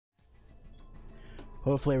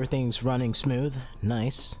Hopefully everything's running smooth,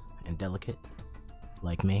 nice, and delicate,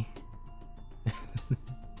 like me.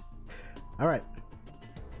 Alright.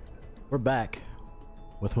 We're back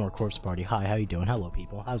with more Corpse Party. Hi, how you doing? Hello,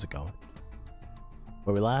 people. How's it going?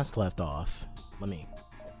 Where we last left off, let me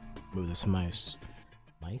move this mouse.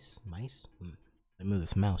 Mice? Let me move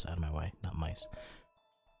this mouse out of my way, not mice.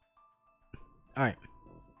 Alright.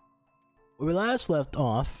 Where we last left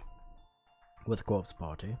off with Corpse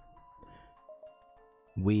Party,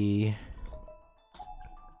 we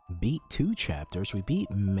beat 2 chapters. We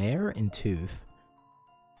beat Mare and Tooth.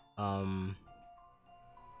 I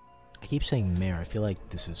keep saying Mare. I feel like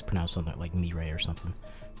this is pronounced something like Mireille or something.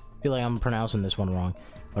 I feel like I'm pronouncing this one wrong,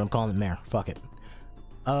 but I'm calling it Mare. Fuck it.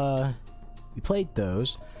 We played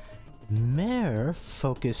those. Mare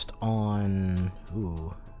focused on...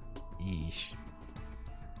 Ooh. Yeesh.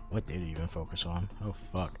 What did it even focus on? Oh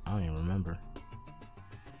fuck, I don't even remember.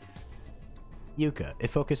 Yuka. It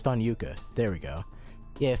focused on Yuka. There we go.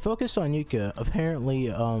 Yeah, it focused on Yuka. Apparently,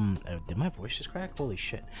 did my voice just crack? Holy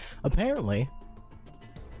shit. Apparently,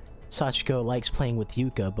 Sachiko likes playing with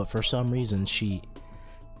Yuka, but for some reason she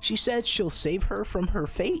said she'll save her from her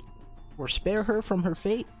fate, or spare her from her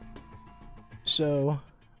fate. So,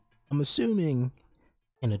 I'm assuming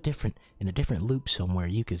in a different loop somewhere,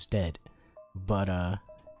 Yuka's dead. But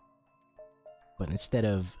instead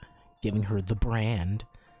of giving her the brand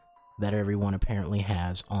that everyone apparently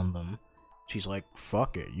has on them, she's like,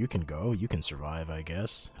 fuck it, you can go, you can survive, I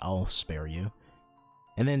guess. I'll spare you.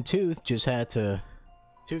 And then Tooth just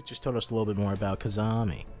told us a little bit more about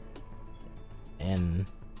Kazami. And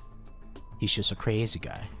he's just a crazy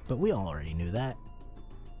guy. But we all already knew that.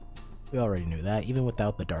 Even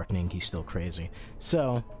without the darkening, he's still crazy.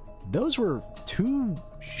 So, those were 2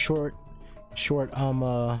 short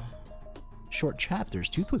chapters.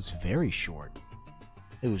 Tooth was very short.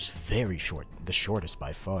 It was very short. The shortest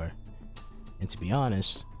by far. And to be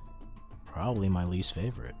honest, probably my least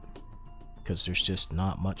favorite. Because there's just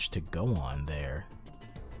not much to go on there.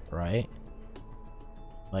 Right?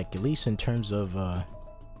 Like, at least in terms of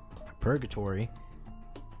Purgatory,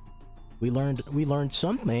 we learned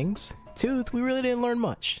some things. Tooth, we really didn't learn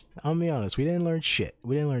much. I'll be honest, we didn't learn shit.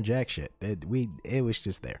 We didn't learn jack shit. It was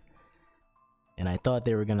just there. And I thought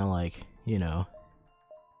they were gonna, like, you know,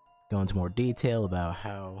 go into more detail about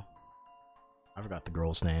how... I forgot the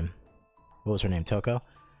girl's name. What was her name? Toko?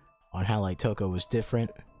 On how, like, Toko was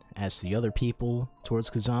different as the other people towards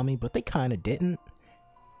Kazami, but they kinda didn't.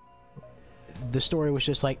 The story was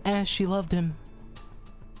just like, she loved him.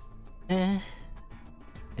 And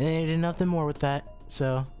they did nothing more with that,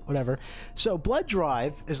 so, whatever. So, Blood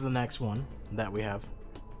Drive is the next one that we have.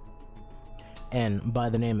 And by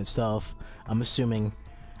the name itself, I'm assuming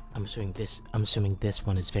this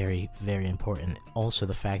one is very, very important. Also,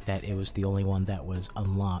 the fact that it was the only one that was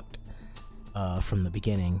unlocked from the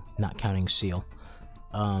beginning, not counting Seal.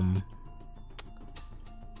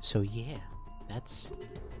 So yeah, that's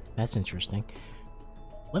interesting.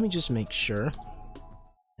 Let me just make sure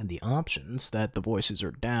in the options that the voices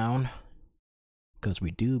are down, because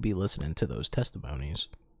we do be listening to those testimonies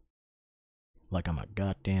like I'm a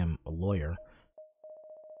goddamn lawyer.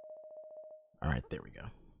 Alright, there we go.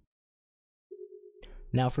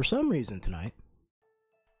 Now, for some reason tonight,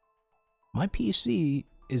 my PC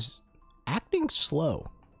is acting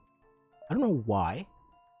slow. I don't know why.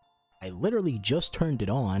 I literally just turned it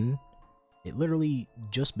on. It literally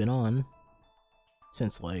just been on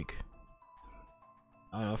since, like,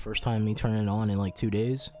 I don't know, first time me turning it on in like 2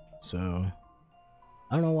 days. So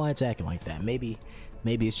I don't know why it's acting like that. Maybe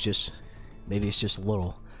it's just a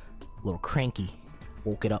little cranky.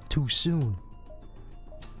 Woke it up too soon.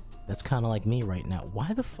 That's kind of like me right now.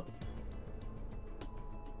 Why the fuck?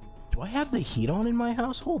 Do I have the heat on in my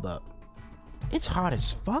house? Hold up. It's hot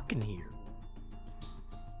as fuck in here.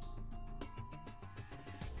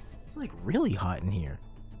 It's like really hot in here.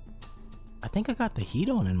 I think I got the heat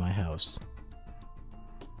on in my house.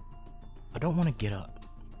 I don't want to get up.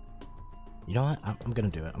 You know what? I'm gonna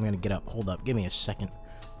do it. I'm gonna get up. Hold up. Give me a second.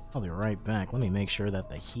 I'll be right back. Let me make sure that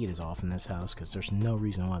the heat is off in this house, because there's no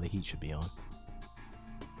reason why the heat should be on.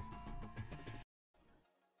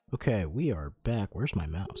 Okay, we are back. Where's my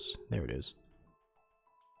mouse? There it is.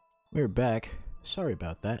 We're back. Sorry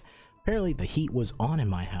about that. Apparently the heat was on in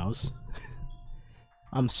my house.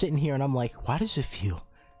 I'm sitting here and I'm like, why does it feel?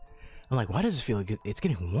 I'm like, why does it feel like it's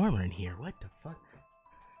getting warmer in here? What the fuck?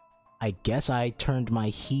 I guess I turned my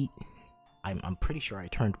heat... I'm pretty sure I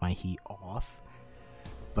turned my heat off.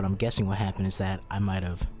 But I'm guessing what happened is that I might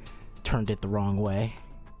have turned it the wrong way.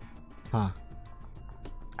 Huh.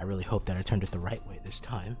 I really hope that I turned it the right way this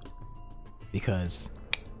time. Because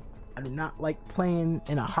I do not like playing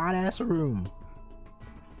in a hot-ass room.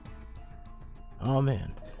 Oh,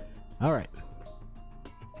 man. Alright.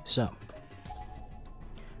 So,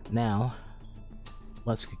 now,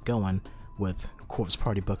 let's get going with Corpse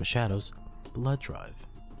Party Book of Shadows Blood Drive.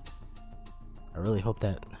 I really hope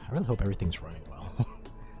everything's running well.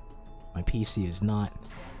 My PC is not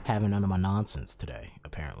having none of my nonsense today,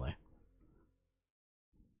 apparently.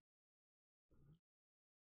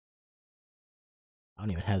 I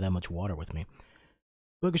don't even have that much water with me.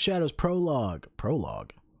 Book of Shadows Prologue.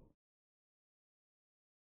 Prologue.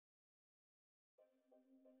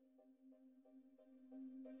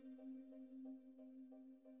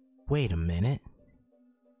 Wait a minute.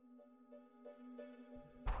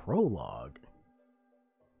 Prologue?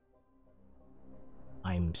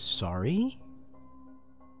 I'm sorry?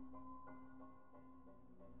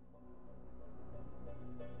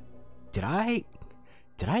 Did I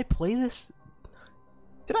play this?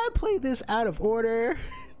 Did I play this out of order?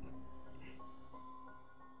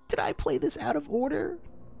 Did I play this out of order?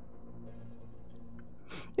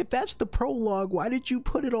 If that's the prologue, why did you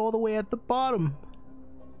put it all the way at the bottom?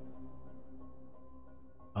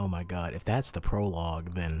 Oh my god, if that's the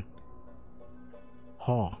prologue, then...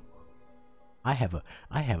 Huh. I have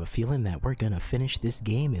a feeling that we're gonna finish this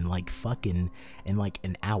game in like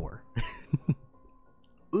an hour.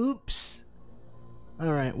 Oops.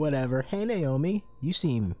 Alright, whatever. Hey Naomi, you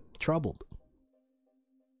seem troubled.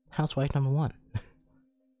 Housewife number 1.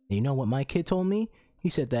 You know what my kid told me? He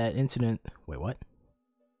said that incident... Wait, what?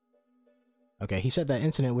 Okay, he said that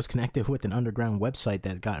incident was connected with an underground website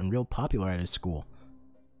that's gotten real popular at his school.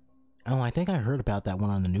 Oh, I think I heard about that one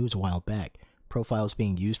on the news a while back. Profiles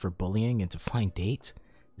being used for bullying and to find dates.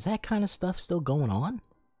 Is that kind of stuff still going on?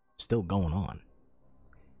 Still going on.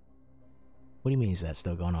 What do you mean is that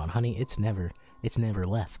still going on? Honey, it's never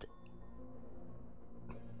left.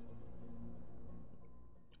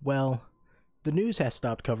 Well, the news has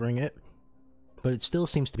stopped covering it, but it still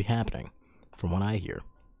seems to be happening, from what I hear.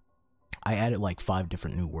 I added like 5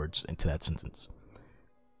 different new words into that sentence.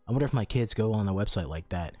 I wonder if my kids go on the website like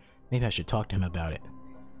that. Maybe I should talk to him about it.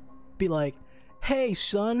 Be like, hey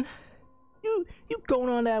son, you going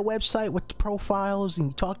on that website with the profiles and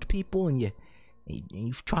you talk to people and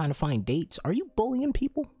you're trying to find dates. Are you bullying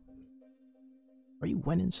people? Are you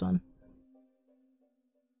winning, son?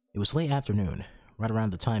 It was late afternoon, right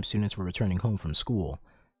around the time students were returning home from school,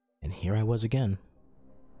 and here I was again.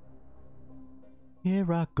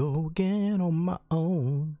 Here I go again on my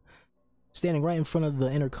own, standing right in front of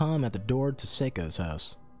the intercom at the door to Seiko's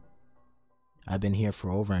house. I've been here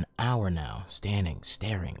for over an hour now, standing,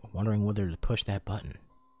 staring, wondering whether to push that button.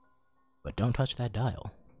 But don't touch that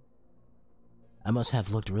dial. I must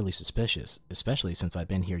have looked really suspicious, especially since I've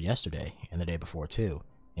been here yesterday and the day before too,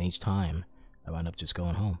 and each time I wound up just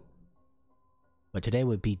going home. But today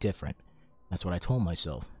would be different. That's what I told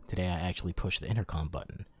myself. Today I actually pushed the intercom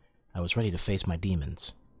button. I was ready to face my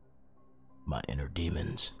demons. My inner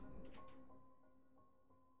demons.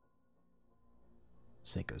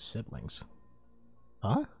 Seiko's siblings.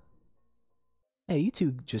 Huh? Hey, you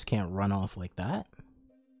two just can't run off like that.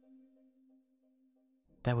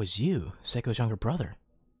 That was you, Seiko's younger brother.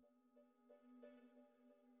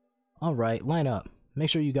 Alright, line up. Make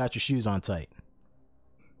sure you got your shoes on tight.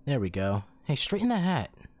 There we go. Hey, straighten that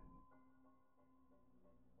hat.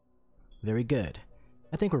 Very good.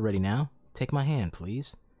 I think we're ready now. Take my hand,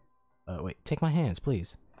 please. Wait, take my hands,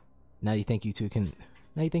 please. Now you think you two can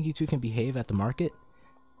behave at the market?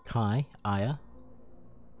 Kai, Aya.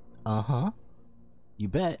 Uh-huh. You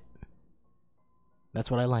bet.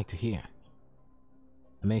 That's what I like to hear.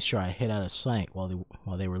 I made sure I hid out of sight while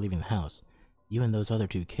they were leaving the house. You and those other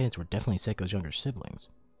 2 kids were definitely Seiko's younger siblings.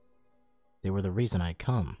 They were the reason I'd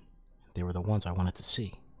come. They were the ones I wanted to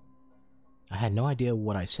see. I had no idea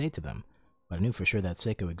what I'd say to them, but I knew for sure that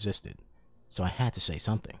Seiko existed, so I had to say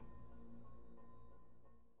something.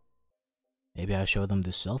 Maybe I'll show them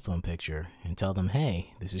this cell phone picture and tell them,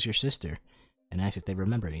 hey, this is your sister, and ask if they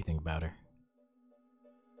remember anything about her.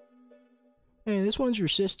 Hey, this one's your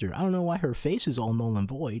sister. I don't know why her face is all null and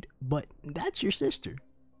void, but that's your sister.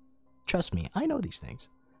 Trust me, I know these things.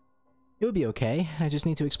 It would be okay, I just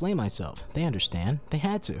need to explain myself. They understand. They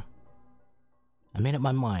had to. I made up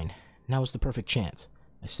my mind. Now was the perfect chance.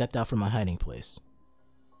 I stepped out from my hiding place.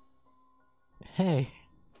 Hey.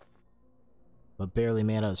 But barely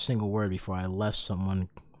made out a single word before I left someone...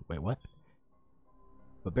 Wait, what?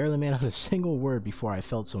 But barely made out a single word before I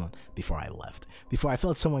felt someone... Before I left. Before I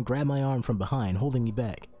felt someone grab my arm from behind, holding me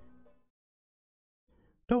back.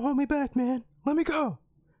 Don't hold me back, man. Let me go.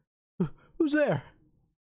 Who's there?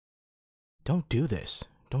 Don't do this.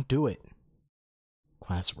 Don't do it.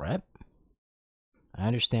 Class rep? I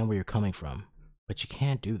understand where you're coming from, but you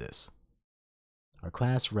can't do this. Our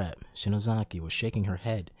class rep, Shinozaki, was shaking her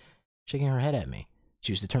head at me.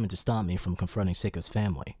 She was determined to stop me from confronting Seiko's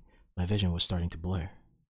family. My vision was starting to blur.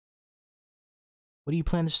 What do you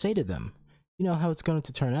plan to say to them? You know how it's going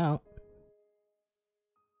to turn out.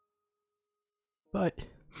 But,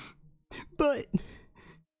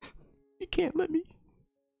 you can't let me.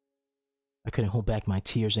 I couldn't hold back my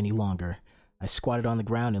tears any longer. I squatted on the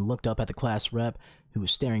ground and looked up at the class rep, who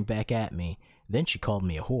was staring back at me. Then she called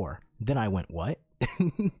me a whore. Then I went, what?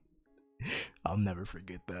 I'll never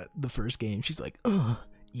forget that. The first game, she's like, ugh,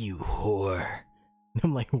 you whore.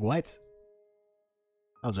 I'm like, what?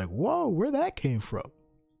 I was like, whoa, where that came from?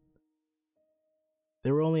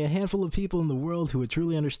 There were only a handful of people in the world who would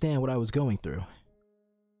truly understand what I was going through.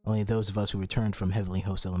 Only those of us who returned from Heavenly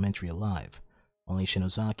Host Elementary alive. Only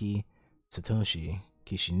Shinozaki, Satoshi,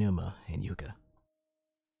 Kishinuma, and Yuka.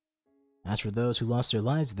 As for those who lost their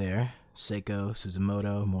lives there, Seiko,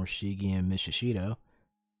 Suzumoto, Morishige, and Miss Shishido.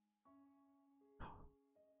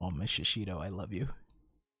 Oh, Miss Shishido, I love you.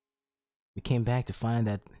 We came back to find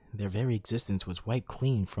that their very existence was wiped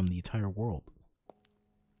clean from the entire world.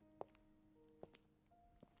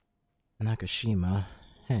 Nakashima,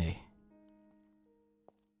 hey.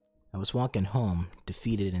 I was walking home,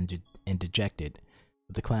 defeated and dejected,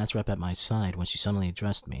 with the class rep at my side when she suddenly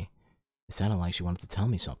addressed me. It sounded like she wanted to tell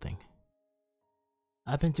me something.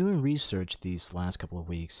 I've been doing research these last couple of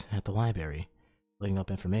weeks at the library, looking up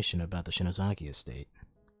information about the Shinozaki estate.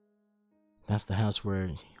 That's the house where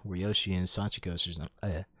Yoshi and Sachiko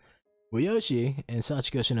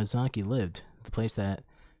Shinozaki lived. The place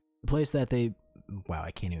that they, wow,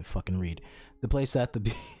 I can't even fucking read. The place that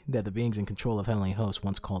the beings in control of Heavenly Host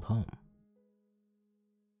once called home.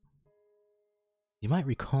 You might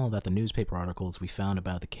recall that the newspaper articles we found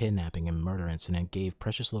about the kidnapping and murder incident gave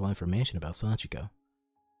precious little information about Sachiko.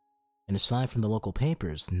 And aside from the local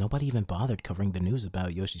papers, nobody even bothered covering the news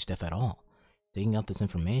about Yoshi's death at all. Digging up this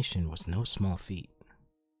information was no small feat.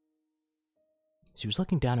 She was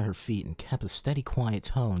looking down at her feet and kept a steady, quiet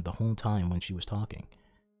tone the whole time when she was talking.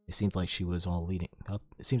 It seemed like it was all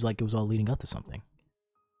leading up to something.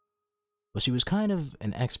 But she was kind of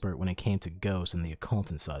an expert when it came to ghosts and the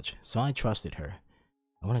occult and such, so I trusted her.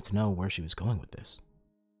 I wanted to know where she was going with this.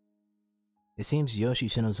 It seems Yoshi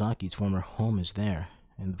Shinozaki's former home is there,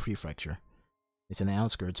 in the prefecture. It's in the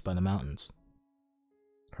outskirts by the mountains.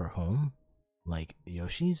 Her home? Like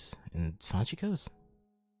Yoshi's and Sachiko's?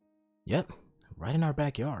 Yep, right in our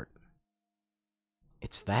backyard.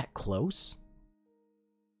 It's that close?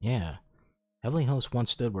 Yeah, Heavenly Host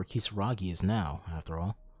once stood where Kisaragi is now, after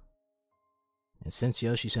all. And since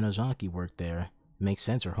Yoshi Shinozaki worked there, it makes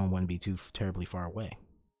sense her home wouldn't be too terribly far away.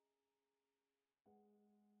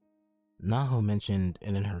 Naho mentioned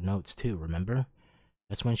it in her notes too, remember?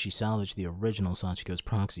 That's when she salvaged the original Sachiko's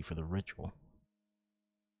proxy for the ritual.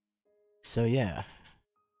 So yeah,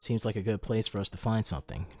 seems like a good place for us to find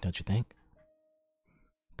something, don't you think?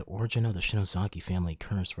 The origin of the Shinozaki family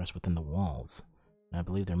curse rests within the walls, and I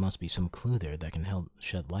believe there must be some clue there that can help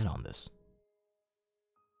shed light on this.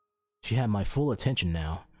 She had my full attention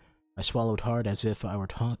now. I swallowed hard as if I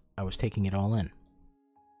was taking it all in.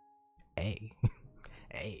 Hey.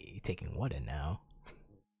 Hey, taking what in now?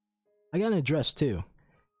 I got an address too.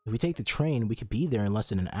 If we take the train, we could be there in less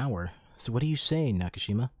than an hour. So what do you say,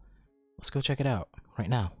 Nakashima? Let's go check it out, right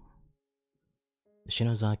now. The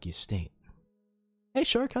Shinozaki estate. Hey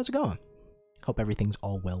Shark, how's it going? Hope everything's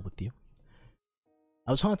all well with you.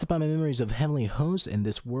 I was haunted by my memories of Heavenly Host in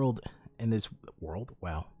this world.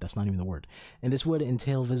 Wow, that's not even the word. And this would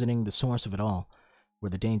entail visiting the source of it all, where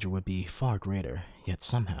the danger would be far greater, yet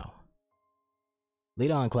somehow.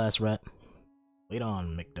 Lead on, class rep. Lead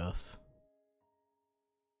on, McDuff.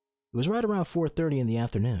 It was right around 4:30 in the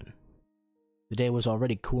afternoon. The day was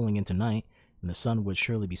already cooling into night, and the sun would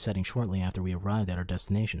surely be setting shortly after we arrived at our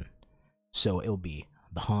destination. So it'll be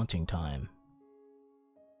the haunting time.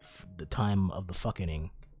 The time of the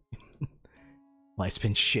fucking. Life's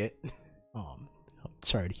been shit. Oh, I'm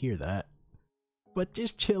sorry to hear that. But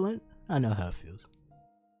just chilling. I know how it feels.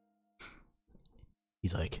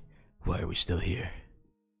 He's like, why are we still here?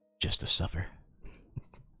 Just to suffer.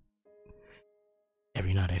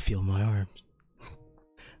 Every night I feel my arms.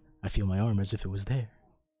 I feel my arm as if it was there.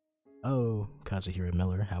 Oh, Kazuhira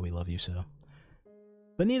Miller, how we love you so.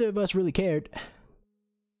 But neither of us really cared.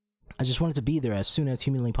 I just wanted to be there as soon as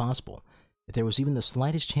humanly possible. If there was even the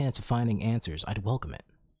slightest chance of finding answers, I'd welcome it.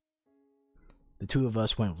 The two of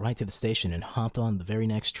us went right to the station and hopped on the very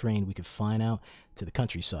next train we could find out to the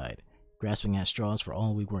countryside, grasping at straws for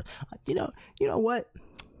all we were. You know what?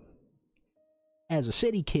 as a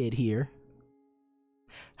city kid here.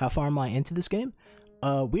 How far am I into this game?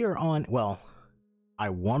 We are on, well, I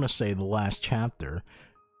want to say the last chapter,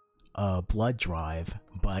 Blood Drive,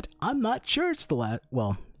 but I'm not sure it's the last,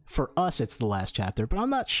 well, for us it's the last chapter, but I'm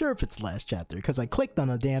not sure if it's the last chapter, because I clicked on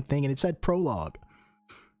a damn thing and it said prologue.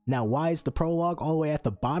 Now, why is the prologue all the way at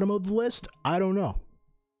the bottom of the list? I don't know.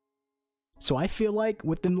 So I feel like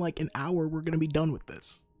within like an hour we're gonna be done with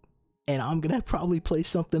this. And I'm gonna probably play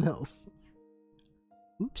something else.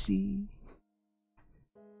 Oopsie.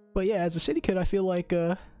 But yeah, as a city kid, I feel like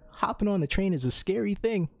hopping on the train is a scary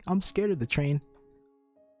thing. I'm scared of the train.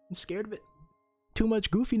 I'm scared of it. Too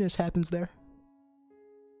much goofiness happens there.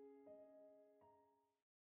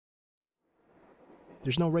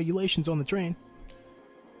 There's no regulations on the train.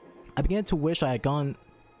 I began to wish I had gone...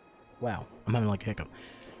 Wow, I'm having like a hiccup.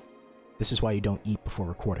 This is why you don't eat before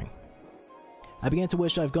recording. I began to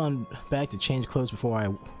wish I've gone back to change clothes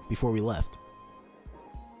before we left.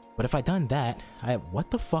 But if I'd done that,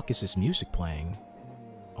 what the fuck is this music playing?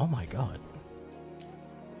 Oh my god.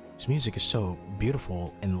 This music is so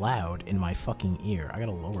beautiful and loud in my fucking ear. I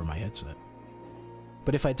gotta lower my headset.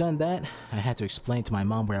 But if I'd done that, I had to explain to my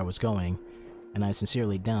mom where I was going, and I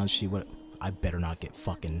sincerely doubt she would... I better not get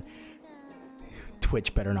fucking...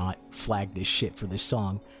 Twitch better not flag this shit for this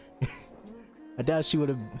song. I doubt she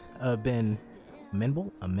would have been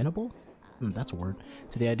amenable? That's a word.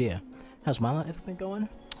 To the idea. How's my life been going?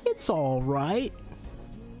 It's alright.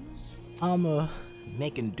 I'm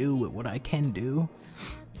making do with what I can do.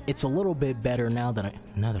 It's a little bit better now that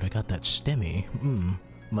I got that stimmy.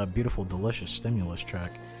 That beautiful, delicious stimulus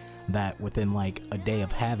check. That within like a day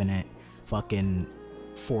of having it, fucking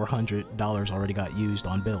 $400 already got used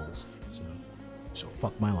on bills. So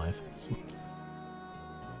fuck my life.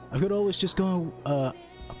 I could always just go, wow,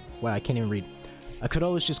 I can't even read. I could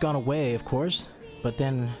always just gone away, of course, but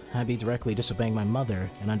then I'd be directly disobeying my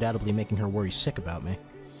mother and undoubtedly making her worry sick about me.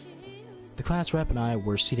 The class rep and I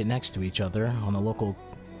were seated next to each other on the local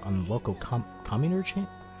commuter train?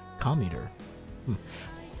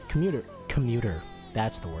 Commuter,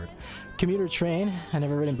 that's the word. Commuter train, I'd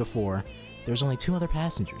never ridden before. There was only 2 other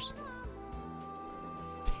passengers.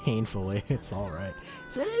 Painfully, it's alright.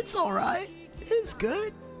 It's alright. It's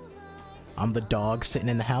good. I'm the dog sitting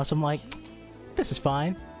in the house. I'm like, this is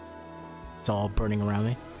fine. It's all burning around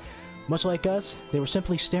me. Much like us, they were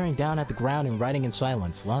simply staring down at the ground and riding in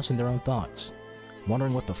silence, lost in their own thoughts,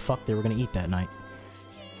 wondering what the fuck they were gonna eat that night.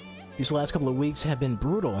 These last couple of weeks have been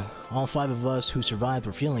brutal. All 5 of us who survived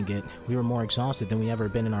were feeling it. We were more exhausted than we ever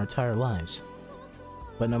been in our entire lives.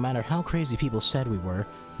 But no matter how crazy people said we were,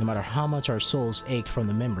 no matter how much our souls ached from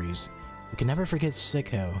the memories, we can never forget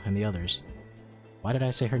Sachiko and the others. Why did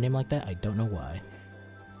I say her name like that? I don't know why.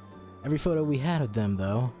 Every photo we had of them,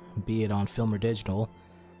 though, be it on film or digital,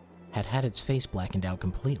 had its face blackened out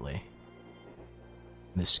completely.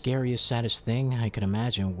 The scariest, saddest thing I could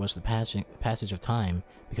imagine was the passage of time,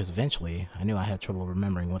 because eventually I knew I had trouble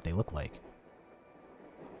remembering what they looked like.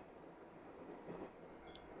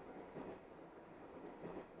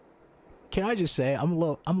 Can I just say, I'm a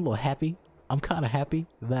little happy. I'm kind of happy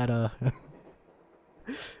that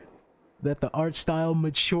that the art style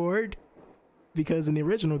matured, because in the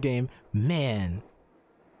original game, man,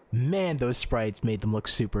 those sprites made them look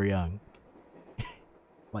super young.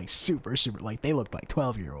 Like super, like they looked like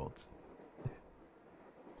 12-year-olds.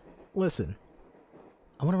 Listen,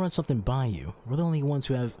 I want to run something by you. We're the only ones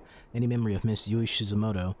who have any memory of Miss Yui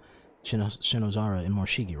Shizumoto, Shinozara, and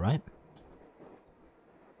Morishige, right?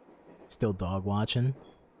 Still dog watching?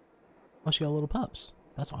 Oh, she got little pups.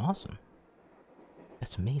 That's awesome.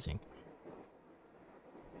 That's amazing.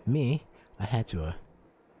 Me, I had to,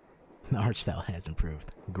 the art style has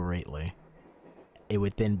improved greatly. It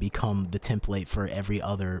would then become the template for every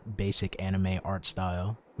other basic anime art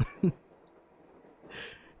style.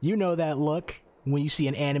 You know that look when you see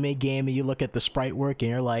an anime game and you look at the sprite work and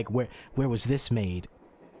you're like, where was this made?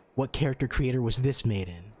 What character creator was this made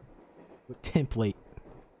in? What template?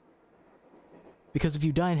 Because if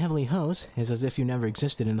you die in Heavenly Host, it's as if you never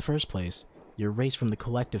existed in the first place. You're erased from the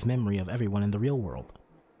collective memory of everyone in the real world.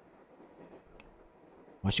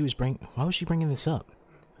 Why was she bringing this up?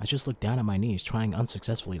 I just looked down at my knees, trying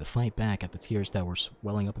unsuccessfully to fight back at the tears that were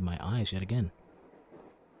welling up in my eyes yet again.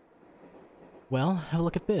 Well, have a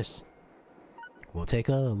look at this. We'll take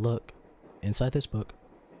a look inside this book.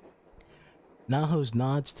 Naho's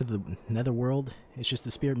nods to the netherworld. It's just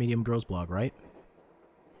the Spirit Medium Girls blog, right?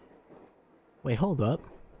 Wait, hold up.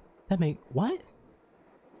 What?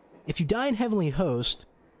 If you die in Heavenly Host,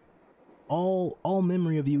 all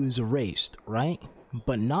memory of you is erased, right?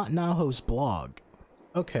 But not Naho's blog.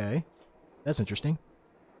 Okay. That's interesting.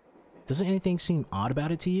 Doesn't anything seem odd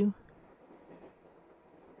about it to you?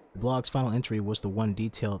 The blog's final entry was the one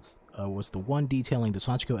detailing the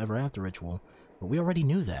Sachiko Ever After ritual, but we already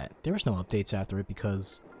knew that. There was no updates after it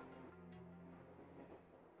because...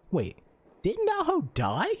 Wait, didn't Naho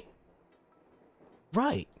die?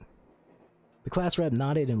 Right. The class rep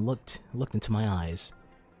nodded and looked into my eyes,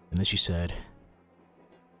 and then she said,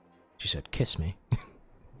 kiss me.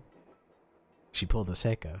 She pulled a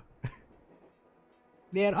Seiko.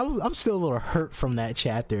 Man, I'm still a little hurt from that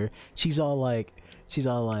chapter. She's all like,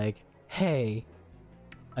 hey,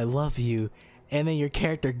 I love you. And then your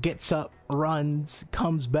character gets up, runs,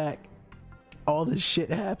 comes back. All this shit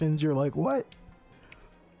happens. You're like, what?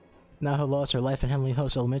 Naho lost her life in Heavenly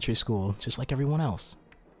Host Elementary School, just like everyone else.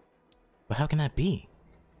 But how can that be?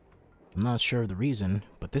 I'm not sure of the reason,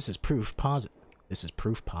 but this is proof positive.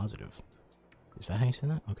 Is that how you say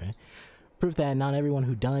that? Okay. Proof that not everyone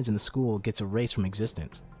who dies in the school gets erased from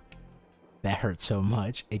existence. That hurt so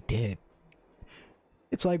much. It did.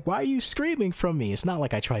 It's like, why are you screaming from me? It's not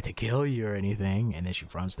like I tried to kill you or anything. And then she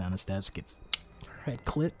runs down the steps, gets her head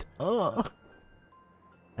clipped. Ugh.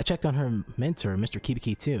 I checked on her mentor, Mr.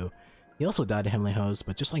 Kibiki, too. He also died at Heavenly Host,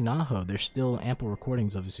 but just like Naho, there's still ample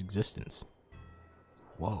recordings of his existence.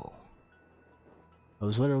 Whoa. I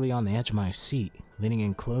was literally on the edge of my seat, leaning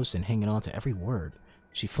in close and hanging on to every word.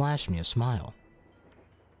 She flashed me a smile.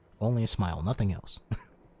 Only a smile, nothing else.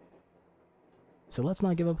 So let's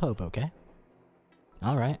not give up hope, okay?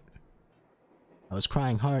 Alright. I was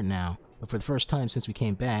crying hard now, but for the first time since we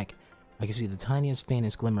came back, I could see the tiniest,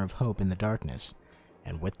 faintest glimmer of hope in the darkness.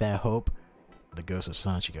 And with that hope, the ghost of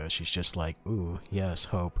Sachiko, she's just like, ooh, yes,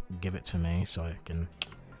 hope, give it to me so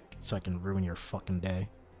I can ruin your fucking day.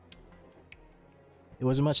 It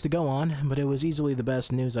wasn't much to go on, but it was easily the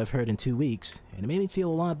best news I've heard in 2 weeks, and it made me feel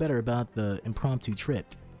a lot better about the impromptu trip.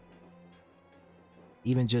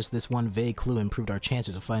 Even just this one vague clue improved our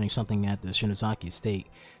chances of finding something at the Shinozaki estate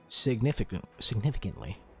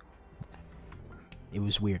significantly. It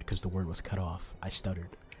was weird because the word was cut off. I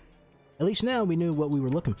stuttered. At least now we knew what we were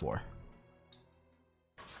looking for.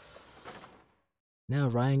 Now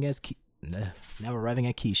arriving at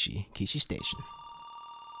Kishi Station.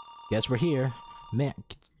 Guess we're here. Man,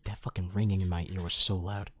 that fucking ringing in my ear was so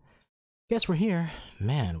loud. Guess we're here.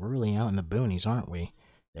 Man, we're really out in the boonies, aren't we?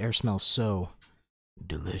 The air smells so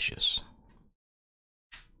delicious.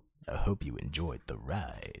 I hope you enjoyed the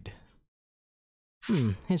ride.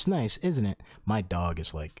 It's nice, isn't it? My dog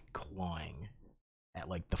is like clawing at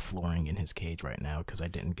like the flooring in his cage right now because I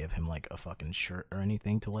didn't give him like a fucking shirt or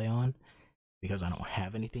anything to lay on. Because I don't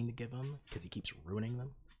have anything to give him because he keeps ruining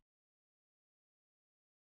them.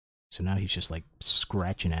 So now he's just like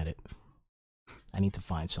scratching at it. I need to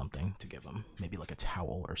find something to give him. Maybe like a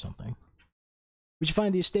towel or something. We should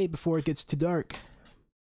find the estate before it gets too dark.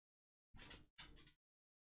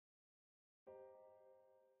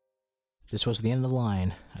 This was the end of the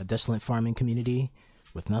line. A desolate farming community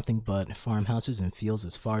with nothing but farmhouses and fields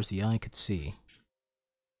as far as the eye could see.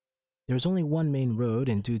 There was only one main road,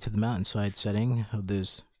 and due to the mountainside setting of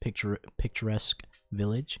this picturesque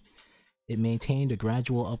village, it maintained a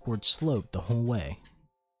gradual upward slope the whole way.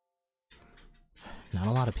 Not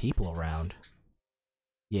a lot of people around.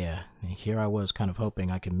 Yeah, and here I was kind of hoping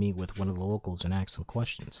I could meet with one of the locals and ask some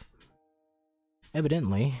questions.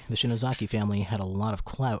 Evidently, the Shinozaki family had a lot of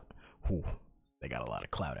clout. Ooh, they got a lot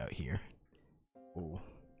of clout out here. Ooh.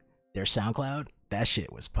 Their SoundCloud? That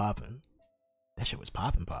shit was poppin'. That shit was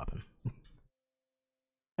poppin'.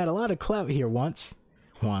 Had a lot of clout here once.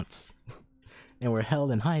 And were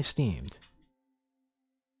held in high esteem.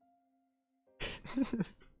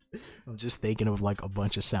 I'm just thinking of like a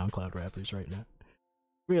bunch of SoundCloud rappers right now.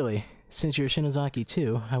 Really, since you're Shinozaki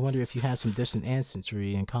too, I wonder if you have some distant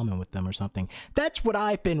ancestry in common with them or something. That's what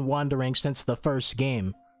I've been wondering since the first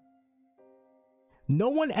game. No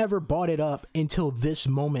one ever brought it up until this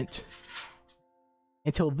moment.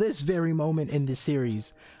 Until this very moment in this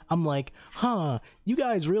series. I'm like, huh, you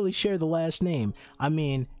guys really share the last name. I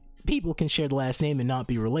mean, people can share the last name and not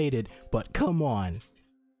be related, but come on.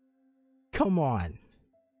 Come on.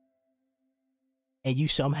 And you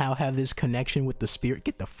somehow have this connection with the spirit?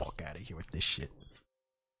 Get the fuck out of here with this shit.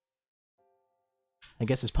 I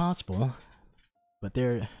guess it's possible. But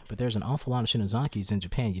there's an awful lot of Shinozakis in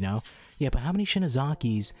Japan, you know? Yeah, but how many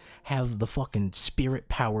Shinozakis have the fucking spirit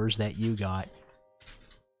powers that you got?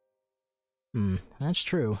 That's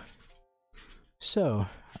true. So,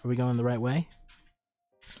 are we going the right way?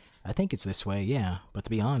 I think it's this way, yeah. But to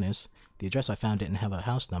be honest, the address I found didn't have a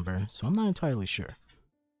house number, so I'm not entirely sure.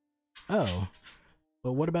 Oh.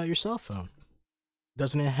 But what about your cell phone?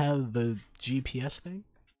 Doesn't it have the GPS thing?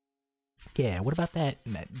 Yeah, what about that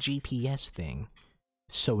GPS thing?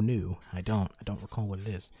 It's so new. I don't recall what it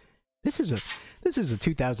is. This is a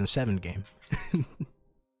 2007 game.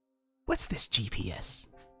 What's this GPS?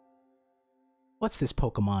 What's this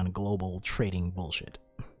Pokemon global trading bullshit?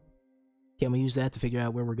 Can we use that to figure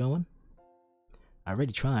out where we're going? I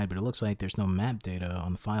already tried, but it looks like there's no map data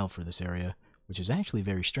on the file for this area, which is actually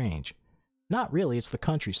very strange. Not really, it's the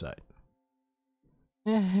countryside.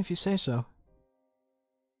 If you say so.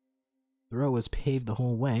 The road was paved the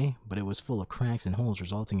whole way, but it was full of cracks and holes,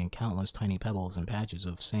 resulting in countless tiny pebbles and patches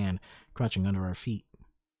of sand crunching under our feet.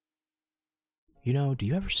 You know, do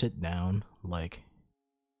you ever sit down, like,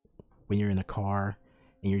 when you're in the car,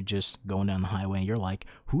 and you're just going down the highway, and you're like,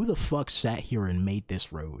 who the fuck sat here and made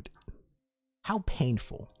this road? How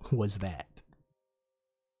painful was that?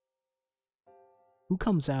 Who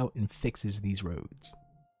comes out and fixes these roads?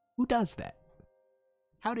 Who does that?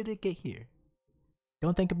 How did it get here?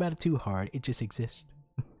 Don't think about it too hard, it just exists.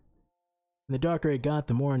 The darker it got,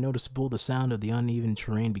 the more noticeable the sound of the uneven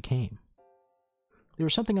terrain became. There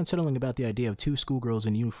was something unsettling about the idea of two schoolgirls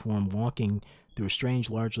in uniform walking through a strange,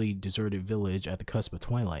 largely deserted village at the cusp of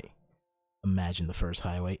twilight. Imagine the first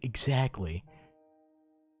highway. Exactly.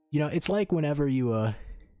 You know, it's like whenever you, I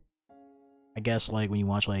guess, like, when you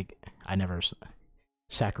watch, like,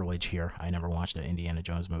 sacrilege here, I never watched the Indiana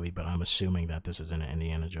Jones movie, but I'm assuming that this is an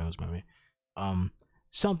Indiana Jones movie.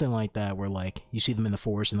 Something like that, where, like, you see them in the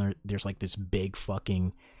forest, and there's, like, this big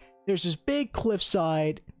fucking, there's this big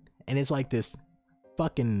cliffside, and it's, like, this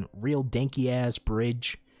fucking real danky-ass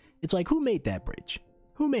bridge. It's like, who made that bridge?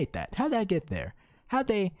 Who made that? How'd that get there? How'd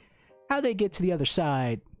they get to the other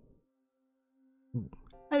side?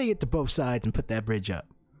 How'd they get to both sides and put that bridge up?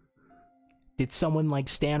 Did someone, like,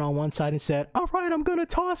 stand on one side and said, alright, I'm gonna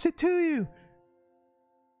toss it to you?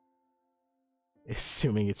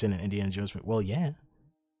 Assuming it's in an Indiana Jones movie. Well, yeah.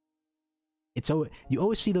 You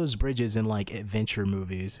always see those bridges in, like, adventure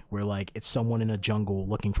movies where, like, it's someone in a jungle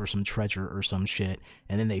looking for some treasure or some shit,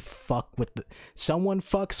 and then they someone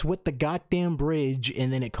fucks with the goddamn bridge,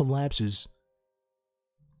 and then it collapses.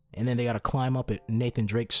 And then they gotta climb up it Nathan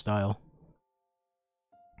Drake style.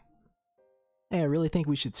 Hey, I really think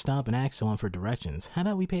we should stop and ask someone for directions. How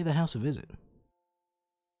about we pay the house a visit?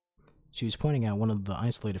 She was pointing out one of the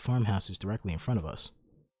isolated farmhouses directly in front of us.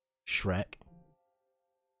 Shrek.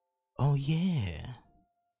 Oh yeah.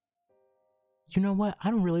 You know what? I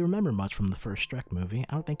don't really remember much from the first Shrek movie.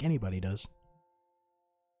 I don't think anybody does.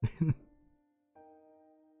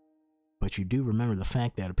 But you do remember the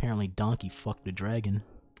fact that apparently Donkey fucked the dragon.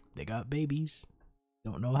 They got babies.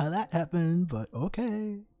 Don't know how that happened, but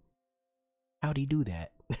okay. How'd he do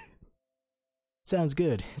that? Sounds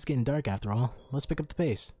good. It's getting dark after all. Let's pick up the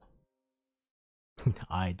pace.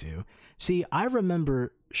 I do. See, I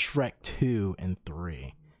remember Shrek 2 and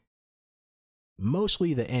 3.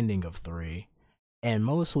 Mostly the ending of 3. And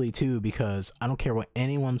mostly 2 because I don't care what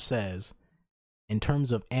anyone says. In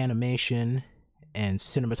terms of animation and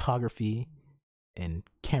cinematography and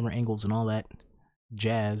camera angles and all that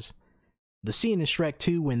jazz. The scene in Shrek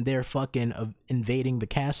 2 when they're fucking invading the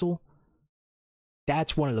castle.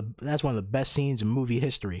 That's one of the best scenes in movie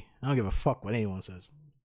history. I don't give a fuck what anyone says.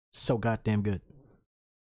 It's so goddamn good.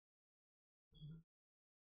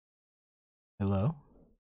 Hello?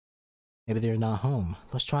 Maybe they're not home.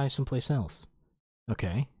 Let's try someplace else.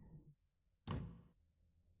 Okay.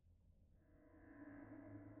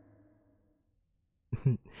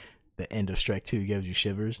 The end of Shrek 2 gives you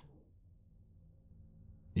shivers?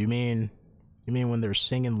 You mean when they're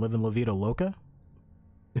singing Livin' La Vida Loca?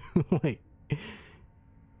 Wait.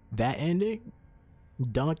 That ending?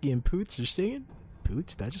 Donkey and Poots are singing?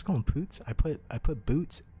 Poots? Did I just call him Poots? I put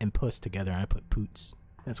Boots and Puss together and I put Poots.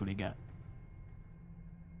 That's what he got.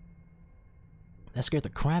 That scared the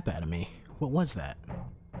crap out of me. What was that?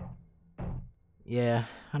 Yeah,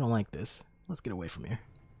 I don't like this. Let's get away from here.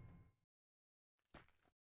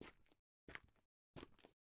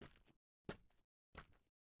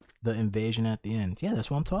 The invasion at the end. Yeah,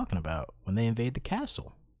 that's what I'm talking about. When they invade the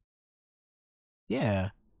castle. Yeah.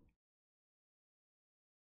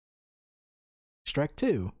 Shrek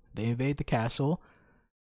 2. They invade the castle.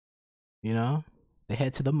 You know? They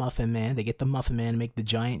head to the Muffin Man. They get the Muffin Man to make the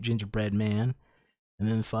giant gingerbread man. And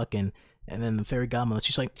then the fairy godmother,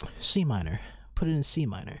 she's like, C minor. Put it in C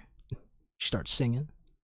minor. She starts singing.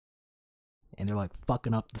 And they're like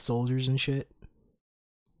fucking up the soldiers and shit.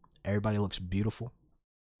 Everybody looks beautiful.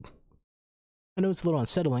 I know it's a little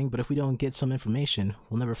unsettling, but if we don't get some information,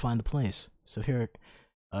 we'll never find the place. So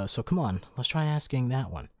so come on, let's try asking that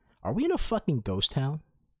one. Are we in a fucking ghost town?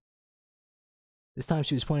 This time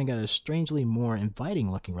she was pointing at a strangely more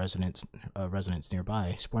inviting-looking residence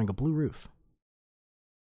nearby, sporting a blue roof.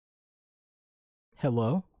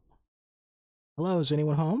 Hello? Hello, is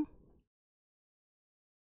anyone home?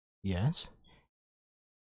 Yes?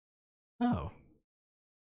 Oh.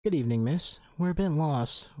 Good evening, miss. We're a bit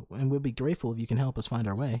lost, and we'll be grateful if you can help us find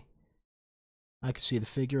our way. I could see the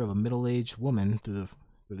figure of a middle-aged woman through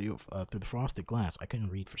the frosted glass. I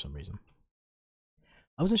couldn't read for some reason.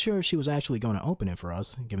 I wasn't sure if she was actually going to open it for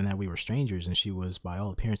us, given that we were strangers and she was, by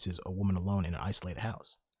all appearances, a woman alone in an isolated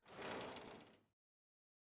house.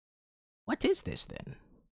 What is this, then?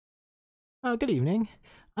 Oh, good evening.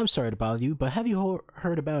 I'm sorry to bother you, but have you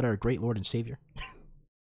heard about our great Lord and Savior?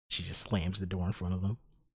 She just slams the door in front of them.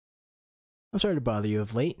 I'm sorry to bother you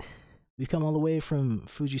of late. We've come all the way from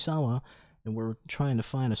Fujisawa, and we're trying to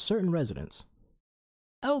find a certain residence.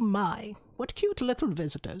 Oh my, what cute little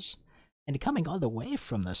visitors. And coming all the way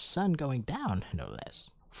from the sun going down, no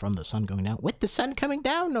less. From the sun going down, with the sun coming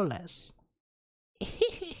down, no less.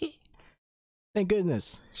 Thank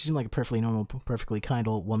goodness. She seemed like a perfectly normal, perfectly kind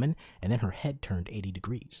old woman, and then her head turned 80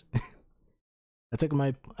 degrees. I took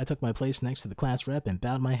my place next to the class rep and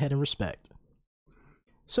bowed my head in respect.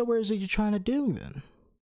 So where is it you're trying to do, then?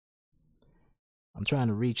 I'm trying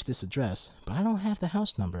to reach this address, but I don't have the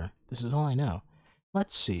house number. This is all I know.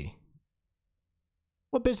 Let's see.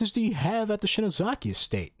 What business do you have at the Shinozaki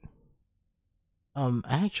estate?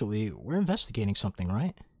 Actually, we're investigating something,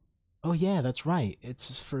 right? Oh yeah, that's right.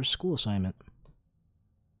 It's for a school assignment.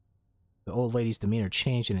 The old lady's demeanor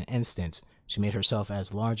changed in an instant. She made herself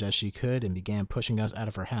as large as she could and began pushing us out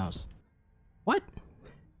of her house. What?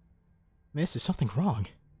 Miss, is something wrong?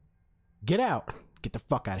 Get out! Get the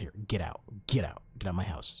fuck out of here. Get out. Get out. Get out of my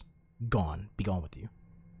house. Gone. Be gone with you.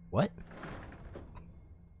 What?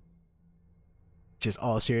 Just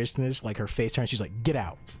all seriousness, like her face turned, she's like, get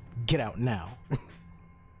out. Get out now.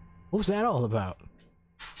 What was that all about?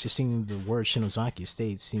 Just seeing the word Shinozaki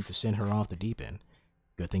estate seemed to send her off the deep end.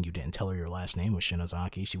 Good thing you didn't tell her your last name was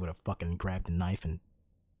Shinozaki. She would have fucking grabbed a knife and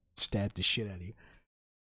stabbed the shit out of you.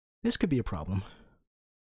 This could be a problem.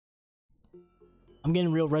 I'm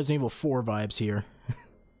getting real Resident Evil 4 vibes here.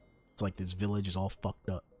 It's like this village is all fucked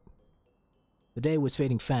up. The day was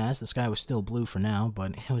fading fast. The sky was still blue for now,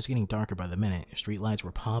 but it was getting darker by the minute. Street lights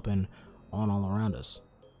were popping on all around us.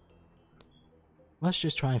 Let's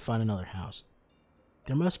just try and find another house.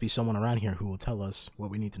 There must be someone around here who will tell us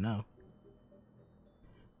what we need to know.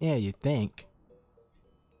 Yeah, you'd think.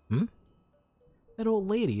 That old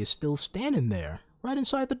lady is still standing there, right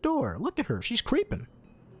inside the door. Look at her, she's creeping.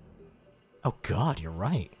 Oh god, you're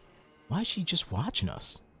right. Why is she just watching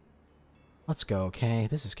us? Let's go, okay?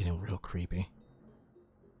 This is getting real creepy.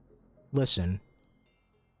 Listen.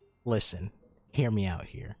 Hear me out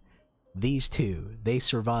here. These two, they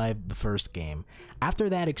survived the first game. After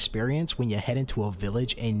that experience, when you head into a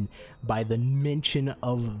village and by the mention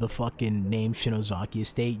of the fucking name Shinozaki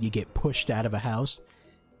Estate, you get pushed out of a house,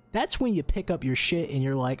 that's when you pick up your shit and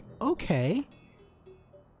you're like, okay,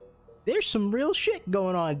 there's some real shit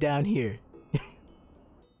going on down here.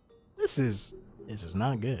 This is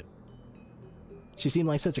not good. She seemed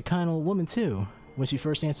like such a kind old woman too, when she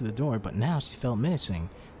first answered the door, but now she felt menacing.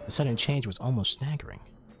 The sudden change was almost staggering.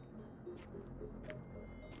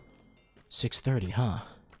 6:30, huh?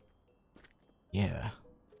 Yeah.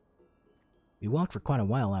 We walked for quite a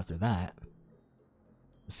while after that.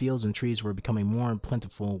 The fields and trees were becoming more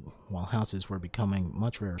plentiful, while houses were becoming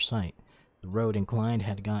much rarer sight. The road inclined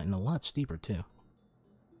had gotten a lot steeper too.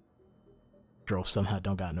 Girls somehow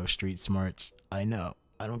don't got no street smarts. I know.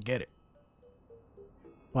 I don't get it.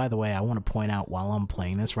 By the way, I want to point out while I'm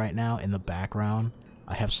playing this right now, in the background,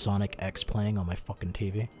 I have Sonic X playing on my fucking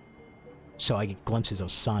TV. So I get glimpses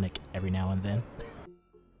of Sonic every now and then.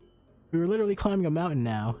 We were literally climbing a mountain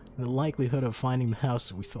now, and the likelihood of finding the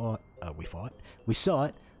house we sought,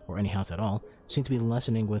 or any house at all, seemed to be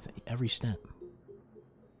lessening with every step.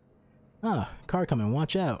 Ah, car coming,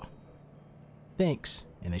 watch out. Thanks.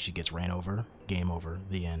 And then she gets ran over. Game over.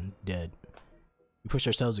 The end. Dead. We pushed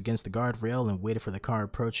ourselves against the guardrail and waited for the car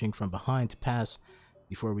approaching from behind to pass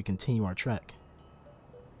before we continue our trek.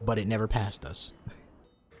 But it never passed us.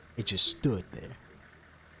 It just stood there.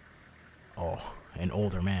 Oh, an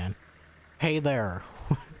older man. Hey there.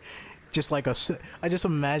 Just like I just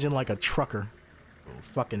imagine like a trucker.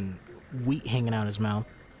 Fucking wheat hanging out his mouth.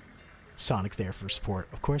 Sonic's there for support.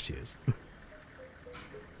 Of course he is.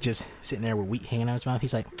 Just sitting there with wheat hanging out his mouth.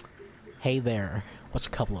 He's like, hey there. What's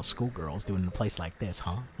a couple of schoolgirls doing in a place like this,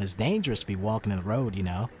 huh? It's dangerous to be walking in the road, you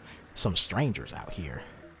know. Some strangers out here.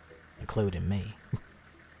 Including me.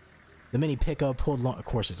 The mini pickup pulled along. Of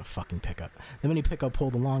course, it's a fucking pickup. The mini pickup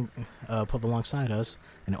pulled alongside us.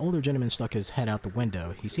 An older gentleman stuck his head out the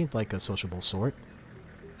window. He seemed like a sociable sort.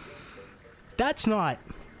 That's not.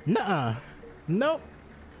 Nuh-uh. Nope.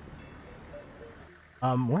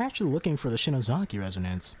 We're actually looking for the Shinozaki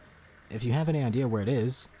residence. If you have any idea where it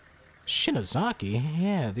is. Shinozaki?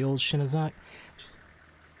 Yeah, the old Shinozaki.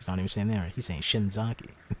 He's not even saying there. He's saying Shinzaki.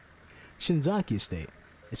 Shinzaki estate.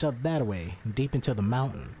 It's up that way, deep into the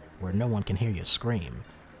mountain, where no one can hear you scream.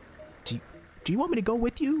 Do you want me to go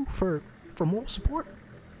with you for moral support?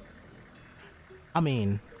 I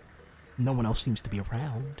mean, no one else seems to be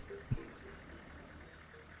around.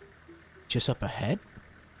 Just up ahead?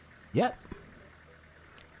 Yep.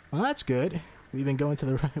 Well, that's good. We've been going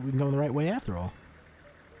the right way after all.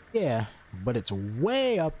 Yeah, but it's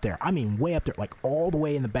way up there. I mean, way up there, like all the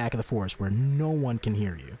way in the back of the forest where no one can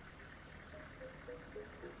hear you.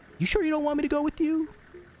 You sure you don't want me to go with you?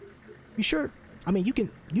 You sure? I mean, you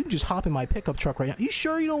can just hop in my pickup truck right now. You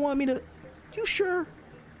sure you don't want me to? You sure?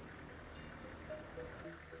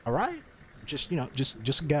 All right. Just,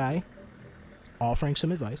 just a guy offering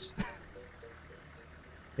some advice.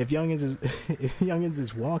 If Youngins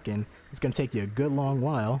is walking, it's gonna take you a good long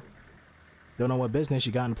while. Don't know what business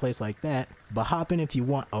you got in a place like that, but hop in if you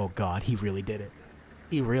want. Oh god, he really did it.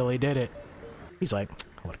 He really did it. He's like,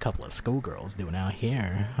 what a couple of schoolgirls doing out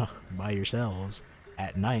here by yourselves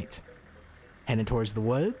at night, heading towards the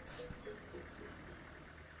woods.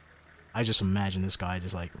 I just imagine this guy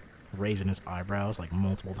just like raising his eyebrows like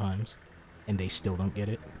multiple times, and they still don't get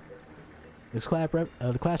it. The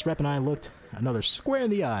class rep and I looked another square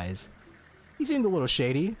in the eyes. He seemed a little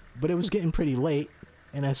shady, but it was getting pretty late,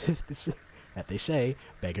 and as that they say,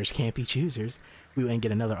 beggars can't be choosers. We wouldn't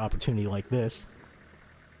get another opportunity like this.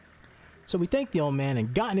 So we thanked the old man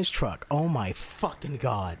and got in his truck. Oh my fucking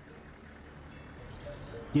god.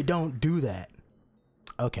 You don't do that.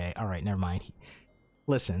 Okay, alright, never mind.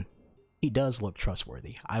 Listen, he does look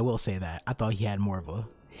trustworthy. I will say that. I thought he had more of a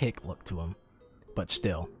hick look to him. But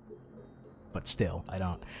still, I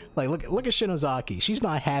don't. Like, look at Shinozaki. She's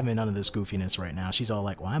not having none of this goofiness right now. She's all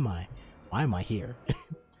like, why am I here?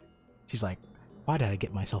 She's like, why did I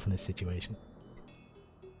get myself in this situation?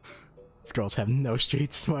 These girls have no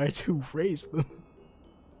street smarts. Who raised them?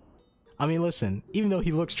 I mean, listen, even though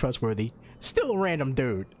he looks trustworthy, still a random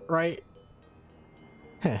dude, right?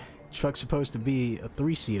 Heh, truck's supposed to be a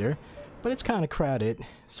 3-seater, but it's kind of crowded.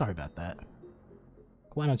 Sorry about that.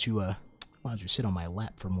 Why don't you sit on my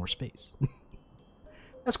lap for more space?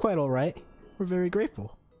 That's quite alright. We're very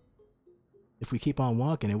grateful. If we keep on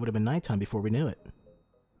walking, it would have been nighttime before we knew it.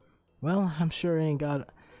 Well, I'm sure I ain't got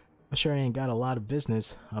a lot of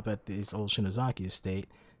business up at this old Shinozaki estate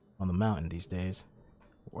on the mountain these days.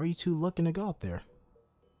 Where are you two looking to go up there?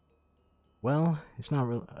 Well, it's not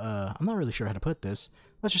real. I'm not really sure how to put this.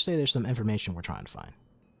 Let's just say there's some information we're trying to find.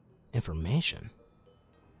 Information?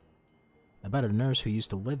 About a nurse who used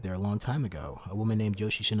to live there a long time ago, a woman named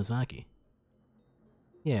Yoshi Shinozaki.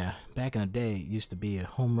 Yeah, back in the day, it used to be a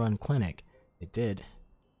home-run clinic. It did.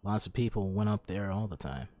 Lots of people went up there all the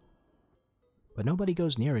time. But nobody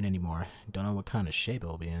goes near it anymore. Don't know what kind of shape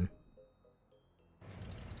it'll be in.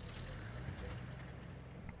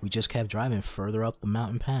 We just kept driving further up the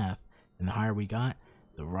mountain path, and the higher we got,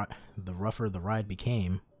 the rougher the ride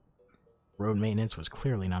became. Road maintenance was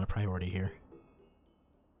clearly not a priority here.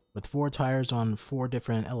 With 4 tires on 4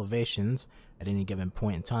 different elevations, at any given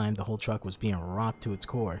point in time, the whole truck was being rocked to its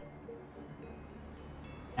core.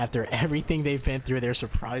 After everything they've been through, they're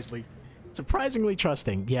surprisingly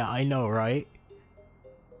trusting. Yeah, I know, right?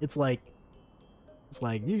 It's like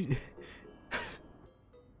you...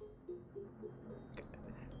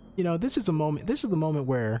 You know, this is the moment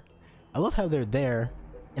where I love how they're there,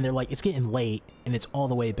 and they're like, it's getting late, and it's all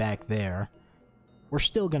the way back there. We're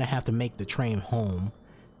still gonna have to make the train home.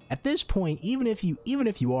 At this point, even if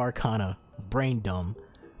you are kind of brain dumb,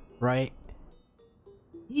 right?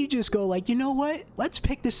 You just go like, you know what? Let's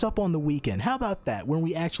pick this up on the weekend. How about that? When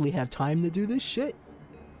we actually have time to do this shit?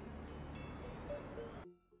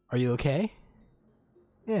 Are you okay?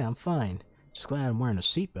 Yeah, I'm fine. Just glad I'm wearing a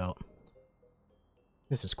seatbelt.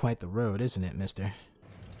 This is quite the road, isn't it, mister?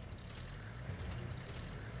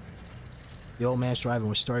 The old man's driving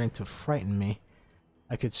was starting to frighten me.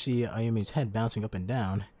 I could see Ayumi's head bouncing up and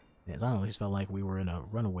down, and it almost felt like we were in a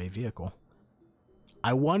runaway vehicle.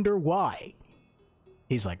 I wonder why.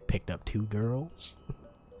 He's like, picked up 2 girls?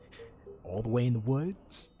 All the way in the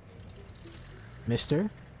woods?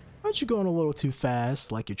 Mister, aren't you going a little too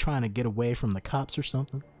fast, like you're trying to get away from the cops or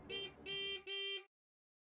something?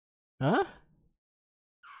 Huh?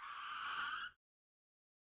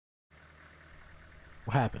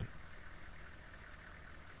 What happened?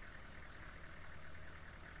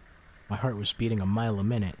 My heart was beating a mile a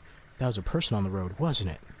minute. That was a person on the road, wasn't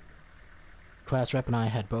it? Class rep and I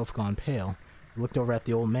had both gone pale. We looked over at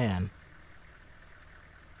the old man.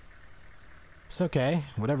 It's okay.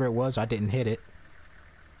 Whatever it was, I didn't hit it.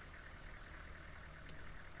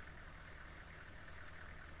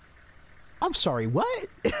 I'm sorry, what?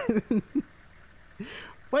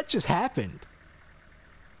 What just happened?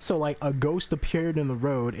 So, like, a ghost appeared in the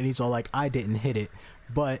road, and he's all like, I didn't hit it.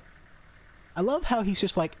 But I love how he's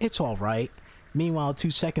just like, it's alright. Meanwhile, 2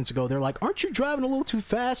 seconds ago, they're like, aren't you driving a little too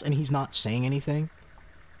fast? And he's not saying anything.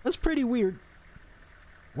 That's pretty weird.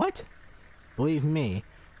 What? Believe me,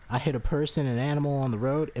 I hit a person and an animal on the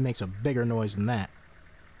road, it makes a bigger noise than that.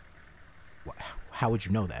 How would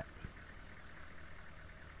you know that?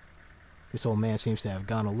 This old man seems to have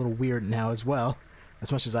gone a little weird now as well.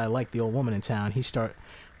 As much as I like the old woman in town, he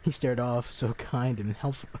started off so kind and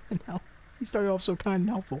helpful. He started off so kind and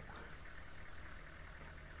helpful.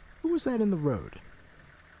 Who was that in the road?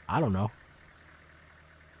 I don't know.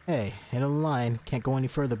 Hey, end of the line. Can't go any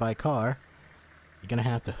further by car. You're gonna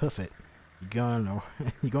have to hoof it. You going or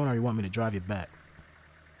you want me to drive you back?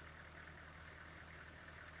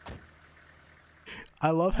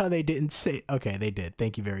 I love how they didn't say. Okay, they did.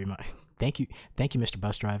 Thank you very much. Thank you, Mr.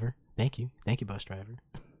 Bus Driver. Thank you, bus driver.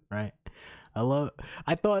 Right?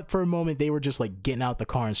 I thought for a moment they were just like getting out the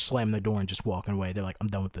car and slamming the door and just walking away. They're like, I'm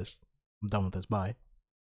done with this. I'm done with this. Bye.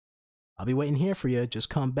 I'll be waiting here for you. Just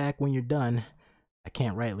come back when you're done. I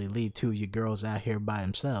can't rightly leave two of you girls out here by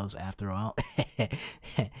themselves, after all.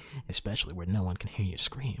 Especially where no one can hear you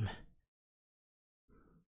scream.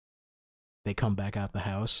 They come back out the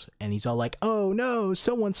house, and he's all like, oh no,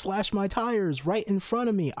 someone slashed my tires right in front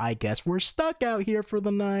of me. I guess we're stuck out here for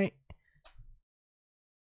the night.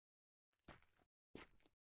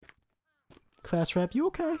 Class rep, you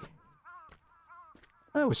okay?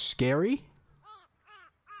 That was scary.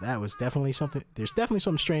 That was definitely something. There's definitely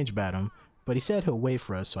something strange about him, but he said he'll wait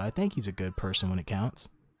for us, so I think he's a good person when it counts.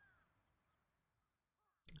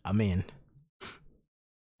 I mean,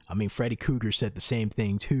 Freddy Krueger said the same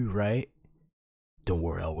thing too, right? Don't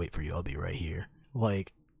worry, I'll wait for you. I'll be right here.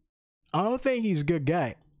 Like, I don't think he's a good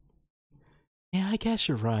guy. Yeah, I guess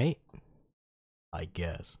you're right. I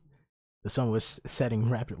guess. The sun was setting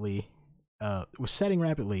rapidly. And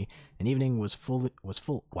evening was full.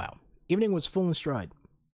 Wow, evening was full in stride.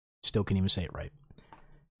 Still can't even say it right.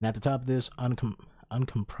 And at the top of this I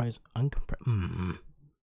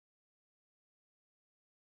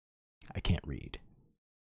can't read.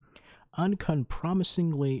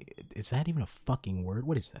 Uncompromisingly, is that even a fucking word?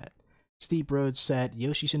 What is that? Steep roads sat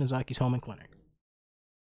Yoshi Shinozaki's home and clinic.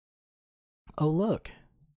 Oh look,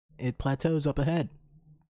 it plateaus up ahead.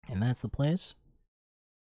 And that's the place.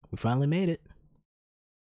 We finally made it.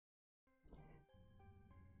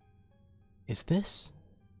 Is this?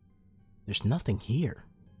 There's nothing here.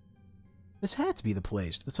 This had to be the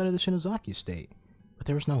place, the site of the Shinozaki estate. But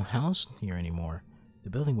there was no house here anymore. The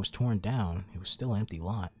building was torn down. It was still an empty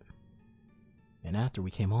lot. And after we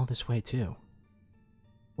came all this way too.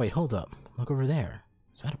 Wait, hold up. Look over there.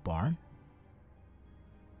 Is that a barn?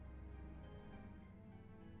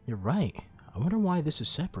 You're right. I wonder why this is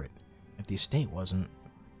separate. If the estate wasn't.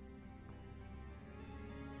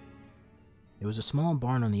 It was a small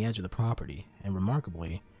barn on the edge of the property, and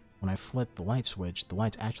remarkably, when I flipped the light switch, the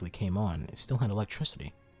lights actually came on. It still had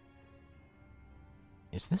electricity.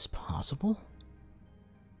 Is this possible?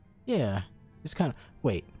 Yeah, it's kind of.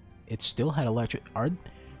 Wait, it still had electric. Are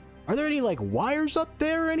there any like wires up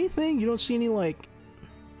there or anything? You don't see any like.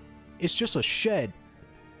 It's just a shed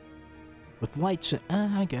with lights.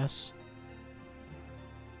 I guess.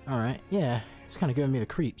 All right, yeah, it's kind of giving me the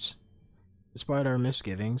creeps. Despite our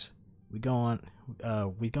misgivings, we've gone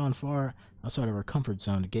far outside of our comfort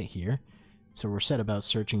zone to get here, so we're set about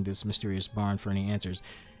searching this mysterious barn for any answers.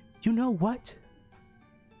 You know what?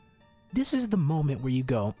 This is the moment where you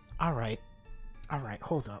go, alright,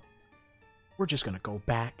 hold up. We're just gonna go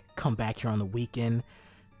back, come back here on the weekend,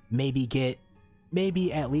 maybe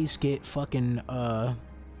at least get fucking,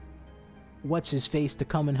 what's his face to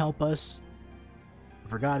come and help us? I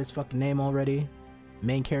forgot his fucking name already.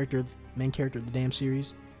 Main character of the damn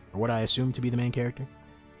series. Or what I assume to be the main character.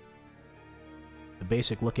 The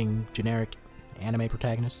basic looking generic anime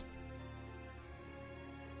protagonist.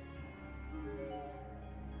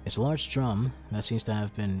 It's a large drum that seems to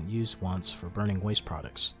have been used once for burning waste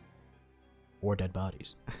products. Or dead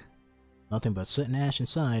bodies. Nothing but soot and ash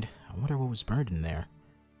inside. I wonder what was burned in there.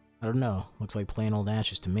 I don't know. Looks like plain old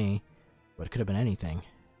ashes to me. But it could have been anything.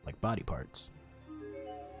 Like body parts.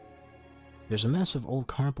 There's a mess of old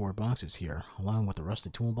cardboard boxes here, along with a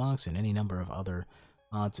rusted toolbox and any number of other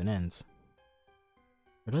odds and ends.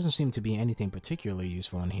 There doesn't seem to be anything particularly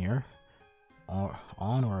useful in here, or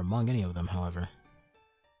on or among any of them, however.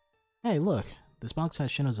 Hey, look! This box has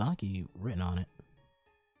Shinozaki written on it.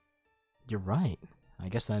 You're right. I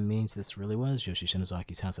guess that means this really was Yoshi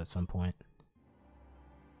Shinozaki's house at some point.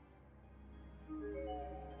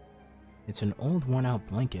 It's an old worn-out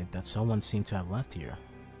blanket that someone seemed to have left here.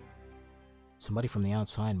 Somebody from the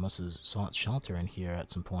outside must have sought shelter in here at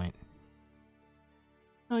some point.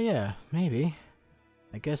 Oh yeah, maybe.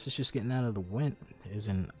 I guess it's just getting out of the wind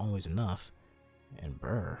isn't always enough. And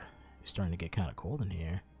brr, it's starting to get kind of cold in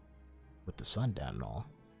here. With the sun down and all.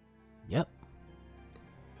 Yep.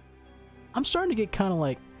 I'm starting to get kind of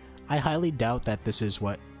like... I highly doubt that this is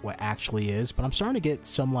what actually is, but I'm starting to get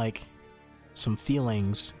some like... some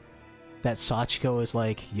feelings that Sachiko is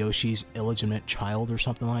like Yoshi's illegitimate child or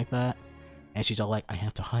something like that. And she's all like, I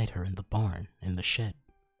have to hide her in the barn, in the shed.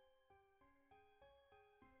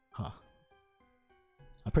 Huh.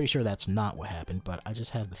 I'm pretty sure that's not what happened, but I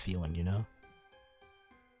just have the feeling, you know?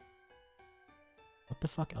 What the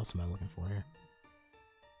fuck else am I looking for here?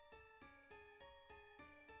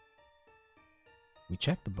 We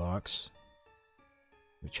checked the box.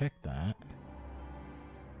 We checked that.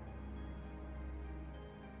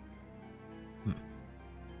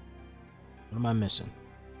 What am I missing?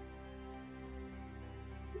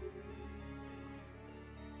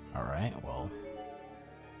 Alright, well.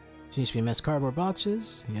 Seems to be messed cardboard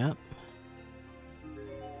boxes. Yep.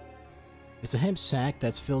 It's a hemp sack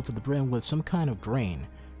that's filled to the brim with some kind of grain.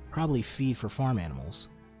 Probably feed for farm animals.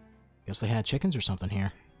 Guess they had chickens or something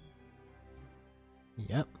here.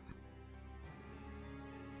 Yep.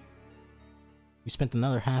 We spent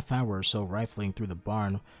another half hour or so rifling through the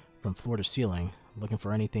barn from floor to ceiling, looking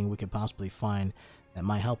for anything we could possibly find that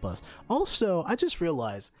might help us. Also, I just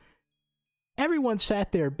realized, everyone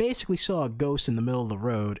sat there, basically saw a ghost in the middle of the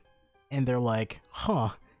road, and they're like, huh,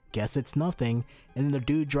 guess it's nothing. And then the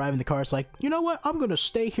dude driving the car is like, you know what, I'm gonna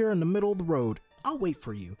stay here in the middle of the road. I'll wait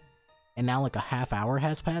for you. And now like a half hour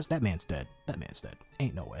has passed, that man's dead. That man's dead.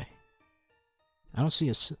 Ain't no way. I don't see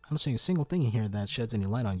a single thing in here that sheds any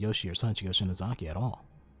light on Yoshi or Sachiko Shinozaki at all.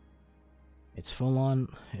 It's full on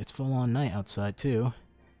night outside too.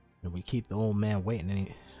 And we keep the old man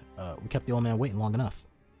waiting we kept the old man waiting long enough.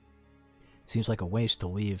 Seems like a waste to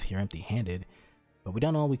leave here empty-handed, but we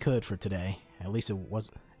done all we could for today. At least it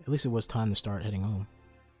was time to start heading home.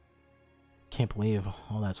 Can't believe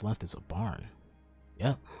all that's left is a barn.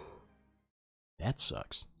 Yep. That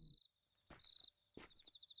sucks.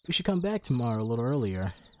 We should come back tomorrow a little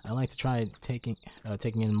earlier. I like to try talking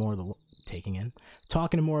to more of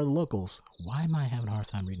the locals. Why am I having a hard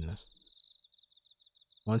time reading this?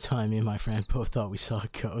 One time, me and my friend both thought we saw a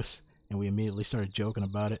ghost, and we immediately started joking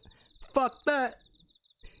about it. Fuck that!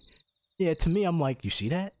 Yeah, to me, I'm like, you see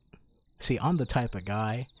that? See, I'm the type of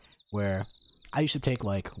guy where I used to take,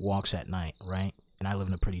 like, walks at night, right? And I live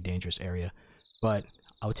in a pretty dangerous area, but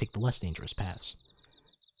I would take the less dangerous paths.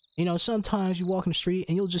 You know, sometimes you walk in the street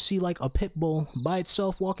and you'll just see, like, a pit bull by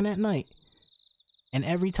itself walking at night. And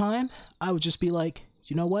every time, I would just be like,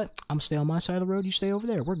 you know what? I'm gonna stay on my side of the road, you stay over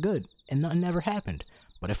there, we're good. And nothing ever happened.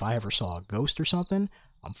 But if I ever saw a ghost or something,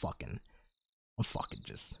 I'm fucking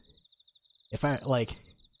just... If I, like,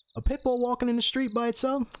 a pit bull walking in the street by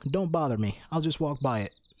itself, don't bother me. I'll just walk by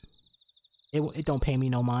it. It don't pay me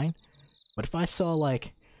no mind. But if I saw,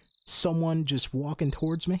 like, someone just walking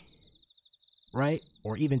towards me, right?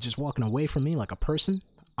 Or even just walking away from me like a person,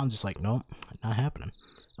 I'm just like, nope, not happening.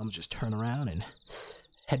 I'm gonna just turn around and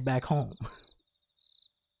head back home.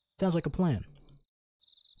 Sounds like a plan.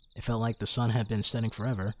 It felt like the sun had been setting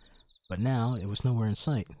forever, but now it was nowhere in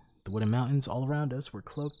sight. The wooded mountains all around us were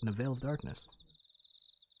cloaked in a veil of darkness.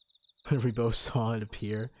 When we both saw it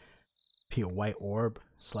appear a white orb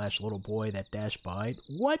 / little boy that dashed by.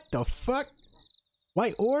 What the fuck?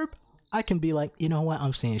 White orb? I can be like, you know what,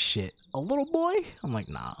 I'm saying shit. A little boy? I'm like,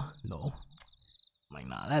 nah, no. I'm like,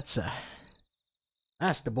 nah, that's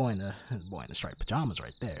the boy in the striped pajamas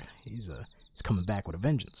right there. He's coming back with a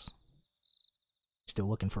vengeance. Still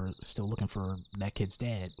looking for that kid's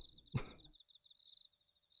dad.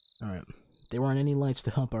 Alright. There weren't any lights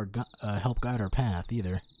to help guide our path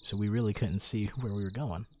either, so we really couldn't see where we were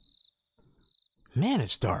going. Man,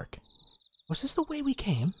 it's dark. Was this the way we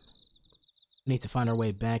came? We need to find our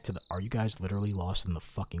way back to the... Are you guys literally lost in the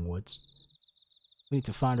fucking woods? We need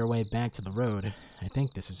to find our way back to the road. I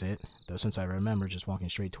think this is it, though since I remember just walking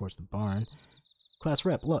straight towards the barn. Class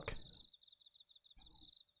rep, look.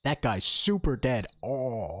 That guy's super dead.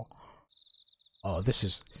 Oh, this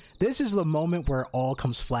is the moment where it all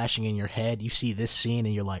comes flashing in your head. You see this scene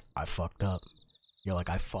and you're like, I fucked up. You're like,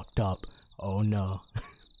 I fucked up. Oh no.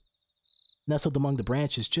 Nestled among the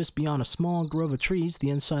branches just beyond a small grove of trees, the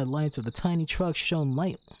inside lights of the tiny truck shone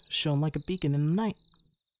like a beacon in the night.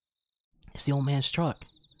 It's the old man's truck.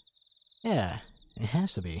 Yeah, it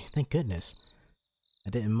has to be, thank goodness. I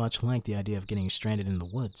didn't much like the idea of getting stranded in the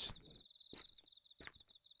woods.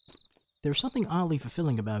 There was something oddly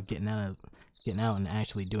fulfilling about getting out and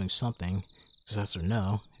actually doing something, success or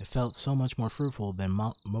no. It felt so much more fruitful than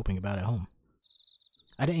moping about at home.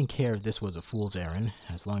 I didn't care if this was a fool's errand,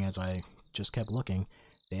 as long as I just kept looking.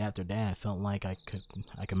 Day after day, I felt like I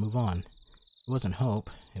could move on. It wasn't hope,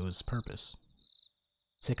 it was purpose.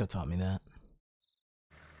 Sachiko taught me that.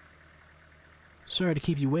 Sorry to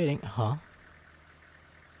keep you waiting, huh?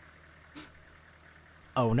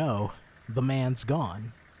 Oh no, the man's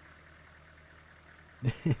gone.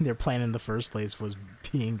 Their plan in the first place was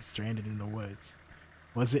being stranded in the woods.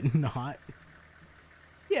 Was it not?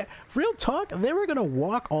 Yeah, real talk, they were gonna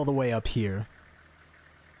walk all the way up here.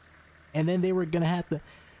 And then they were gonna have to...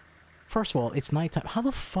 First of all, it's nighttime. How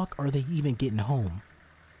the fuck are they even getting home?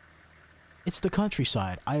 It's the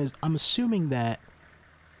countryside. I'm assuming that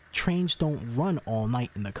trains don't run all night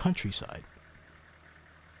in the countryside.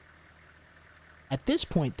 At this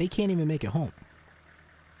point, they can't even make it home.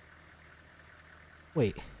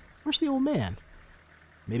 Wait, where's the old man?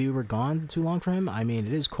 Maybe we were gone too long for him? I mean,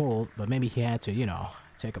 it is cold, but maybe he had to, you know,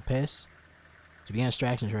 take a piss? She began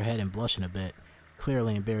scratching her head and blushing a bit,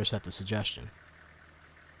 clearly embarrassed at the suggestion.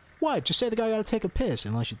 What? Just say the guy gotta take a piss,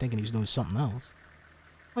 unless you're thinking he's doing something else.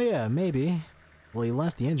 Oh yeah, maybe. Well, he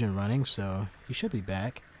left the engine running, so he should be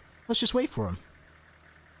back. Let's just wait for him.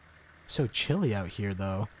 It's so chilly out here,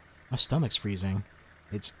 though. My stomach's freezing.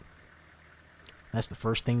 That's the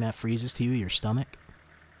first thing that freezes to you, your stomach?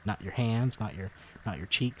 Not your hands, not your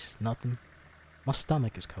cheeks, nothing. My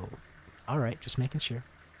stomach is cold. Alright, just making sure.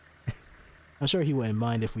 I'm sure he wouldn't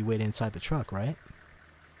mind if we wait inside the truck, right?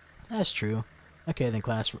 That's true. Okay, then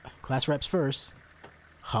class reps first.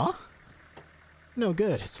 Huh? No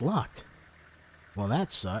good, it's locked. Well, that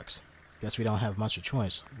sucks. Guess we don't have much of a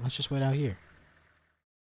choice. Let's just wait out here.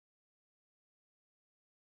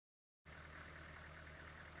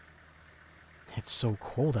 It's so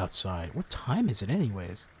cold outside. What time is it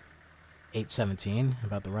anyways? 8:17,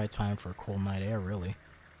 about the right time for a cold night air, really.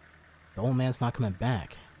 The old man's not coming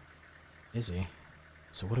back, is he?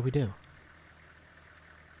 So what do we do?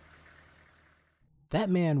 That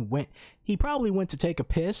man he probably went to take a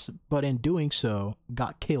piss, but in doing so,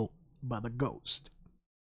 got killed by the ghost.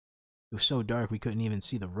 It was so dark we couldn't even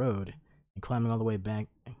see the road, and climbing all the way back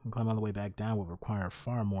down would require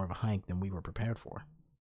far more of a hike than we were prepared for.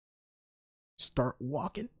 Start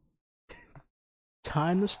walking.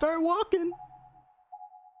 Time to start walking.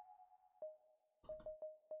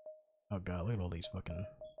 Oh god, look at all these fucking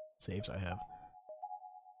saves I have.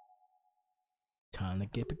 Time to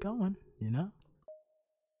get it going, you know?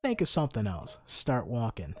 Think of something else. Start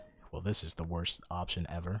walking. Well, this is the worst option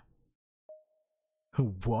ever.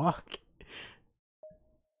 Walk?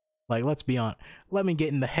 Like, let's be honest. Let me get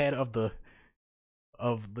in the head of the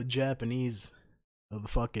Japanese, of the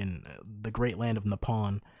fucking, the great land of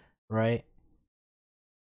Nippon, right?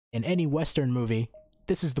 In any Western movie,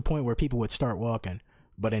 this is the point where people would start walking.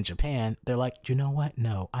 But in Japan, they're like, you know what?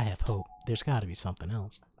 No, I have hope. There's gotta be something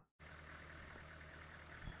else.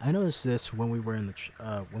 I noticed this when we were in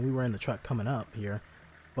the truck coming up here,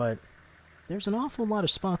 but there's an awful lot of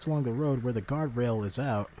spots along the road where the guardrail is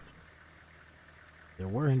out. There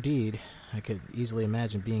were indeed. I could easily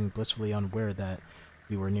imagine being blissfully unaware that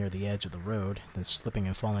we were near the edge of the road, then slipping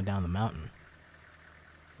and falling down the mountain.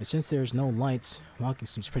 And since there's no lights, walking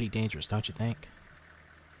seems pretty dangerous, don't you think?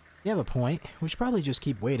 You have a point. We should probably just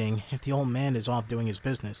keep waiting. If the old man is off doing his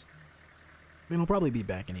business, then he'll probably be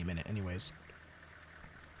back any minute anyways.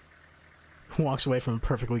 Walks away from a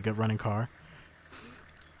perfectly good running car.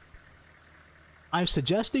 I'm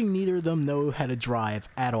suggesting neither of them know how to drive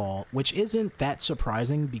at all, which isn't that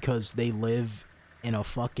surprising because they live in a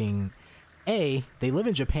fucking... they live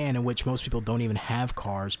in Japan, in which most people don't even have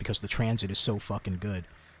cars because the transit is so fucking good.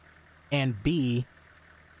 And B,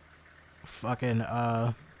 fucking,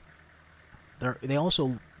 they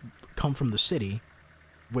also come from the city,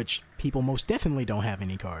 which people most definitely don't have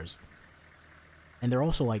any cars. And they're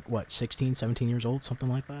also like, what, 16, 17 years old, something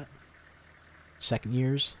like that? Second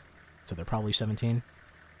years, so they're probably 17.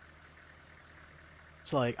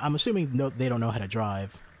 It's like, I'm assuming they don't know how to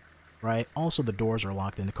drive, right? Also, the doors are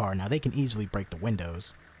locked in the car. Now, they can easily break the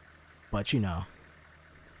windows, but, you know,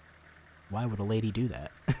 why would a lady do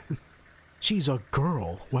that? She's a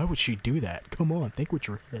girl. Why would she do that? Come on, think with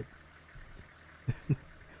your head.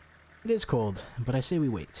 It is cold, but I say we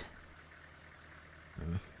wait.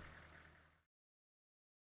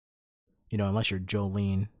 You know, unless you're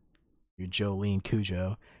Jolene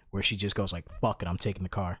Cujo, where she just goes like, fuck it, I'm taking the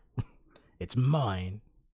car. It's mine.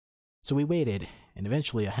 So we waited, and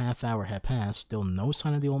eventually a half hour had passed, still no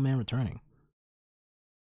sign of the old man returning.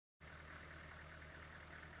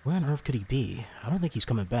 Where on earth could he be? I don't think he's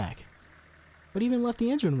coming back. But he even left the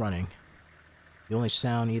engine running. The only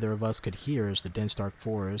sound either of us could hear is the dense dark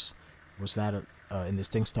forest was that in this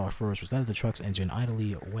dense dark forest was that of the truck's engine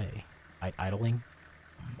idly away. Idling?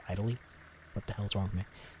 Idly? What the hell's wrong with me?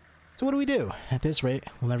 So what do we do? At this rate,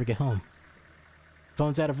 we'll never get home.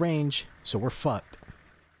 Phone's out of range, so we're fucked.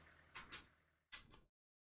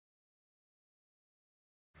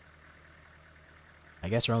 I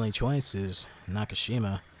guess our only choice is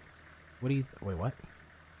Nakashima. What do you... wait, what?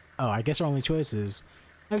 Oh, I guess our only choice is...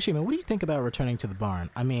 Nakashima, what do you think about returning to the barn?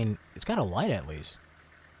 I mean, it's got a light at least.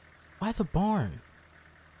 Why the barn?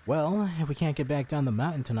 Well, if we can't get back down the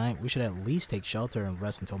mountain tonight, we should at least take shelter and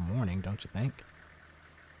rest until morning, don't you think?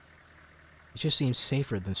 It just seems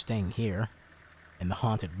safer than staying here. In the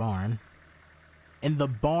haunted barn. In the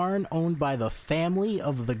barn owned by the family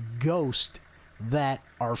of the ghost that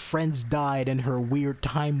our friends died in her weird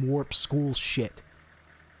time warp school shit.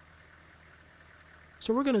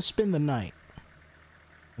 So we're gonna spend the night.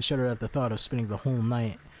 I shuddered at the thought of spending the whole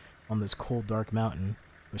night on this cold dark mountain,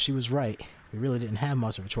 but she was right. We really didn't have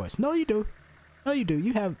much of a choice. No, you do. No, you do.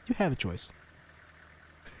 You have a choice.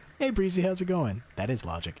 Hey, Breezy, how's it going? That is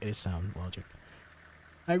logic. It is sound logic.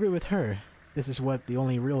 I agree with her. This is what the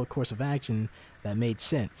only real course of action that made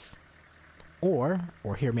sense. Or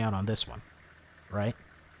hear me out on this one. Right?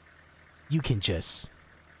 You can just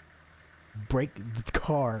break the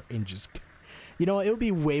car and just... You know, it would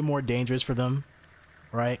be way more dangerous for them.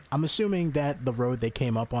 Right? I'm assuming that the road they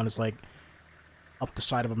came up on is like up the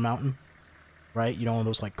side of a mountain. Right? You know, one of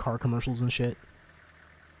those like car commercials and shit.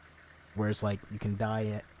 Where it's like you can die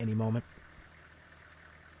at any moment.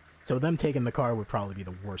 So them taking the car would probably be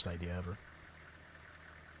the worst idea ever.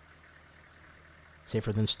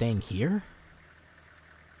 Safer than staying here?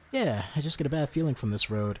 Yeah, I just get a bad feeling from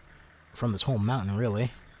this road. From this whole mountain,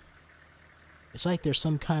 really. It's like there's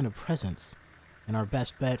some kind of presence. And our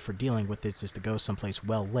best bet for dealing with this is to go someplace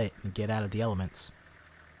well lit and get out of the elements.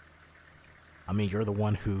 I mean, you're the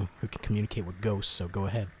one who can communicate with ghosts, so go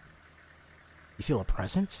ahead. You feel a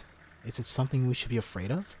presence? Is it something we should be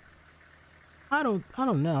afraid of? I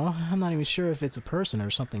don't know. I'm not even sure if it's a person or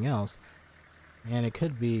something else. And it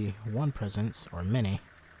could be one presence or many.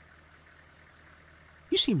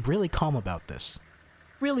 You seem really calm about this.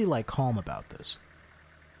 Really, like, calm about this.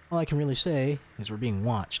 All I can really say is we're being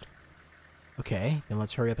watched. Okay, then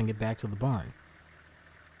let's hurry up and get back to the barn.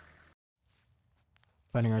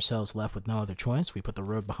 Finding ourselves left with no other choice, we put the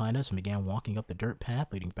road behind us and began walking up the dirt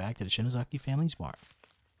path leading back to the Shinozaki family's barn.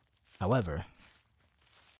 However,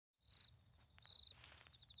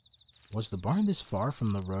 was the barn this far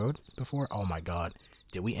from the road before? Oh my god,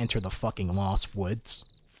 did we enter the fucking Lost Woods?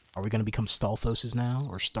 Are we gonna become Stallfoses now?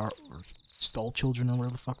 Or Stall Children or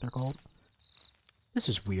whatever the fuck they're called? This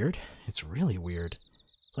is weird. It's really weird.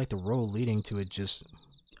 It's like the road leading to it just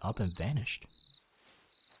up and vanished.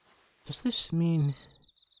 Does this mean...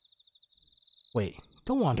 Wait,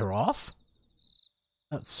 don't wander off!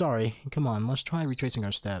 Sorry, come on, let's try retracing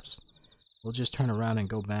our steps. We'll just turn around and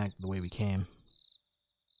go back the way we came.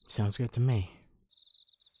 Sounds good to me.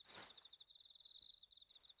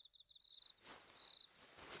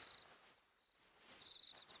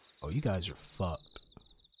 Oh, you guys are fucked.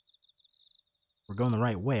 We're going the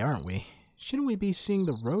right way, aren't we? Shouldn't we be seeing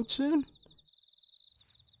the road soon?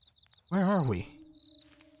 Where are we?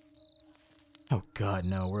 Oh god,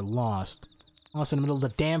 no, we're lost. Lost in the middle of the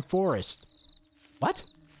damn forest. What?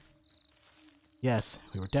 Yes,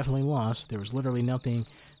 we were definitely lost. There was literally nothing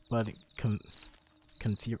but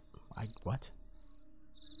what?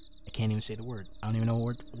 I can't even say the word. I don't even know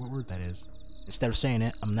what word that is. Instead of saying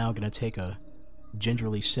it, I'm now gonna take a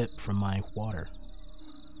gingerly sip from my water.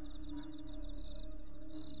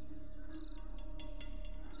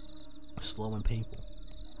 Slow and painful.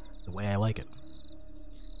 The way I like it.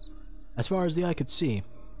 As far as the eye could see,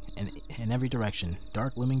 in every direction,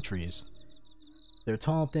 dark looming trees. Their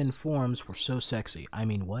tall, thin forms were so sexy. I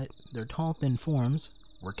mean, what? Their tall, thin forms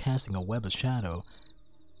were casting a web of shadow.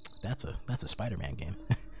 That's a Spider-Man game.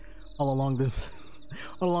 all along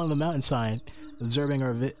the mountainside, obscuring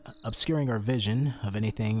our vision of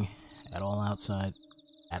anything at all outside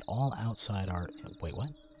our... Wait, what?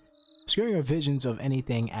 Obscuring our visions of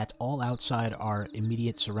anything at all outside our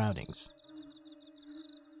immediate surroundings.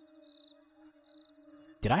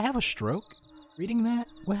 Did I have a stroke reading that?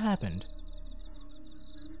 What happened?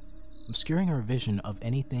 Obscuring our vision of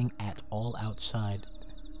anything at all outside.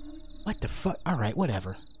 What the fuck? Alright,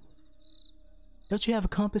 whatever. Don't you have a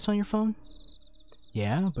compass on your phone?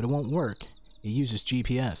 Yeah, but it won't work. It uses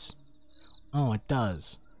GPS. Oh, it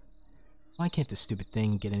does. Why can't this stupid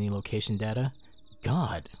thing get any location data?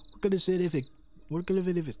 God, what good is it if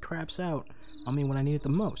it craps out on me when I need it the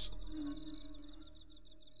most?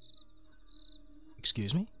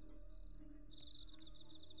 Excuse me?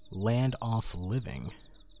 Land off living.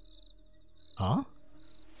 Huh?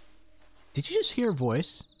 Did you just hear a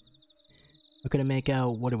voice? I couldn't make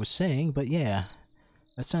out what it was saying, but yeah,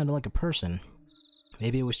 that sounded like a person.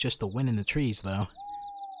 Maybe it was just the wind in the trees, though.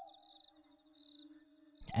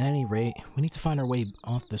 At any rate, we need to find our way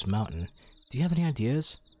off this mountain. Do you have any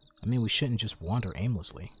ideas? I mean, we shouldn't just wander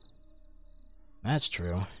aimlessly. That's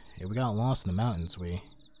true. If we got lost in the mountains, They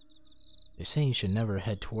say you should never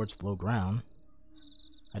head towards the low ground.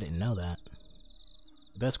 I didn't know that.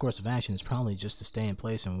 The best course of action is probably just to stay in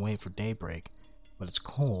place and wait for daybreak. But it's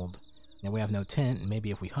cold, and we have no tent, and maybe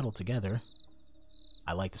if we huddle together...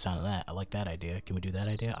 I like the sound of that. I like that idea. Can we do that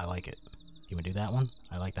idea? I like it. Can we do that one?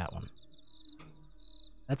 I like that one.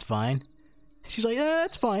 That's fine. She's like, yeah,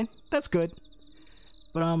 that's fine. That's good.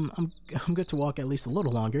 But I'm good to walk at least a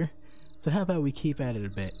little longer. So how about we keep at it a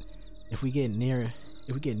bit? If we get near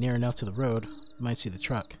enough to the road, we might see the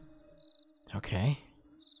truck. Okay.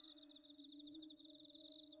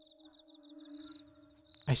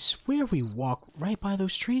 I swear we walked right by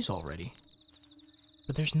those trees already.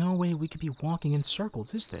 But there's no way we could be walking in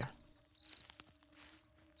circles, is there?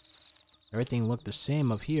 Everything looked the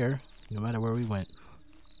same up here, no matter where we went.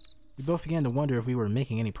 We both began to wonder if we were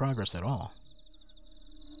making any progress at all.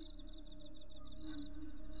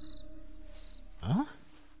 Huh?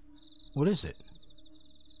 What is it?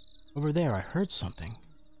 Over there, I heard something.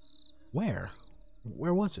 Where?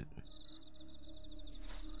 Where was it?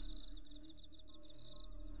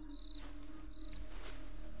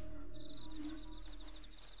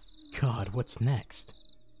 God, what's next?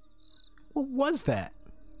 What was that?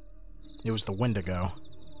 It was the Wendigo.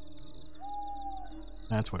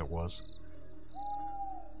 That's what it was.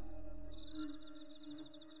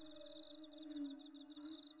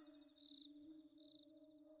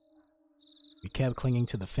 We kept clinging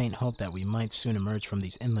to the faint hope that we might soon emerge from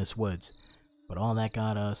these endless woods, but all that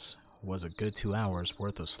got us was a good 2 hours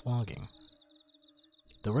worth of slogging.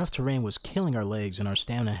 The rough terrain was killing our legs and our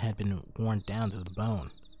stamina had been worn down to the bone.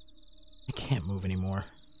 I can't move anymore.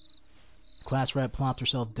 The class rep plopped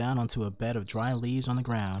herself down onto a bed of dry leaves on the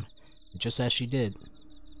ground, and just as she did...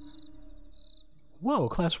 Whoa,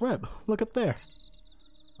 class rep, look up there.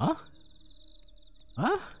 Huh?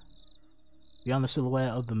 Huh? Beyond the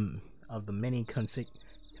silhouette of the many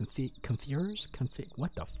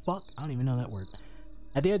what the fuck? I don't even know that word.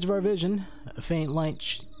 At the edge of our vision, a faint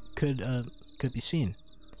light could be seen.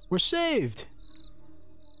 We're saved!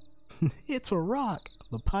 It's a rock.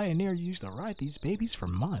 The pioneer used to ride these babies for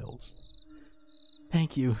miles.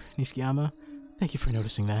 Thank you, Nishiyama. Thank you for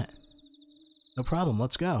noticing that. No problem,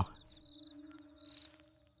 let's go.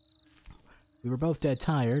 We were both dead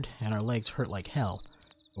tired, and our legs hurt like hell,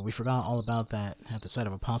 but we forgot all about that at the sight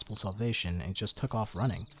of a possible salvation and just took off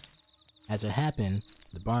running. As it happened,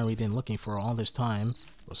 the barn we'd been looking for all this time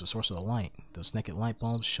was the source of the light. Those naked light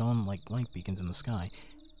bulbs shone like light beacons in the sky.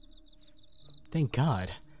 Thank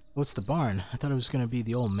God. What's the barn? I thought it was going to be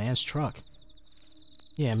the old man's truck.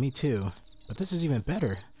 Yeah, me too. But this is even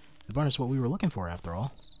better. The barn is what we were looking for, after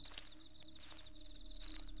all.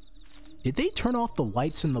 Did they turn off the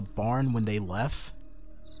lights in the barn when they left?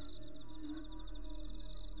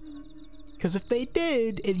 Because if they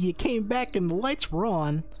did, and you came back and the lights were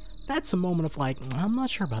on, that's a moment of like, I'm not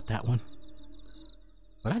sure about that one.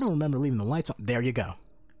 But I don't remember leaving the lights on. There you go.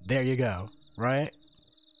 There you go. Right?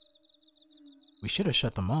 We should have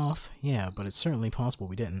shut them off, yeah, but it's certainly possible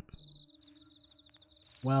we didn't.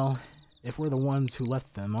 Well, if we're the ones who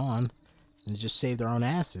left them on, then just saved our own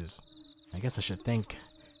asses. I guess I should thank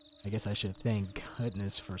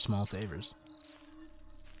goodness for small favors.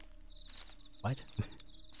 What?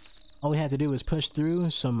 All we had to do was push through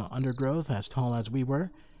some undergrowth as tall as we were,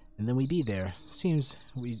 and then we'd be there. Seems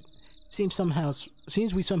we somehow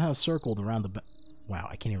circled around the wow,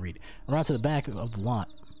 I can't even read. Around to the back of the lot.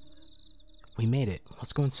 We made it.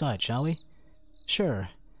 Let's go inside, shall we? Sure.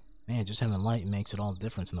 Man, just having a light makes it all the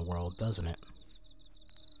difference in the world, doesn't it?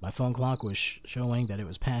 My phone clock was showing that it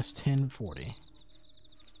was past 10:40.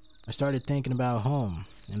 I started thinking about home,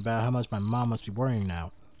 and about how much my mom must be worrying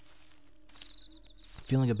now.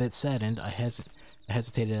 Feeling a bit saddened, I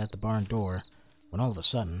hesitated at the barn door, when all of a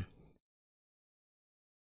sudden...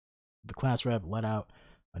 The class rep let out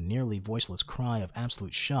a nearly voiceless cry of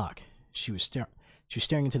absolute shock. She was She was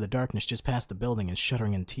staring into the darkness just past the building and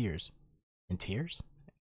shuddering in tears. In tears?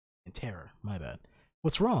 In terror, my bad.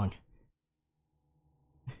 What's wrong?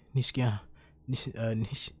 I can't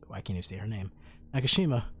even say her name.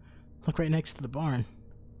 Nakashima, look right next to the barn.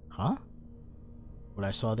 Huh? What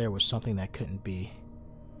I saw there was something that couldn't be.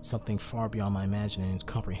 Something far beyond my imagining and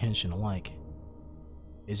comprehension alike.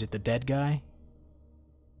 Is it the dead guy?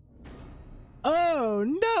 Oh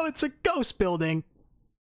no, it's a ghost building!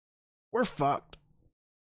 We're fucked.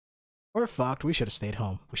 We're fucked. We should have stayed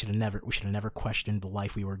home. We should have never questioned the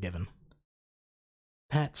life we were given.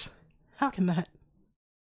 Pets. How can that?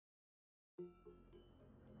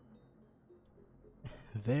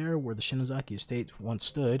 There, where the Shinozaki estate once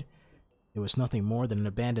stood, it was nothing more than an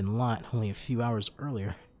abandoned lot only a few hours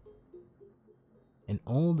earlier. An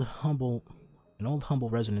old humble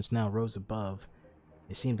residence now rose above.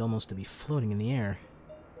 It seemed almost to be floating in the air,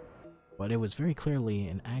 but it was very clearly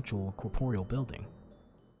an actual corporeal building.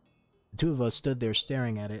 The two of us stood there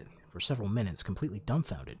staring at it for several minutes, completely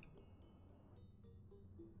dumbfounded.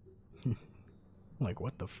 Like,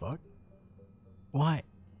 what the fuck? Why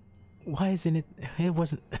isn't it? It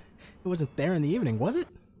wasn't there in the evening, was it?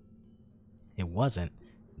 It wasn't.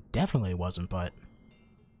 Definitely wasn't, but...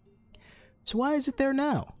 So why is it there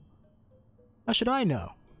now? How should I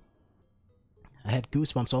know? I had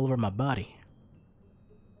goosebumps all over my body.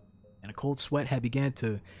 And a cold sweat had began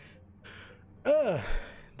to...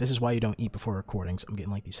 This is why you don't eat before recordings. I'm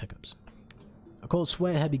getting like these hiccups. A cold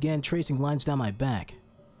sweat had began tracing lines down my back.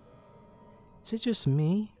 Is it just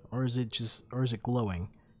me? Or is it glowing?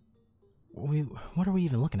 What are we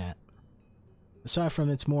even looking at? Aside from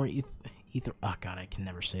its more oh god, I can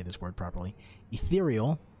never say this word properly.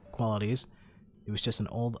 Ethereal qualities, it was just an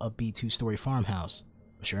old, upbeat two-story farmhouse.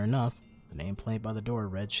 But sure enough, the nameplate by the door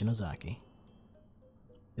read Shinozaki.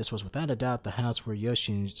 This was without a doubt the house where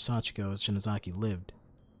Yoshi and Sachiko Shinozaki lived.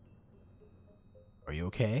 Are you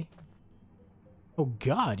okay? Oh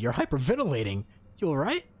god, you're hyperventilating! You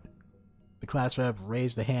alright? The class rep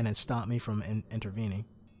raised a hand and stopped me from intervening.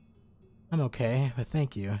 I'm okay, but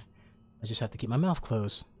thank you. I just have to keep my mouth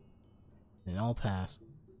closed. And it'll pass.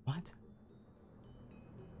 What?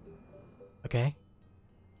 Okay.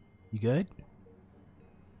 You good?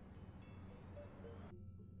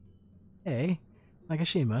 Hey,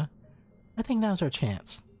 Nakashima. I think now's our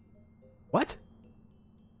chance. What?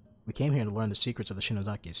 We came here to learn the secrets of the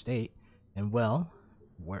Shinozaki estate, and well,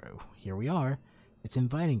 here we are. It's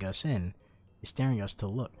inviting us in. It's daring us to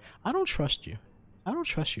look. I don't trust you. I don't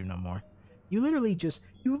trust you no more. You literally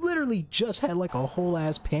just had like a whole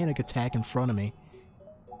ass panic attack in front of me.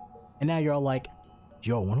 And now you're all like,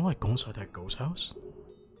 yo, wanna like go inside that ghost house?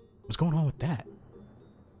 What's going on with that?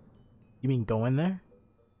 You mean go in there?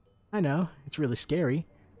 I know, it's really scary,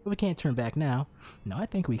 but we can't turn back now. No, I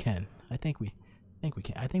think we can. I think we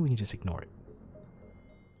can just ignore it.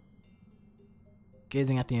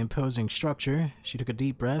 Gazing at the imposing structure, she took a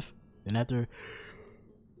deep breath, then after...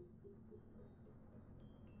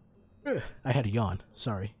 I had a yawn,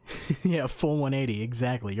 sorry. Yeah, full 180,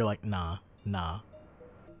 exactly. You're like, nah.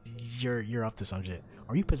 You're up to some shit.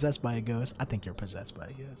 Are you possessed by a ghost? I think you're possessed by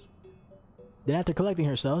a ghost. Then after collecting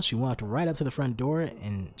herself, she walked right up to the front door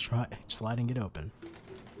and tried sliding it open.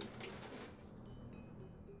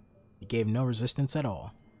 It gave no resistance at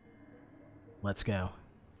all. Let's go.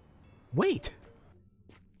 Wait!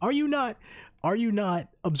 Are you not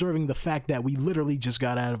observing the fact that we literally just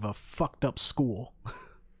got out of a fucked up school?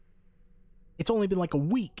 It's only been like a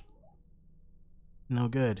week. No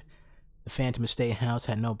good. The Phantom Estate house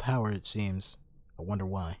had no power, it seems. I wonder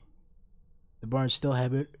why. The barn still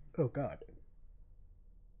had it. Oh god.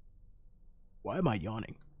 Why am I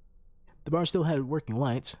yawning? The barn still had working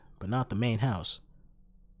lights, but not the main house.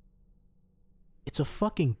 It's a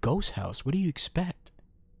fucking ghost house. What do you expect?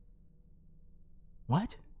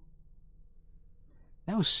 What?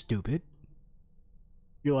 That was stupid.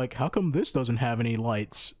 You're like, how come this doesn't have any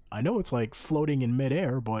lights? I know it's like floating in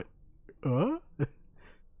midair, but...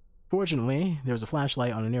 Fortunately, there was a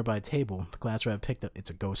flashlight on a nearby table. The class rep picked it. It's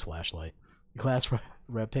a ghost flashlight. The class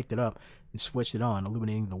rep picked it up and switched it on,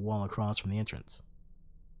 illuminating the wall across from the entrance.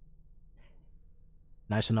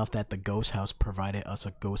 Nice enough that the ghost house provided us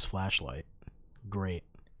a ghost flashlight. Great.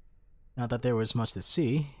 Not that there was much to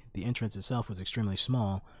see. The entrance itself was extremely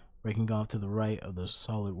small, breaking off to the right of the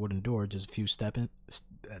solid wooden door just a few steps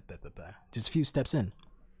in.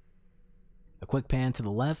 A quick pan to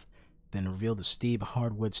the left, then revealed the steep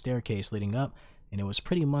hardwood staircase leading up, and it was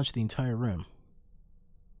pretty much the entire room.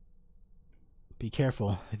 Be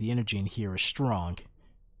careful, the energy in here is strong.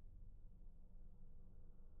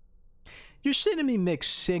 You're sending me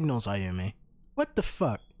mixed signals, Ayumi. What the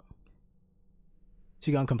fuck?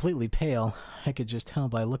 She gone completely pale. I could just tell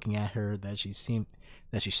by looking at her that she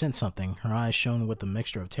sensed something. Her eyes shone with a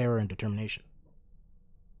mixture of terror and determination.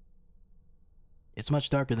 It's much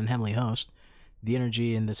darker than Heavenly Host. The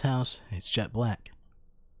energy in this house is jet black.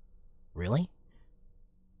 Really?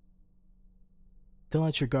 Don't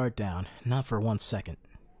let your guard down. Not for 1 second.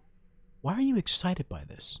 Why are you excited by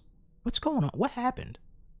this? What's going on? What happened?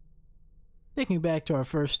 Thinking back to our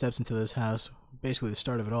first steps into this house, basically the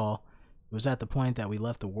start of it all, it was at the point that we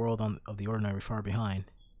left the world of the ordinary far behind.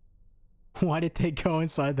 Why did they go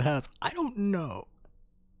inside the house? I don't know.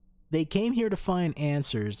 They came here to find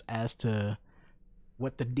answers as to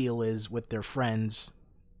what the deal is with their friends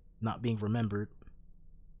not being remembered.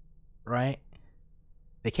 Right?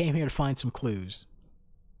 They came here to find some clues.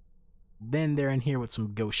 Then they're in here with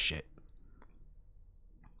some ghost shit.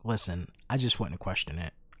 Listen, I just wouldn't question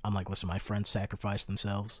it. I'm like, listen, my friends sacrificed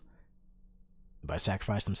themselves. By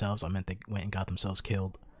sacrifice themselves, I meant they went and got themselves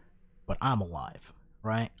killed. But I'm alive,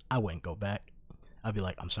 right? I wouldn't go back. I'd be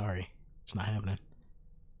like, I'm sorry. It's not happening.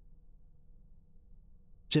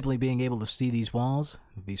 Simply being able to see these walls,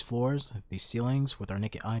 these floors, these ceilings with our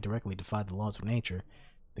naked eye directly defied the laws of nature.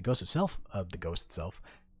 The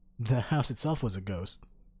house itself was a ghost.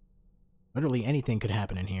 Literally anything could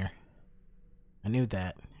happen in here. I knew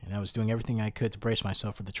that, and I was doing everything I could to brace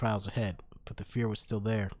myself for the trials ahead, but the fear was still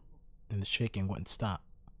there. And the shaking wouldn't stop.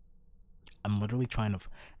 I'm literally trying to...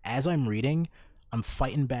 As I'm reading, I'm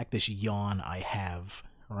fighting back this yawn I have,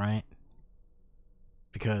 right?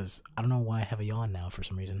 Because I don't know why I have a yawn now for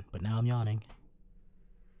some reason, but now I'm yawning.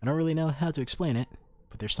 I don't really know how to explain it,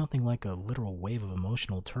 but there's something like a literal wave of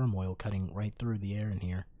emotional turmoil cutting right through the air in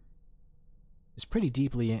here. It's pretty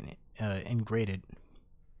deeply ingrained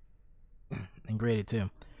too.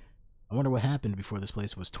 I wonder what happened before this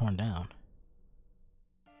place was torn down.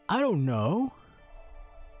 I don't know.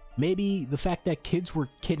 Maybe the fact that kids were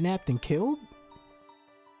kidnapped and killed?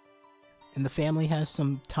 And the family has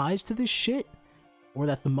some ties to this shit? Or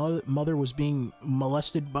that the mother was being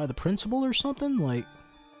molested by the principal or something? Like,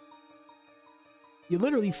 you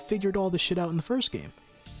literally figured all this shit out in the first game.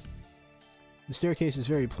 The staircase is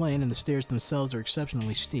very plain and the stairs themselves are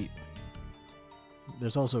exceptionally steep.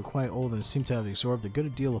 There's also quite old and seem to have absorbed a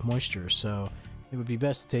good deal of moisture, so it would be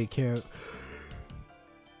best to take care of...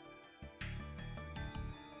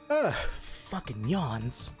 Ugh, fucking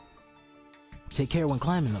yawns. Take care when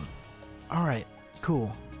climbing them. Alright,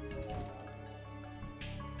 cool.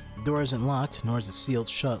 The door isn't locked, nor is it sealed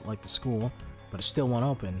shut like the school, but it still won't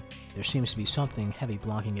open. There seems to be something heavy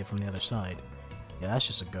blocking it from the other side. Yeah, that's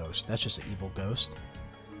just a ghost. That's just an evil ghost.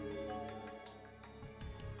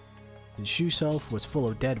 The shoe shelf was full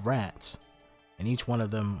of dead rats, and each one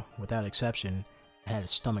of them, without exception, had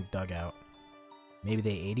its stomach dug out. Maybe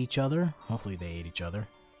they ate each other? Hopefully they ate each other.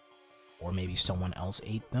 Or maybe someone else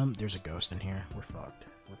ate them. There's a ghost in here. We're fucked.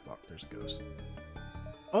 We're fucked. There's a ghost.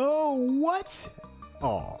 Oh, what?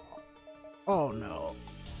 Oh. Oh, no.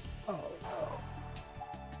 Oh, no.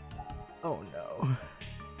 Oh, no.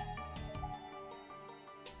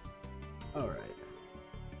 Alright.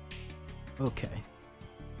 Okay.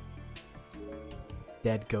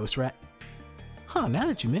 Dead ghost rat? Huh, now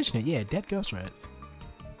that you mention it, yeah, dead ghost rats.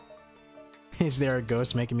 Is there a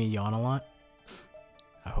ghost making me yawn a lot?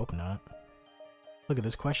 I hope not. Look at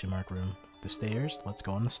this question mark room. The stairs? Let's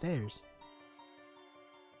go on the stairs.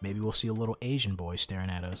 Maybe we'll see a little Asian boy staring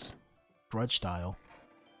at us. Grudge style.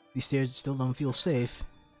 These stairs still don't feel safe.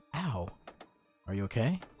 Ow. Are you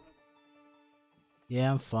okay?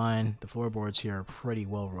 Yeah, I'm fine. The floorboards here are pretty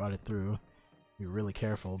well rotted through. Be really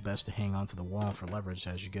careful. Best to hang onto the wall for leverage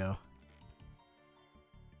as you go.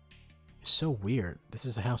 It's so weird. This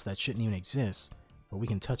is a house that shouldn't even exist. But we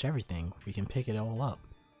can touch everything. We can pick it all up.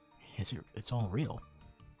 It's all real.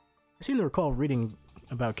 I seem to recall reading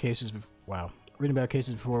about cases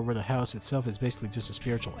before where the house itself is basically just a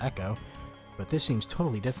spiritual echo, but this seems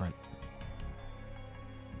totally different.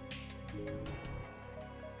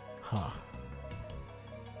 Huh.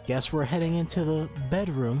 Guess we're heading into the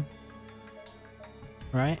bedroom.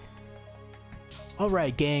 Right?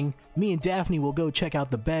 Alright, gang. Me and Daphne will go check out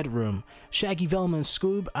the bedroom. Shaggy, Velma, and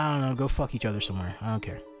Scoob, I don't know, go fuck each other somewhere. I don't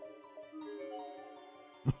care.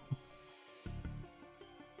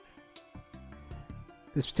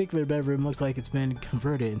 This particular bedroom looks like it's been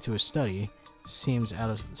converted into a study. Seems out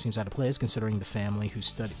of place considering the family whose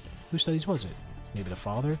studies was it? Maybe the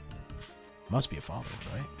father? Must be a father,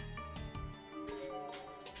 right?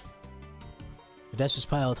 The desk is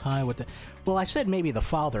piled high with the... Well, I said maybe the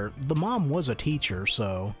father. The mom was a teacher,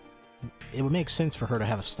 so it would make sense for her to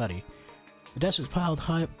have a study. The desk is piled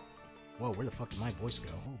high... Whoa, where the fuck did my voice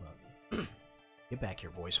go? Hold up. Get back here,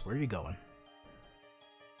 voice. Where are you going?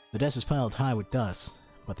 The desk is piled high with dust,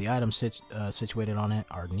 but the items situated on it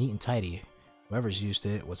are neat and tidy. Whoever's used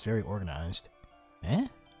it was very organized. Eh?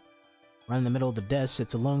 Right in the middle of the desk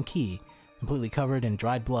sits a lone key, completely covered in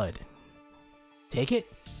dried blood. Take it?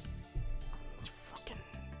 Fucking...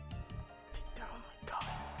 Oh my god.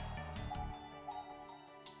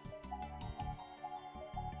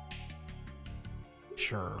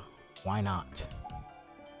 Sure, why not?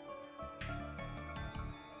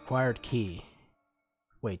 Acquired key.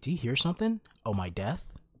 Wait, do you hear something? Oh, my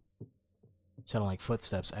death? Sounded like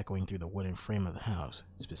footsteps echoing through the wooden frame of the house,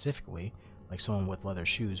 specifically like someone with leather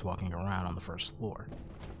shoes walking around on the first floor.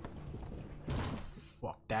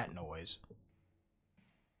 Fuck that noise.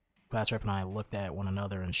 Class rep and I looked at one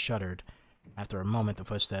another and shuddered. After a moment, the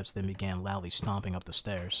footsteps then began loudly stomping up the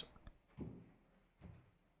stairs.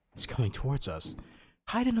 It's coming towards us.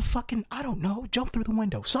 Hide in the fucking, I don't know, jump through the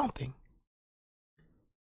window, something.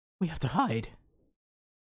 We have to hide.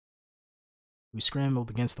 We scrambled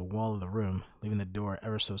against the wall of the room, leaving the door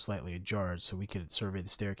ever so slightly ajar so we could survey the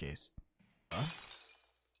staircase. Huh?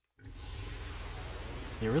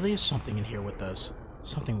 There really is something in here with us.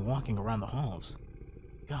 Something walking around the halls.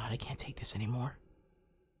 God, I can't take this anymore.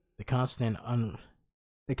 The constant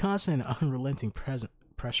unrelenting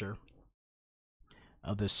pressure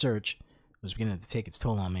of this search was beginning to take its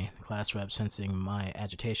toll on me. The class rep, sensing my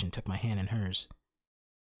agitation, took my hand in hers.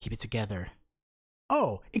 Keep it together.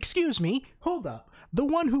 Oh, excuse me, hold up. The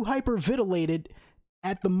one who hyperventilated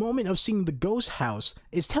at the moment of seeing the ghost house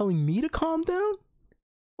is telling me to calm down?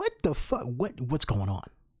 What the fuck? What's going on?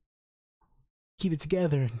 Keep it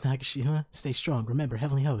together, Nakashima. Stay strong. Remember,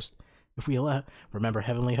 Heavenly Host. If we allow... Remember,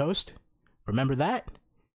 Heavenly Host? Remember that?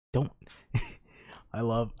 Don't... I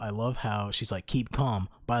love how she's like, keep calm.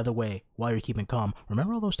 By the way, while you're keeping calm,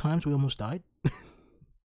 remember all those times we almost died?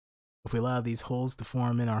 If we allow these holes to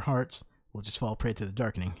form in our hearts, we'll just fall prey to the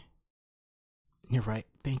darkening. You're right.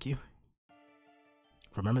 Thank you.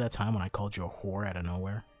 Remember that time when I called you a whore out of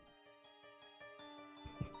nowhere?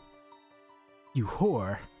 You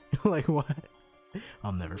whore? Like what?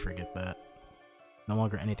 I'll never forget that. No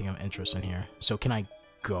longer anything of interest in here. So can I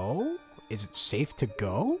go? Is it safe to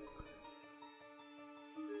go?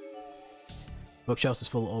 Bookshelves is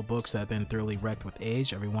full of old books that have been thoroughly wrecked with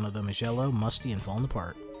age. Every one of them is yellow, musty, and falling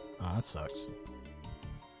apart. Oh, that sucks.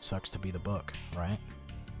 Sucks to be the book, right?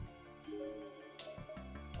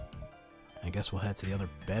 I guess we'll head to the other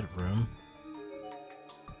bedroom.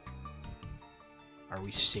 Are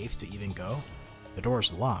we safe to even go? The door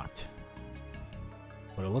is locked.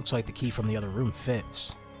 But it looks like the key from the other room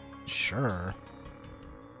fits. Sure.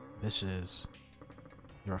 This is...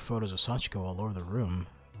 There are photos of Sachiko all over the room.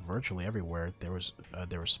 Virtually everywhere there was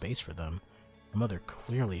space for them. Her mother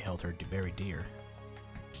clearly held her very dear.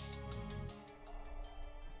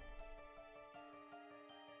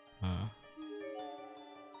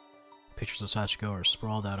 Pictures of Sachiko are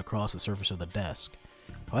sprawled out across the surface of the desk.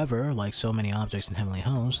 However, like so many objects in Heavenly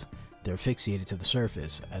Host, they're fixated to the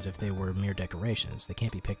surface, as if they were mere decorations. They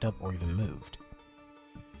can't be picked up or even moved.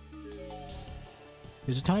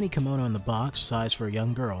 There's a tiny kimono in the box, sized for a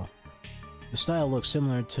young girl. The style looks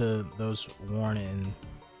similar to those worn in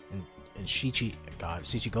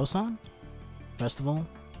Shichigo-san Festival,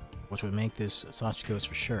 which would make this Sachiko's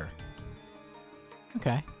for sure.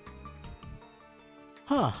 Okay.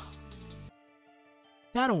 Huh.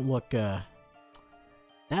 That don't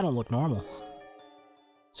look normal.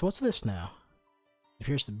 So what's this now? It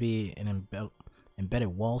appears to be an embedded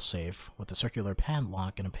wall safe with a circular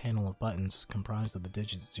padlock and a panel of buttons comprised of the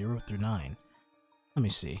digits 0 through 9. Let me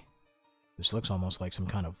see. This looks almost like some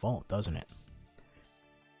kind of vault, doesn't it?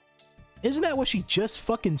 Isn't that what she just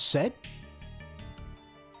fucking said?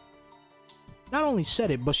 Not only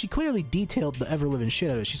said it, but she clearly detailed the ever-living shit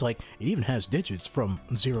out of it. She's like, it even has digits from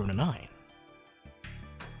 0 to 9.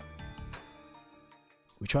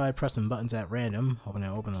 We tried pressing buttons at random, hoping to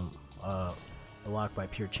open the lock by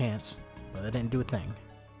pure chance, but that didn't do a thing.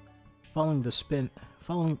 Following the spin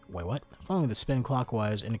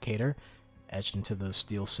clockwise indicator etched into the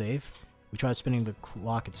steel safe, we tried spinning the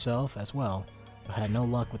lock itself as well, but had no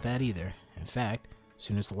luck with that either. In fact, as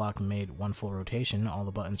soon as the lock made one full rotation, all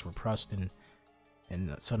the buttons were pressed and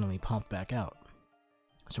suddenly popped back out.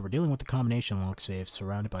 So we're dealing with the combination lock safe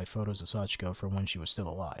surrounded by photos of Sachiko from when she was still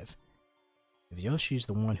alive. If Yoshi's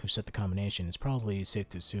the one who set the combination, it's probably safe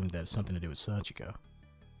to assume that it's something to do with Sachiko.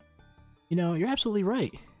 You know, you're absolutely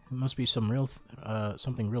right. It must be something real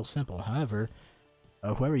simple. However,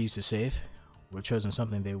 whoever used the safe would have chosen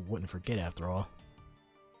something they wouldn't forget after all.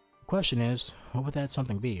 The question is, what would that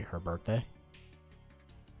something be? Her birthday?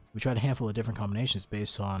 We tried a handful of different combinations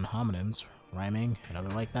based on homonyms, rhyming, and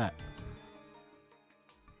other like that.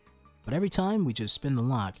 But every time we just spin the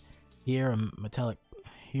lock, hear a metallic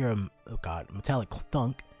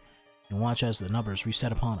thunk, and watch as the numbers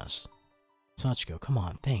reset upon us. Sachiko, come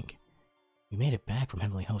on, think. We made it back from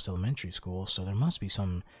Heavenly Host Elementary School, so there must be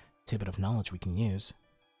some tidbit of knowledge we can use.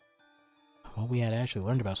 What we had actually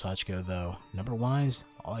learned about Sachiko, though, number-wise,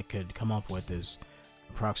 all I could come up with is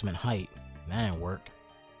approximate height, and that didn't work.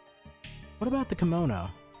 What about the kimono?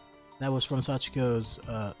 That was from Sachiko's,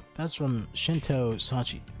 that's from Shinto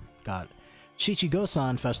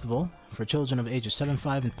Shichigo-san Festival for children of ages 7,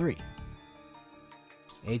 5, and 3.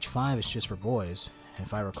 Age 5 is just for boys,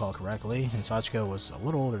 if I recall correctly, and Sachiko was a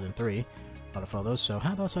little older than 3 out of all those, so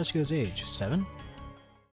how about Sachiko's age? 7?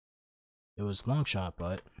 It was long shot,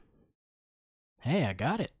 but... Hey, I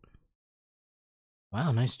got it!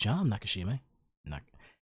 Wow, nice job, Nakashima.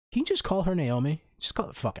 Can you just call her Naomi? Just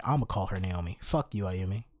call... Fuck it, I'ma call her Naomi. Fuck you,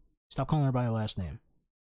 Ayumi. Stop calling her by her last name.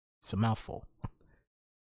 It's a mouthful.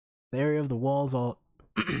 The area of the walls all...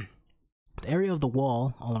 The area of the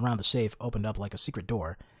wall all around the safe opened up like a secret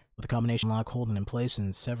door, with a combination lock holding in place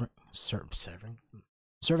and serving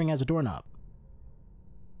as a doorknob.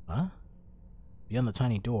 Huh? Beyond the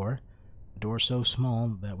tiny door, a door so small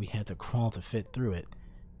that we had to crawl to fit through it,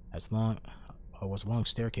 was a long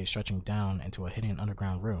staircase stretching down into a hidden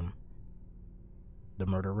underground room. The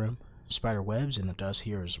murder room? Spider webs and the dust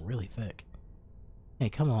here is really thick. Hey,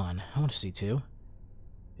 come on, I want to see too.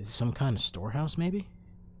 Is it some kind of storehouse, maybe?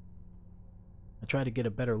 I tried to get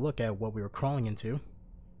a better look at what we were crawling into,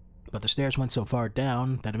 but the stairs went so far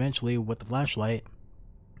down that eventually, with the flashlight,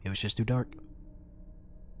 it was just too dark.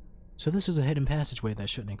 So this is a hidden passageway that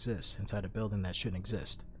shouldn't exist, inside a building that shouldn't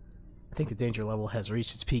exist. I think the danger level has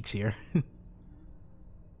reached its peaks here.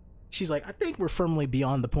 She's like, I think we're firmly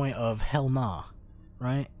beyond the point of hell nah,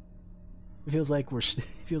 right? It feels like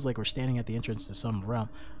we're standing at the entrance to some realm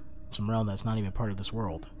that's not even part of this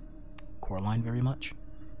world. Coraline, very much.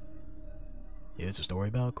 It's a story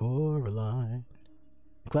about Coraline.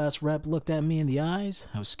 The class rep looked at me in the eyes.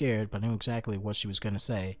 I was scared, but I knew exactly what she was going to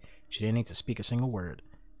say. She didn't need to speak a single word.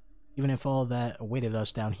 Even if all that awaited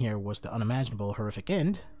us down here was the unimaginable, horrific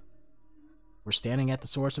end, we're standing at the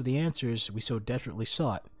source of the answers we so desperately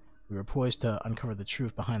sought. We were poised to uncover the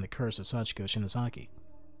truth behind the curse of Sachiko Shinozaki.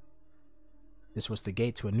 This was the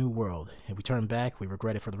gate to a new world. If we turned back, we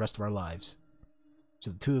regret it for the rest of our lives.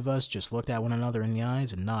 So the two of us just looked at one another in the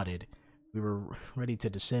eyes and nodded. We were ready to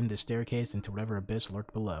descend the staircase into whatever abyss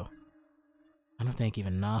lurked below. I don't think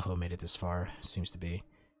even Naho made it this far, seems to be.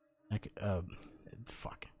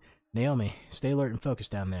 Fuck. Naomi, stay alert and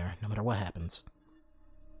focused down there, no matter what happens.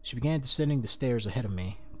 She began descending the stairs ahead of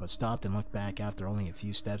me, but stopped and looked back after only a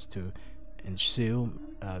few steps to ensue?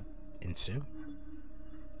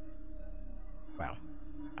 Wow.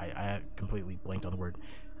 I completely blanked on the word.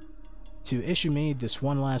 To issue me this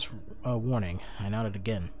one last warning, I nodded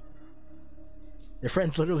again. Their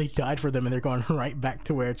friends literally died for them and they're going right back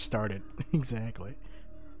to where it started. Exactly.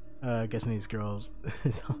 Guessing these girls...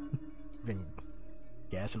 been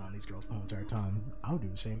gassing on these girls the whole entire time. I would do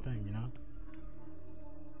the same thing, you know?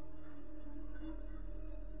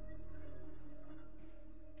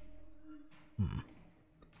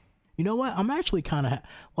 You know what? I'm actually kind of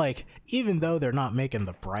like, even though they're not making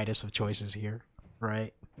the brightest of choices here,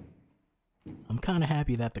 right? I'm kind of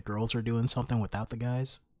happy that the girls are doing something without the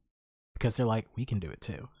guys, because they're like, we can do it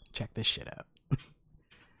too. Check this shit out.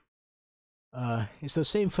 It's those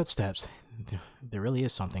same footsteps. There really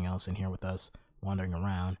is something else in here with us wandering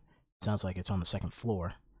around. Sounds like it's on the second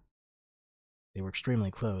floor. They were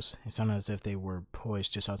extremely close. It sounded as if they were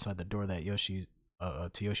poised just outside the door that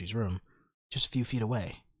to Yoshi's room, just a few feet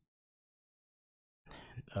away.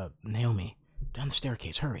 Naomi, down the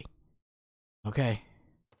staircase, hurry. Okay.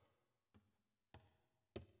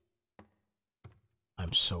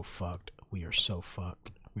 I'm so fucked. We are so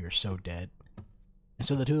fucked. We are so dead. And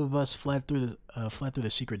so the two of us fled through the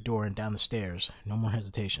secret door and down the stairs. No more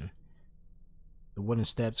hesitation. The wooden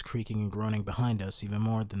steps creaking and groaning behind us even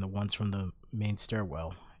more than the ones from the main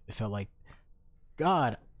stairwell. It felt like...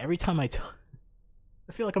 God, every time I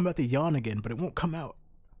feel like I'm about to yawn again, but it won't come out.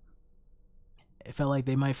 It felt like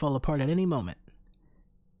they might fall apart at any moment.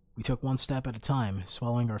 We took one step at a time,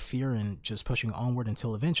 swallowing our fear and just pushing onward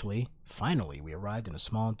until eventually, finally, we arrived in a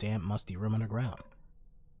small, damp, musty room underground.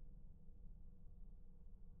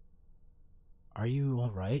 Are you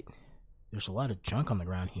alright? There's a lot of junk on the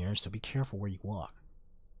ground here, so be careful where you walk.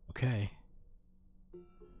 Okay.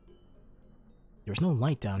 There's no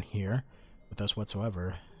light down here with us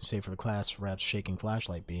whatsoever, save for the class rep's shaking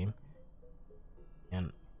flashlight beam.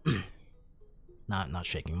 And... Not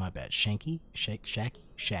shaking, my bad. Shanky?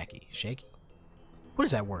 Shaky? What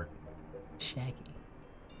is that word? Shaggy.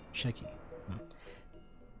 Shaky.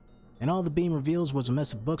 And all the beam reveals was a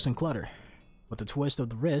mess of books and clutter. With the twist of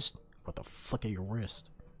the wrist, what the flick of your wrist,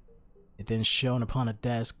 it then shone upon a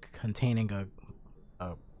desk containing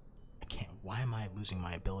I can't, why am I losing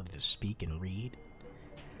my ability to speak and read?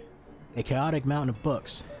 A chaotic mountain of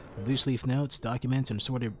books, loose leaf notes, documents, and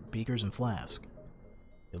assorted beakers and flasks.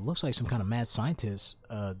 It looks like some kind of mad scientist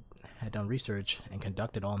had done research and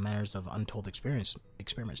conducted all manners of untold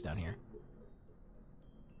experiments down here.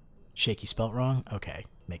 Shaky spelt wrong? Okay,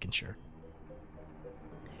 making sure.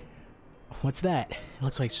 What's that? It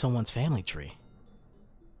looks like someone's family tree.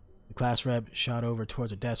 The class rep shot over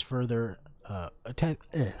towards a desk further, a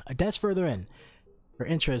desk further in. Her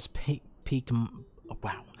interest piqued. Oh,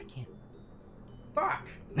 wow, I can't. Fuck!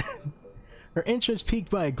 Her interest piqued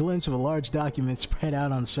by a glimpse of a large document spread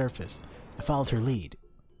out on the surface. I followed her lead.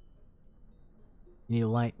 You need a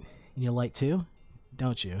light? You need a light too?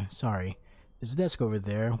 Don't you? Sorry. There's a desk over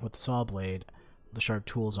there with the saw blade, with the sharp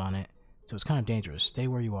tools on it, so it's kind of dangerous. Stay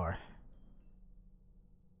where you are.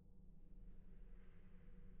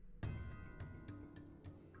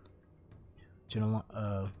 Oh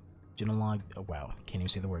wow, can't even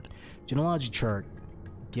say the word. Genealogy chart.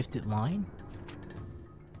 Gifted line?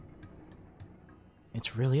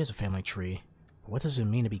 It really is a family tree. What does it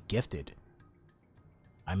mean to be gifted?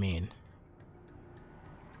 I mean,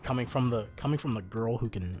 coming from the girl who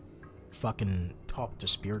can fucking talk to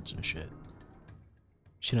spirits and shit.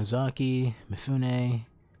 Shinozaki, Mifune,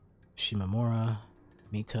 Shimamura,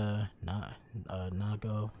 Mita,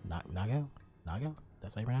 Nago?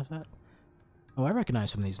 That's how you pronounce that? Oh, I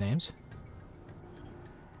recognize some of these names.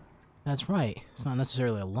 That's right. It's not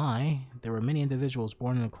necessarily a lie. There were many individuals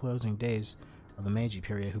born in the closing days of the Meiji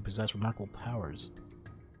period who possessed remarkable powers.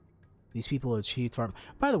 These people achieved far.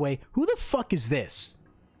 By the way, who the fuck is this?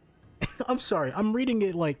 I'm sorry, I'm reading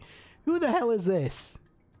it like, who the hell is this?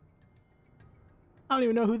 I don't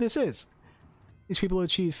even know who this is. These people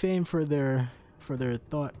achieved fame for their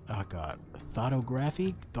thought. Oh god,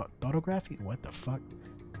 thoughtography. What the fuck?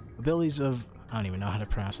 Abilities of. I don't even know how to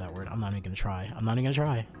pronounce that word. I'm not even gonna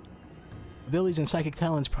try. Abilities and psychic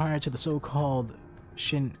talents prior to the so-called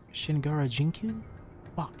Shingara Jinku?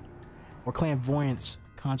 Fuck. Or clairvoyance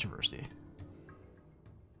controversy.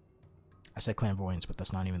 I said clairvoyance, but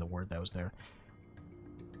that's not even the word that was there.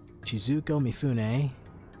 Chizuko Mifune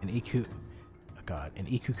and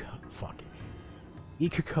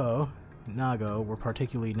Ikuko Nago were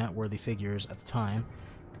particularly noteworthy figures at the time,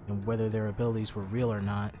 and whether their abilities were real or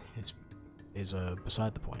not is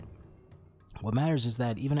beside the point. What matters is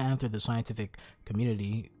that even after the scientific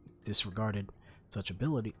community discredited such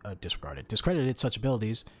abilities,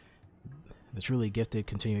 the truly gifted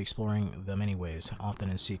continue exploring them anyways, often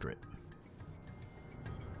in secret.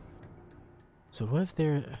 So what if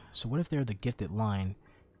they're the gifted line?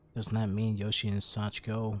 Doesn't that mean Yoshi and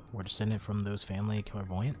Sachiko were descended from those family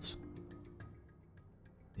clairvoyants?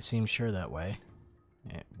 It seems sure that way.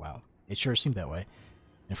 Wow, it sure seemed that way.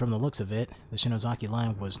 And from the looks of it, the Shinozaki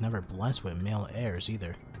line was never blessed with male heirs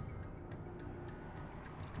either.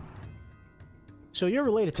 So you're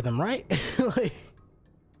related to them, right? Like,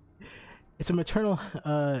 it's a maternal,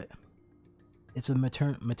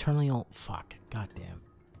 maternal, fuck, goddamn.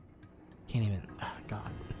 Can't even, god.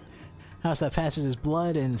 House that passes his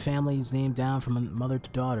blood and families named down from mother to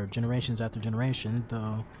daughter, generations after generation,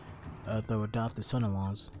 through adopted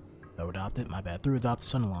son-in-laws. Through adopted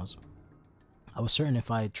son-in-laws. I was certain if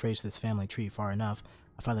I had traced this family tree far enough,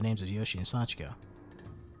 I'd find the names of Yoshi and Sachiko.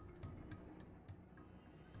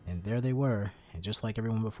 And there they were, and just like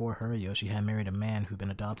everyone before her, Yoshi had married a man who'd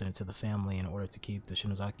been adopted into the family in order to keep the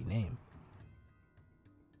Shinozaki name.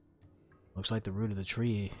 Looks like the root of the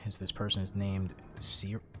tree is this person is named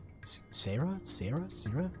Sina?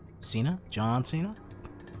 John Cena?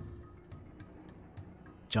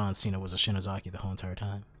 John Cena was a Shinozaki the whole entire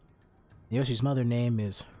time. Yoshi's mother name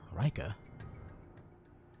is Rika.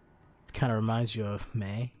 It kind of reminds you of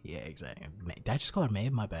May. Yeah, exactly. May. Did I just call her May?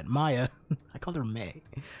 My bad. Maya. I called her May.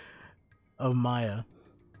 Of Maya.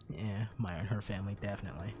 Yeah, Maya and her family,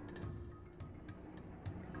 definitely.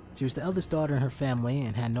 She was the eldest daughter in her family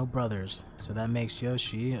and had no brothers, so that makes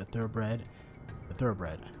Yoshi a thoroughbred, a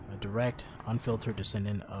direct, unfiltered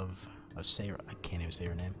descendant of a Sarah. I can't even say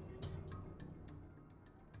her name.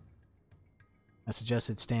 I suggest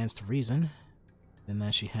it stands to reason, then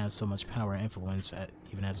that she has so much power and influence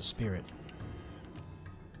even as a spirit.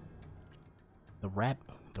 The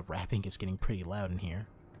rapping is getting pretty loud in here.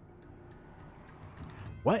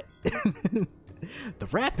 What? The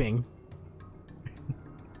rapping?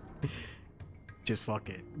 Just fuck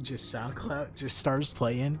it. Just SoundCloud just starts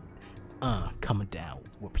playing. Coming down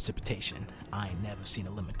with precipitation. I ain't never seen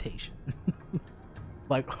a limitation.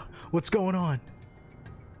 Like, what's going on?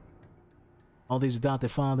 All these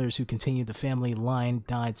adopted fathers who continued the family line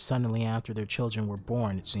died suddenly after their children were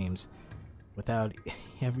born, it seems. Without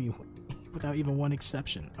even one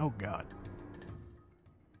exception. Oh god.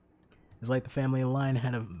 It's like the family line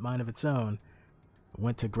had a mind of its own. It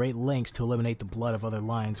went to great lengths to eliminate the blood of other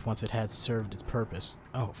lines once it had served its purpose.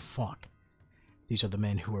 Oh fuck. These are the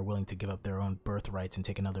men who were willing to give up their own birthrights and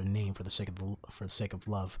take another name for the sake of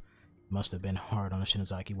love. It must have been hard on a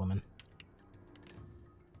Shinozaki woman.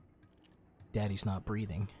 Daddy's not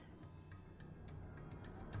breathing.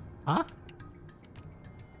 Huh?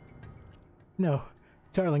 No.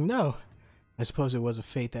 Darling, no. I suppose it was a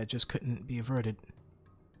fate that just couldn't be averted.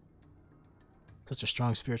 Such a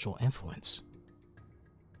strong spiritual influence.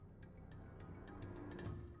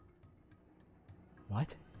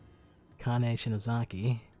 What? Kane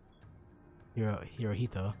Shinozaki.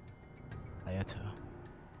 Hirohito. Ayato.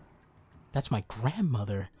 That's my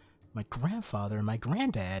grandmother, my grandfather, and my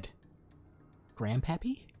granddad.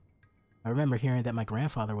 Grandpappy? I remember hearing that my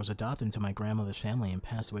grandfather was adopted into my grandmother's family and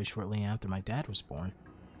passed away shortly after my dad was born.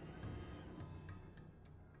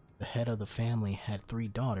 The head of the family had 3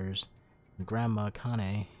 daughters, and Grandma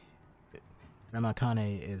Kane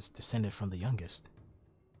is descended from the youngest.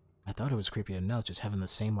 I thought it was creepy enough just having the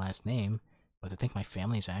same last name, but to think my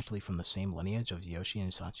family is actually from the same lineage of Yoshi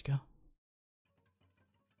and Sachiko?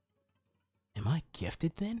 Am I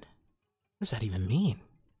gifted then? What does that even mean?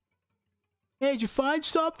 Hey, did you find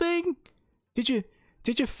something? Did you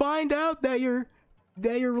find out that you're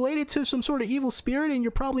related to some sort of evil spirit and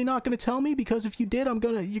you're probably not gonna tell me because if you did,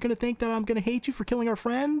 you're gonna think that I'm gonna hate you for killing our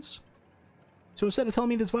friends? So instead of telling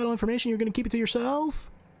me this vital information, you're gonna keep it to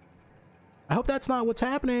yourself? I hope that's not what's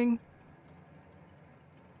happening.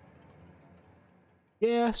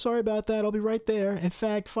 Yeah, sorry about that. I'll be right there. In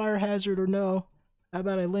fact, fire hazard or no, how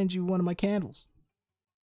about I lend you one of my candles?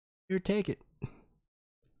 Here, take it.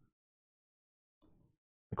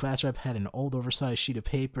 The class rep had an old oversized sheet of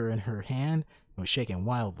paper in her hand and was shaking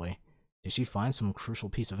wildly. Did she find some crucial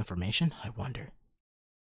piece of information? I wonder.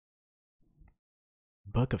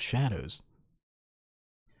 Book of Shadows.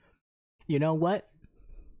 You know what?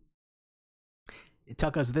 It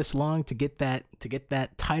took us this long to get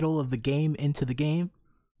that title of the game into the game.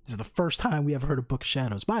 This is the first time we ever heard of Book of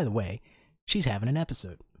Shadows. By the way, she's having an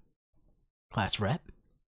episode. Class rep,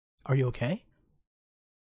 are you okay?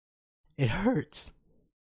 It hurts.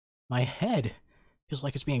 My head feels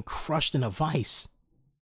like it's being crushed in a vice.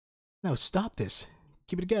 No, stop this.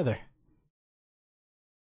 Keep it together.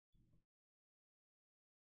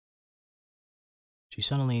 She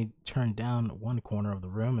suddenly turned down one corner of the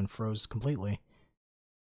room and froze completely.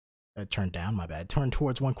 Turned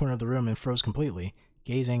towards one corner of the room and froze completely,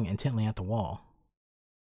 gazing intently at the wall.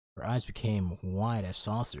 Her eyes became wide as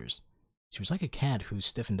saucers. She was like a cat who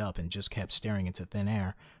stiffened up and just kept staring into thin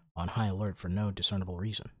air, on high alert for no discernible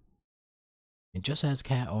reason. And just as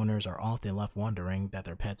cat owners are often left wondering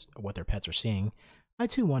what their pets are seeing, I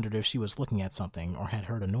too wondered if she was looking at something or had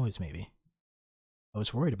heard a noise maybe. I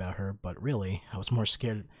was worried about her, but really, I was more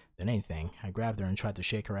scared than anything. I grabbed her and tried to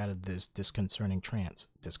shake her out of this disconcerting trance.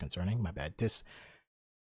 Disconcerting? My bad.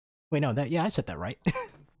 Wait, no, yeah, I said that right.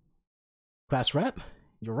 Class rep,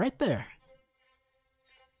 you're right there.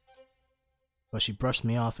 But she brushed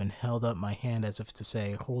me off and held up my hand as if to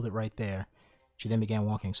say, hold it right there. She then began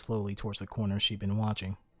walking slowly towards the corner she'd been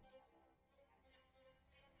watching.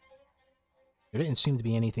 There didn't seem to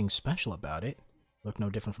be anything special about it. It looked no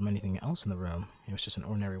different from anything else in the room. It was just an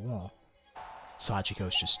ordinary wall.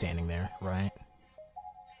 Sachiko's just standing there, right?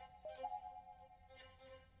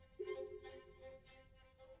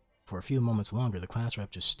 For a few moments longer, the class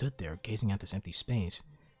rep just stood there, gazing at this empty space.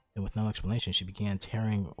 Then with no explanation, she began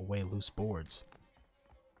tearing away loose boards.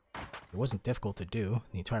 It wasn't difficult to do.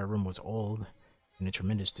 The entire room was old, in a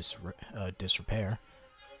tremendous disrepair,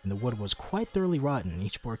 and the wood was quite thoroughly rotten.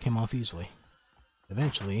 Each board came off easily.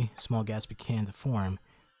 Eventually, small gaps began to form.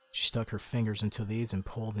 She stuck her fingers into these and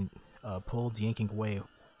pulled, yanking away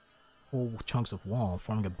whole chunks of wall,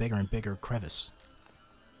 forming a bigger and bigger crevice.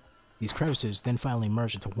 These crevices then finally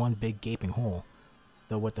merged into one big gaping hole,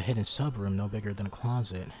 though with the hidden sub-room no bigger than a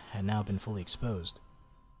closet had now been fully exposed.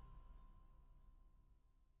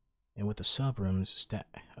 And with the sub-rooms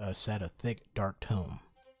sat a thick, dark tome.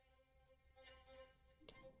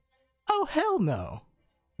 Oh, hell no!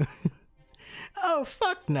 Oh,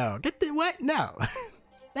 fuck no! Get the what? No!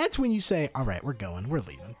 That's when you say, alright, we're going, we're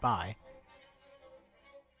leaving, bye.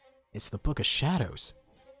 It's the Book of Shadows.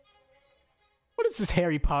 What is this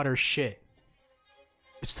Harry Potter shit?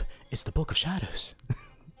 It's the Book of Shadows.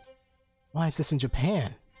 Why is this in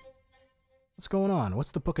Japan? What's going on?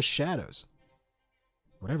 What's the Book of Shadows?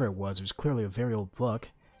 Whatever it was clearly a very old book,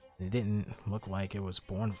 and it didn't look like it was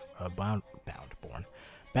bound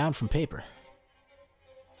from paper.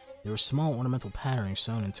 There was small ornamental patterning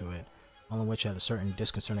sewn into it, all of which had a certain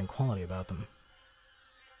disconcerting quality about them.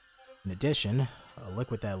 In addition, a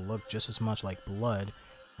liquid that looked just as much like blood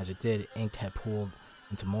as it did ink had pooled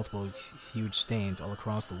into multiple huge stains all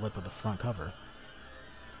across the lip of the front cover.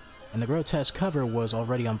 And the grotesque cover was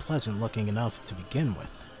already unpleasant looking enough to begin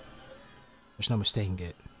with. There's no mistaking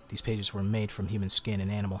it. These pages were made from human skin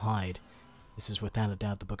and animal hide. This is without a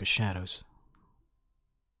doubt the Book of Shadows.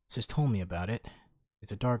 Sis told me about it.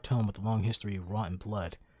 It's a dark tome with a long history of rotten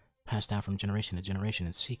blood, passed down from generation to generation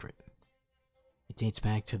in secret. It dates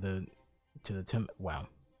back to the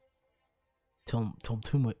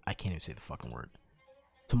I can't even say the fucking word.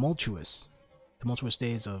 Tumultuous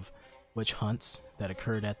days of witch hunts that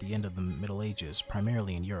occurred at the end of the Middle Ages,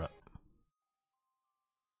 primarily in Europe.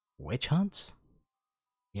 Witch hunts?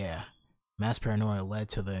 Yeah. Mass paranoia led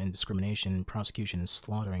to the indiscrimination, prosecution, and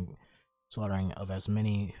slaughtering of as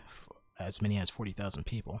many as 40,000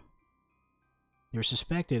 people. They were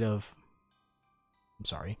suspected of... I'm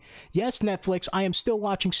sorry. Yes, Netflix, I am still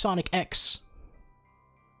watching Sonic X.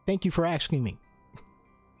 Thank you for asking me.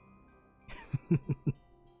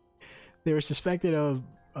 They were suspected of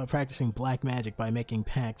practicing black magic by making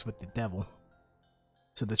pacts with the devil.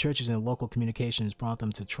 So the churches and local communications brought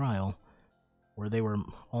them to trial, where they were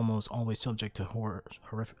almost always subject to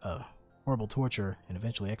horrible torture and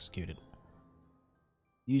eventually executed.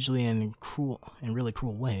 Usually in really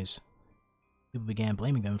cruel ways. People began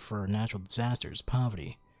blaming them for natural disasters,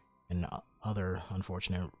 poverty, and other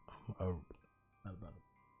unfortunate I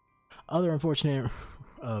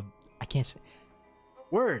can't say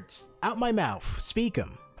words out my mouth. Speak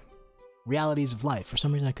them. Realities of life. For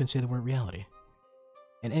some reason, I couldn't say the word reality.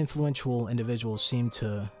 And influential individuals seemed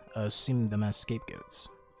them as scapegoats.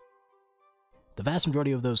 The vast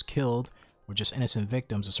majority of those killed were just innocent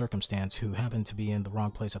victims of circumstance who happened to be in the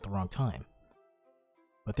wrong place at the wrong time.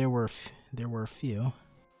 But there were a few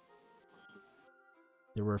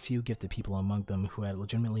gifted people among them who had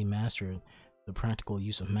legitimately mastered the practical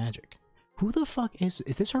use of magic. Who the fuck is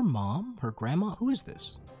this? Her mom? Her grandma? Who is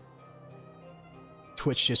this?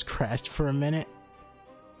 Twitch just crashed for a minute.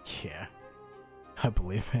 Yeah, I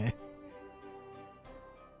believe it.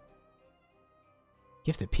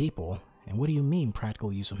 Gifted people? And what do you mean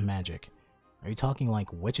practical use of magic? Are you talking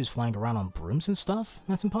like witches flying around on brooms and stuff?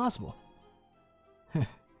 That's impossible.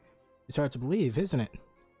 It's hard to believe, isn't it?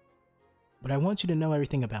 But I want you to know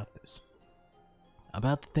everything about this.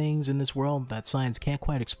 About the things in this world that science can't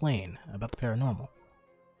quite explain, about the paranormal.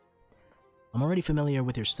 I'm already familiar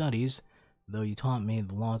with your studies, though you taught me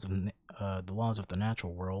the laws of the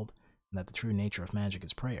natural world, and that the true nature of magic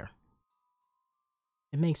is prayer.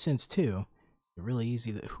 It makes sense too. It's really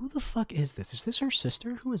easy that— who the fuck is this? Is this her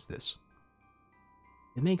sister? Who is this?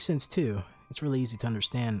 It makes sense too. It's really easy to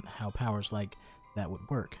understand how powers like that would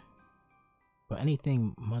work. But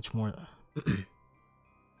anything more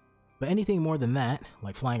than that,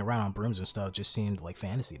 like flying around on brooms and stuff, just seemed like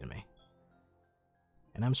fantasy to me.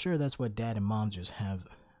 And I'm sure that's what Dad and Mom just have.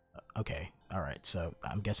 Okay, alright, so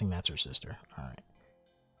I'm guessing that's her sister. Alright.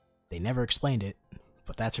 They never explained it,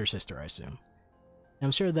 but that's her sister, I assume. And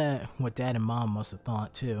I'm sure that what Dad and Mom must have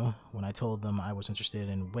thought too, when I told them I was interested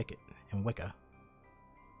in Wicca.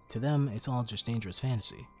 To them, it's all just dangerous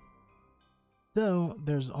fantasy. Though,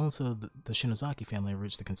 there's also the Shinozaki family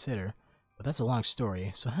roots to consider, but that's a long story,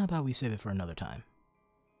 so how about we save it for another time?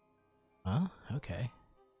 Huh? Okay.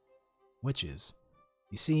 Witches.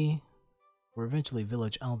 You see, were eventually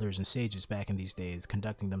village elders and sages back in these days,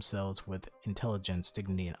 conducting themselves with intelligence,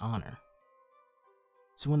 dignity, and honor.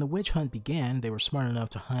 So when the witch hunt began, they were smart enough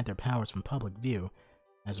to hide their powers from public view.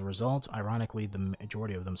 As a result, ironically, the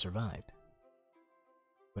majority of them survived.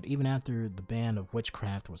 But even after the ban of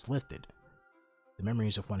witchcraft was lifted, the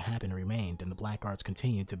memories of what happened remained, and the black arts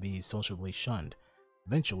continued to be socially shunned.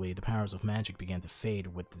 Eventually, the powers of magic began to fade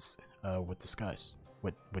with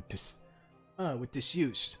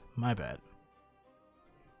disuse. My bad.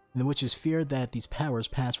 And the witches feared that these powers,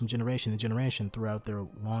 passed from generation to generation throughout their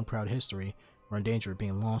long, proud history, were in danger of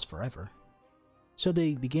being lost forever. So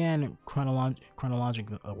they began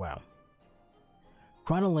chronologing. I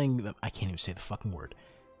can't even say the fucking word.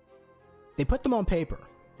 They put them on paper.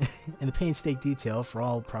 In the painstaking detail for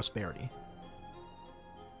all prosperity.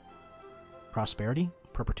 Prosperity?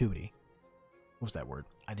 Perpetuity. What was that word?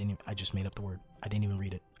 I just made up the word. I didn't even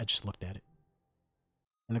read it. I just looked at it.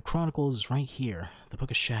 And the chronicle is right here. The Book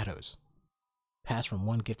of Shadows. Passed from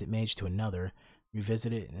one gifted mage to another.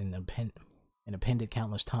 revisited and appended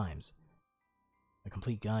countless times. A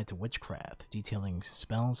complete guide to witchcraft, detailing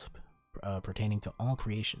spells pertaining to all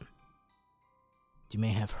creation. You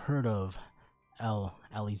may have heard of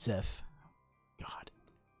Alizef, God,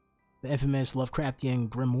 the infamous Lovecraftian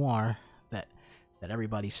grimoire that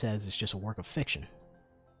everybody says is just a work of fiction.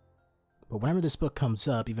 But whenever this book comes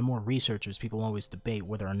up, even more researchers, people always debate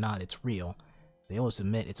whether or not it's real. They always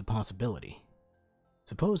admit it's a possibility.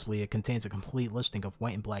 Supposedly, it contains a complete listing of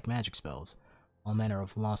white and black magic spells, all manner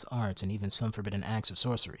of lost arts, and even some forbidden acts of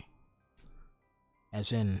sorcery.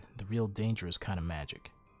 As in, the real dangerous kind of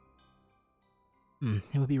magic.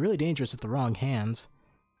 It would be really dangerous with the wrong hands.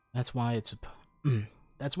 That's why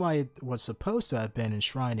it was supposed to have been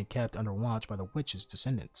enshrined and kept under watch by the witch's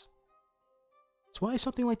descendants. So why is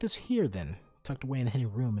something like this here, then, tucked away in a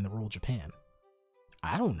hidden room in the rural Japan?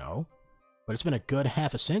 I don't know, but it's been a good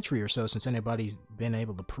half a century or so since anybody's been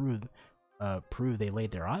able to prove they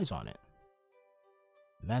laid their eyes on it.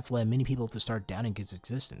 And that's led many people to start doubting its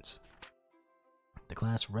existence. The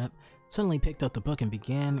class rep suddenly picked up the book and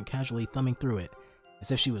began casually thumbing through it,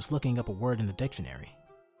 as if she was looking up a word in the dictionary.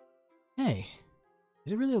 Hey,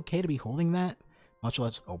 is it really okay to be holding that, much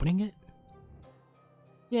less opening it?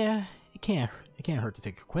 Yeah, it can't hurt to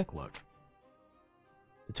take a quick look.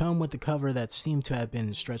 The tome with the cover that seemed to have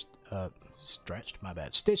been stitched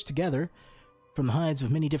together from the hides of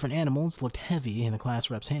many different animals looked heavy in the class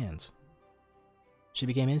rep's hands. She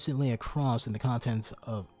became instantly engrossed in the contents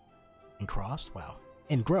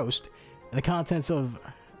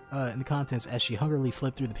as she hungrily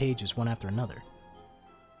flipped through the pages one after another.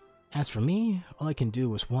 As for me, all I can do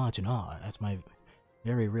was watch in awe as my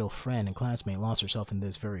very real friend and classmate lost herself in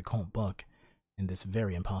this very cult book in this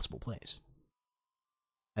very impossible place.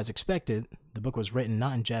 As expected, the book was written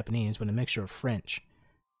not in Japanese but a mixture of French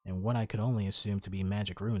and what I could only assume to be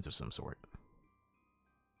magic runes of some sort.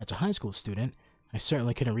 As a high school student, I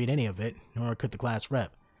certainly couldn't read any of it, nor could the class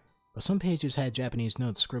rep, but some pages had Japanese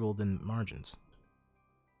notes scribbled in margins.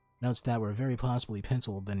 Notes that were very possibly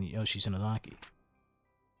penciled in Yoshi Shinozaki.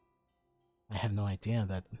 I have no idea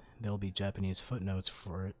that there'll be Japanese footnotes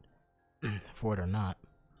for it or not,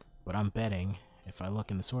 but I'm betting if I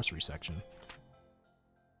look in the sorcery section.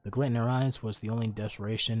 The glint in her eyes was the only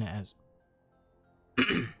desperation as...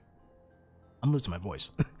 I'm losing my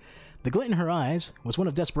voice. The glint in her eyes was one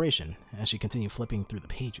of desperation as she continued flipping through the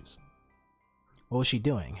pages. What was she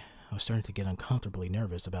doing? I was starting to get uncomfortably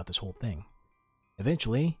nervous about this whole thing.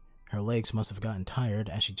 Eventually, her legs must have gotten tired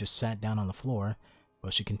as she just sat down on the floor while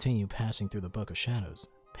she continued passing through the book of shadows.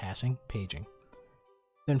 Paging.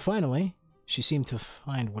 Then finally, she seemed to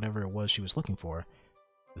find whatever it was she was looking for.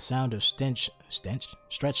 The sound of stretched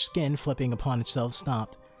skin flipping upon itself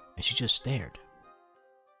stopped, and she just stared.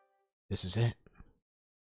 This is it.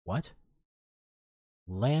 What?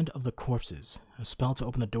 Land of the Corpses, a spell to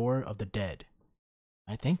open the door of the dead.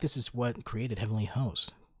 I think this is what created Heavenly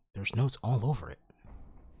Host. There's notes all over it.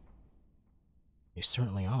 They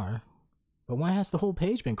certainly are. But why has the whole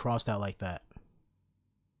page been crossed out like that?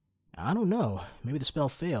 I don't know. Maybe the spell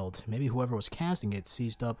failed. Maybe whoever was casting it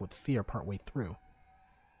seized up with fear partway through.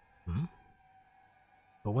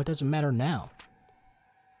 But what does it matter now?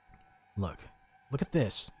 Look at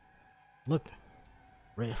this. Look.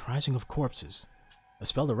 Rising of Corpses. A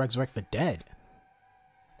spell to resurrect the dead.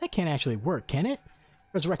 That can't actually work, can it?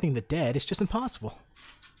 Resurrecting the dead is just impossible.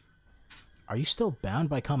 Are you still bound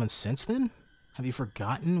by common sense then? Have you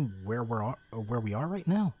forgotten where we are right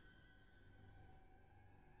now?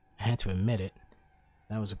 I had to admit it.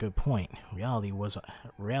 That was a good point. Reality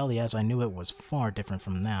as I knew it was far different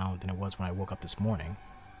from now than it was when I woke up this morning.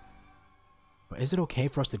 But is it okay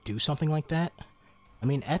for us to do something like that? I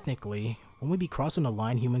mean, ethnically, won't we be crossing a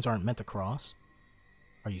line humans aren't meant to cross?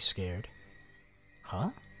 Are you scared?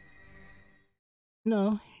 Huh?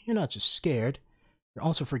 No, you're not just scared. You're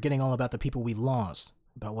also forgetting all about the people we lost,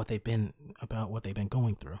 about what they've been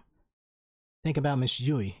going through. Think about Miss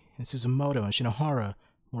Yui and Suzumoto and Shinohara,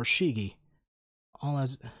 Morishige,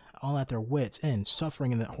 all at their wits' end,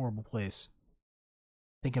 suffering in that horrible place.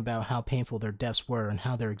 Think about how painful their deaths were and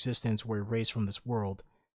how their existence were erased from this world.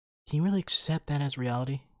 Can you really accept that as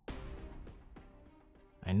reality?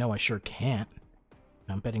 I know I sure can't,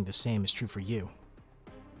 and I'm betting the same is true for you.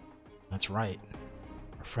 That's right.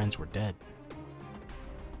 Our friends were dead.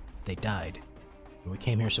 They died, and we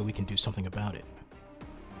came here so we can do something about it.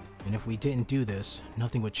 And if we didn't do this,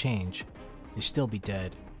 nothing would change. They'd still be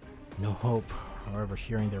dead. No hope, or ever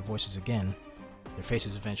hearing their voices again. Their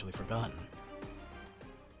faces eventually forgotten.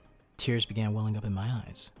 Tears began welling up in my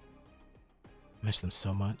eyes. I missed them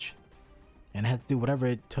so much, and I had to do whatever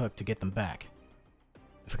it took to get them back.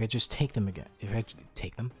 If I could just take them again. If I could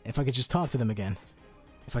take them? If I could just talk to them again.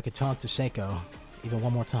 If I could talk to Seiko even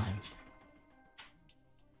one more time.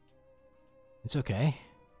 It's okay.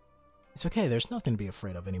 It's okay, there's nothing to be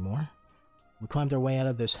afraid of anymore. We climbed our way out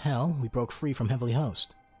of this hell, we broke free from Heavenly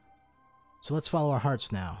Host. So let's follow our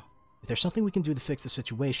hearts now. If there's something we can do to fix the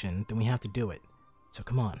situation, then we have to do it. So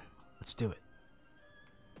come on, let's do it.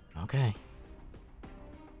 Okay.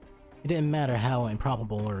 It didn't matter how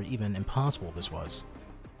improbable or even impossible this was.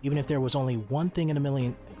 Even if there was only one thing in a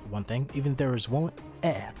million... One thing? Even if there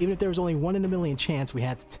was only one in a million chance, we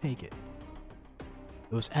had to take it.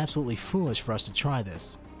 It was absolutely foolish for us to try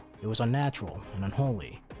this. It was unnatural and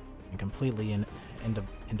unholy, and completely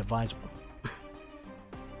indivisible.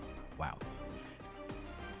 Wow.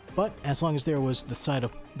 But as long as there was as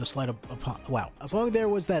long as there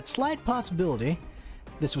was that slight possibility,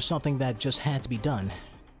 this was something that just had to be done.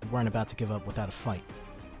 We weren't about to give up without a fight.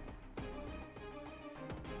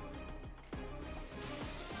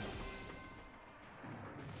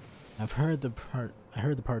 I heard the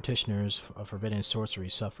practitioners of forbidden sorcery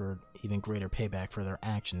suffered even greater payback for their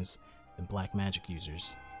actions than black magic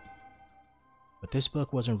users. But this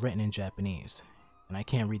book wasn't written in Japanese, and I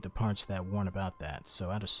can't read the parts that warn about that, so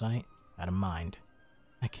out of sight, out of mind.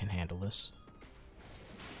 I can handle this.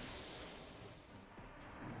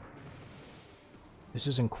 This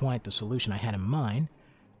isn't quite the solution I had in mind,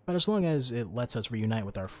 but as long as it lets us reunite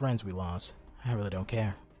with our friends we lost, I really don't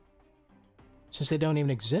care. Since they don't even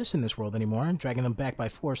exist in this world anymore, dragging them back by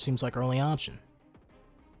force seems like our only option.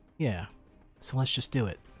 Yeah, so let's just do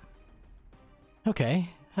it.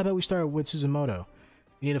 Okay, how about we start with Suzumoto?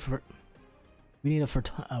 We need a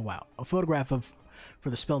photograph for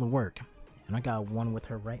the spell to work. And I got one with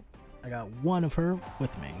her right. I got one of her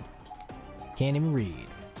with me. Can't even read.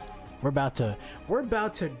 We're about to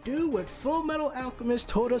do what Full Metal Alchemist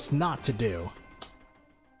told us not to do.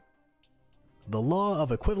 The law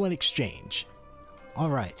of equivalent exchange.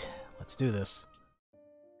 Alright, let's do this.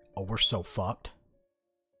 Oh, we're so fucked.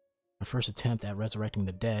 Our first attempt at resurrecting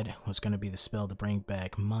the dead was going to be the spell to bring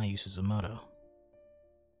back Mayu Suzumoto.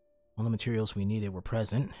 All the materials we needed were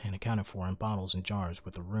present and accounted for in bottles and jars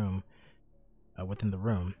within the room. A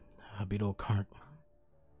beetle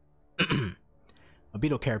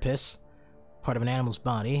carapace, part of an animal's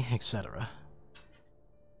body, etc.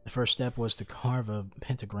 The first step was to carve a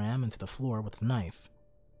pentagram into the floor with a knife.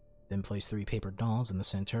 Then place 3 paper dolls in the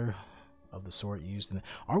center of the sort used in the...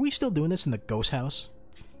 Are we still doing this in the ghost house?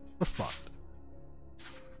 We're fucked.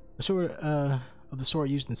 The sort of the sort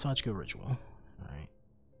used in Sachiko ritual. Alright.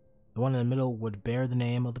 The one in the middle would bear the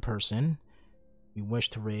name of the person we wish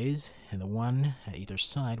to raise, and the one at either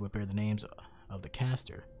side would bear the names of the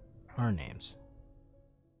caster. Our names.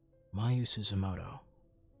 Mayu Suzumoto.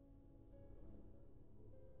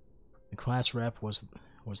 The class rep was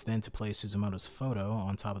then to place Suzumoto's photo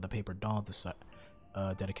on top of the paper doll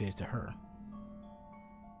dedicated to her.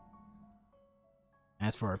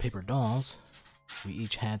 As for our paper dolls, we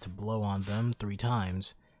each had to blow on them 3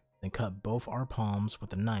 times, then cut both our palms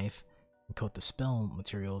with a knife and coat the spell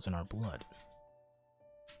materials in our blood.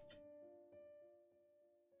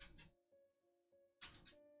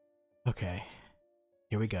 Okay,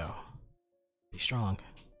 here we go. Be strong.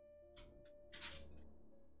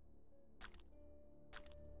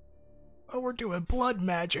 Oh, we're doing blood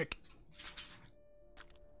magic.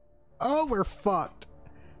 Oh, we're fucked.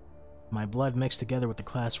 My blood mixed together with the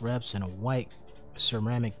class reps in a white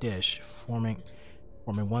ceramic dish, forming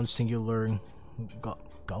one singular gulp.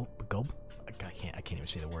 I can't even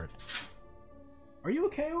say the word. Are you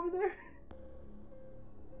okay over there?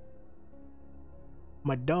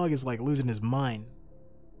 My dog is like losing his mind.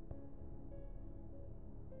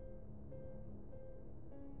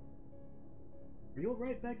 Are you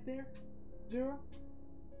alright back there, Zero?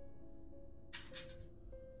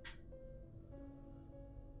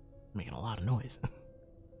 Making a lot of noise. I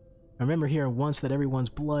remember hearing once that everyone's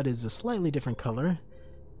blood is a slightly different color,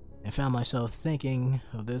 and found myself thinking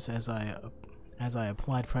of this as I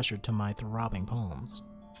applied pressure to my throbbing palms.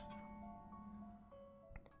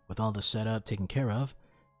 With all the setup taken care of,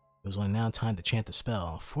 it was only now time to chant the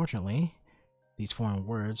spell. Fortunately, these foreign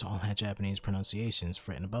words all had Japanese pronunciations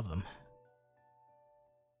written above them.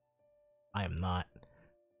 I am not.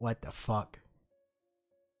 What the fuck?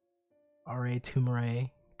 Are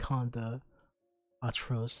Tumere, Kanda,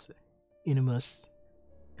 Atros, Inimus,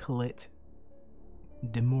 Kalit,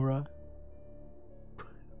 Demura.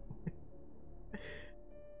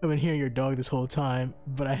 I've been hearing your dog this whole time,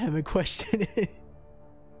 but I haven't questioned it.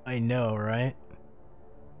 I know, right?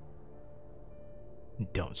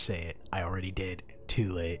 Don't say it. I already did.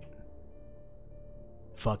 Too late.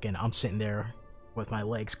 Fucking, I'm sitting there with my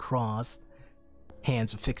legs crossed,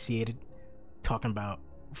 hands asphyxiated, talking about,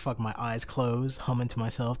 fuck, my eyes closed, humming to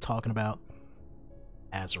myself, talking about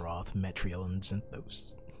Azeroth, Metriel, and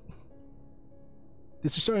Zinthos.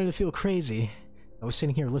 This is starting to feel crazy. I was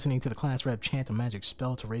sitting here listening to the class rep chant a magic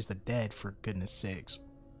spell to raise the dead, for goodness sakes.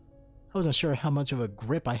 I wasn't sure how much of a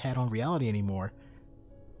grip I had on reality anymore.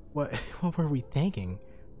 What were we thinking?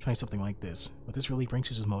 Trying something like this. Would this really bring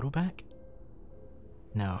Suzumoto back?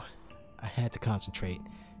 No, I had to concentrate.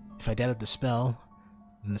 If I doubted the spell,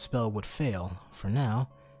 then the spell would fail. For now,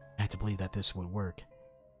 I had to believe that this would work,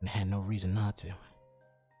 and I had no reason not to.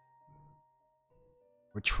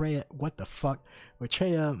 Retrea, what the fuck?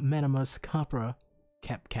 Retrea Menimus Capra.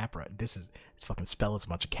 Capra. This fucking spell is a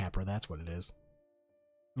bunch of Capra, that's what it is.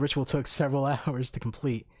 The ritual took several hours to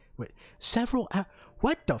complete. Wait, several hours?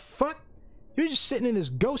 What the fuck? You're just sitting in this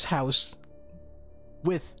ghost house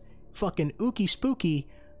with fucking Ookie Spooky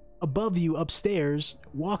above you upstairs,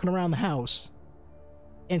 walking around the house,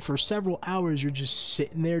 and for several hours you're just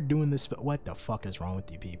sitting there doing this. What the fuck is wrong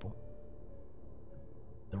with you people?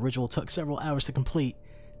 The ritual took several hours to complete,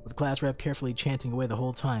 with the class rep carefully chanting away the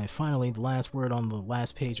whole time. Finally, the last word on the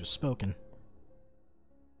last page was spoken.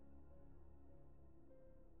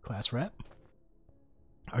 Class rep?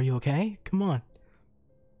 Are you okay? Come on.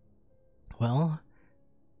 Well,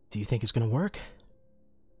 do you think it's gonna work?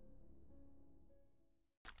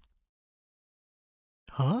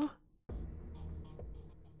 Huh?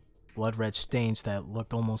 Blood-red stains that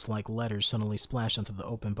looked almost like letters suddenly splashed onto the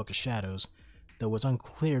open book of shadows, though it was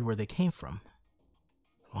unclear where they came from.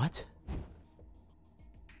 What?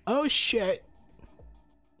 Oh shit!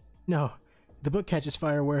 No, the book catches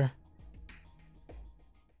fire where...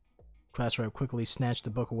 Class rep quickly snatched the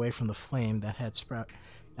book away from the flame that had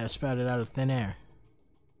sprouted out of thin air.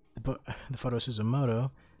 The photo of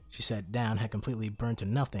Suzumoto, she set down, had completely burned to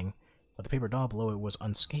nothing, but the paper doll below it was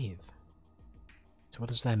unscathed. So what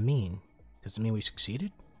does that mean? Does it mean we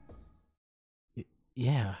succeeded?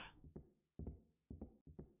 Yeah.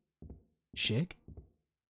 Shig?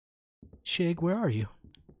 Shig, where are you?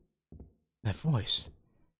 That voice.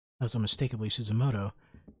 That was unmistakably Suzumoto.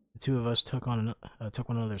 The two of us took one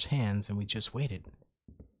another's hands and we just waited.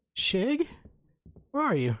 Shig? Where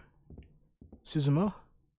are you? Suzumo?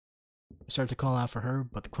 I started to call out for her,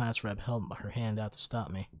 but the class rep held her hand out to stop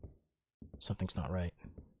me. Something's not right.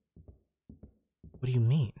 What do you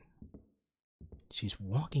mean? She's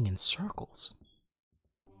walking in circles.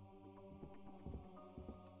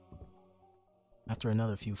 After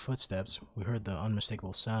another few footsteps, we heard the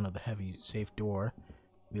unmistakable sound of the heavy safe door.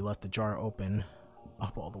 We left the jar open,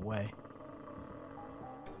 up all the way.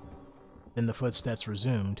 Then the footsteps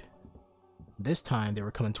resumed. This time they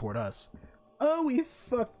were coming toward us. Oh, we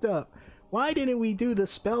fucked up. Why didn't we do the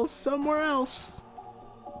spell somewhere else?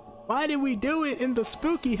 Why did we do it in the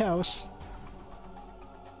spooky house?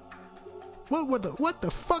 What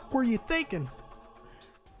the fuck were you thinking?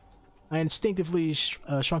 I instinctively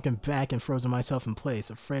shrunken back and frozen myself in place,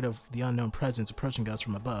 afraid of the unknown presence approaching us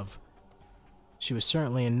from above. She was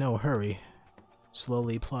certainly in no hurry.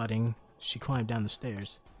 Slowly plodding, she climbed down the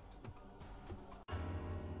stairs.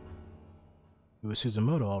 It was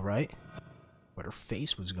Suzumoto, all right, but her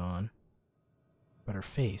face was gone. Her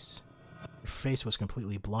face was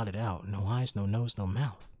completely blotted out. No eyes, no nose, no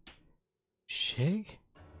mouth. Shig?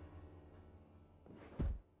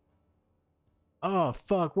 Oh,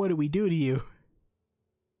 fuck, what did we do to you?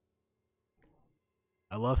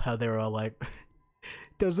 I love how they're all like,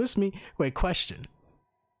 does this mean... Wait, question.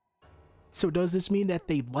 So does this mean that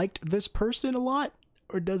they liked this person a lot?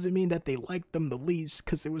 Or does it mean that they liked them the least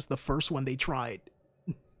because it was the first one they tried?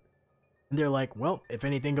 And they're like, well, if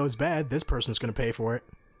anything goes bad, this person's gonna pay for it.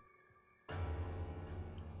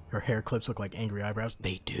 Her hair clips look like angry eyebrows.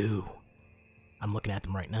 They do. I'm looking at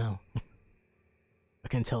them right now. I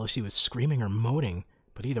couldn't tell if she was screaming or moaning,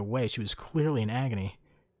 but either way, she was clearly in agony.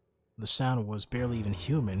 The sound was barely even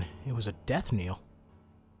human. It was a death knell.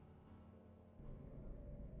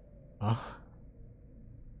 Huh?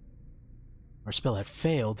 Our spell had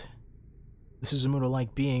failed. The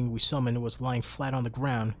Suzumoto-like being we summoned was lying flat on the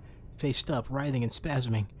ground, faced up, writhing and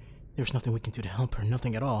spasming. There was nothing we can do to help her,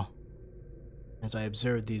 nothing at all. As I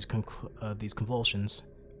observed these convulsions,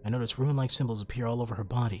 I noticed ruin-like symbols appear all over her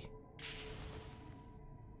body.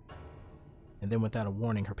 And then without a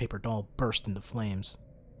warning, her paper doll burst into flames.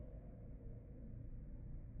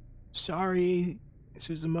 Sorry,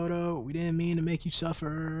 Suzumoto, we didn't mean to make you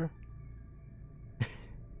suffer.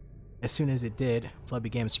 As soon as it did, blood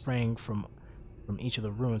began spraying from each of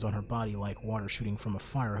the runes on her body like water shooting from a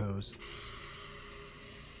fire hose.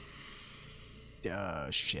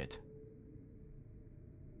 Shit.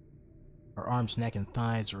 Her arms, neck, and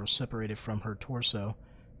thighs were separated from her torso,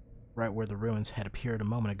 right where the ruins had appeared a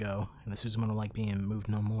moment ago, and the Suzumono-like being moved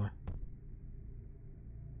no more.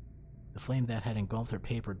 The flame that had engulfed her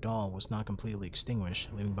paper doll was not completely extinguished,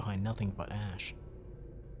 leaving behind nothing but ash.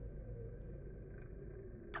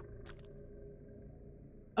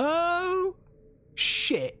 Oh,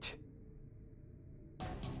 shit.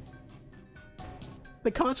 The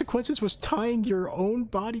consequences was tying your own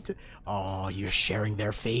body to... Oh, you're sharing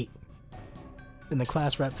their fate. Then the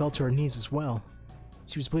class rep fell to her knees as well.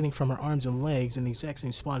 She was bleeding from her arms and legs in the exact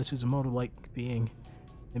same spot as Suzumono-like being,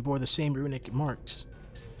 and bore the same runic marks.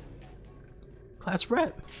 Class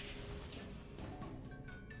rep.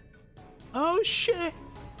 Oh shit.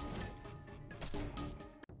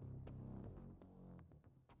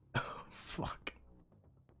 Oh fuck.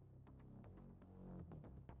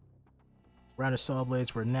 Rounded saw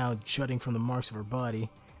blades were now jutting from the marks of her body.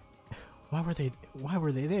 Why were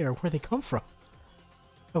they there? Where'd they come from?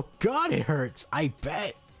 Oh god, it hurts. I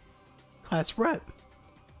bet. Class rep.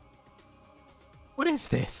 What is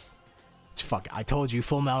this? It's fuck. I told you,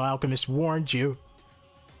 Full Metal Alchemist warned you.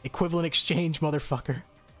 Equivalent exchange, motherfucker.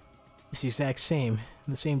 It's the exact same.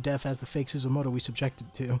 The same death as the fake Suzumono we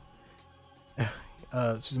subjected to.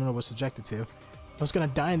 Suzumono was subjected to. I was gonna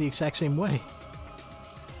die in the exact same way.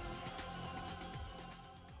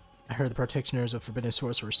 I heard the practitioners of Forbidden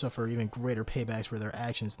Sorcerer suffer even greater paybacks for their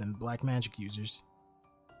actions than black magic users.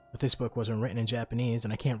 But this book wasn't written in Japanese,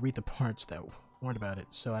 and I can't read the parts that warned about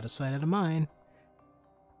it, so out of sight, out of mind.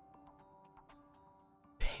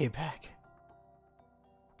 Payback.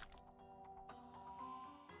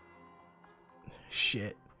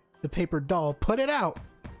 Shit. The paper doll, put it out!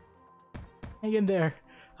 Hang in there.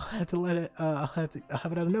 I'll have to let it, I'll have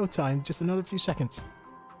it out in no time, just another few seconds.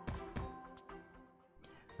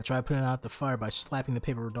 I tried putting out the fire by slapping the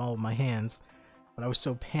paper doll with my hands, but I was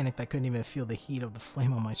so panicked I couldn't even feel the heat of the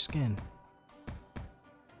flame on my skin.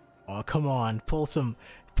 Oh, come on, pull some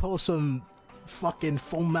fucking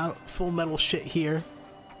full metal shit here.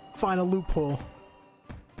 Find a loophole.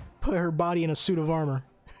 Put her body in a suit of armor.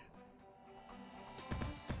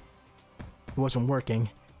 It wasn't working.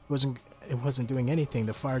 It wasn't doing anything.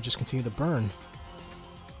 The fire just continued to burn.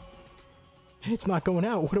 It's not going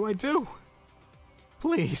out. What do I do?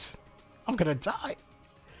 Please. I'm gonna die.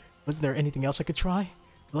 Wasn't there anything else I could try?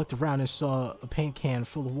 I looked around and saw a paint can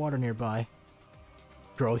full of water nearby.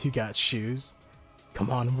 Girl, you got shoes.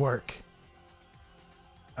 Come on, work.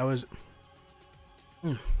 I was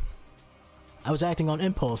acting on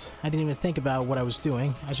impulse. I didn't even think about what I was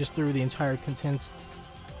doing. I just threw the entire contents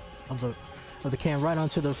of the can right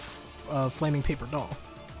onto the flaming paper doll.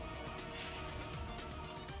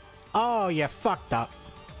 Oh, you fucked up.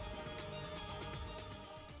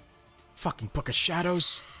 Fucking Book of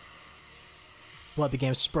Shadows. Blood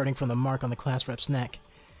began spurting from the mark on the class rep's neck.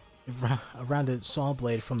 A rounded saw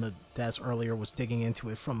blade from the desk earlier was digging into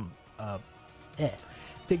it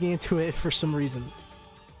digging into it for some reason.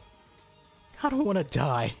 I don't want to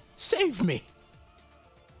die. Save me!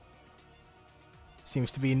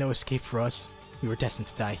 Seems to be no escape for us. We were destined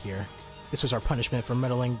to die here. This was our punishment for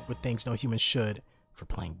meddling with things no human should, for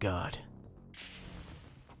playing God.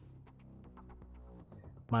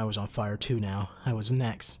 Mine was on fire too now. I was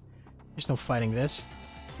next. There's no fighting this.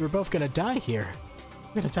 We were both gonna die here.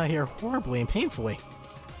 We're gonna die here horribly and painfully.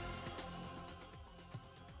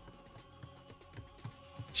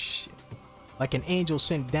 Shit. Like an angel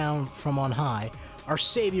sent down from on high, our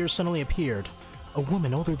savior suddenly appeared. A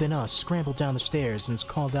woman older than us scrambled down the stairs and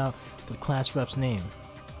called out the class rep's name.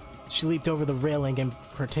 She leaped over the railing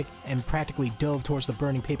and practically dove towards the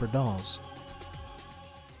burning paper dolls.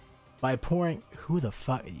 By pouring... Who the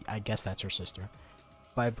fuck... I guess that's her sister.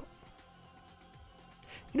 You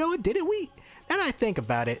know what, didn't we? Now that I think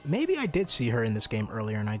about it, maybe I did see her in this game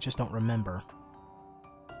earlier and I just don't remember.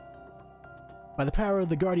 By the power of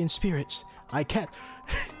the guardian spirits, I can't...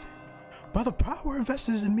 By the power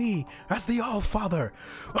invested in me as the All-Father,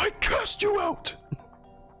 I cast you out!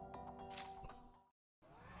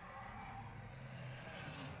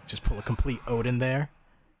 Just pull a complete ode in there.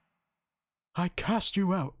 I cast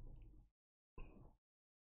you out.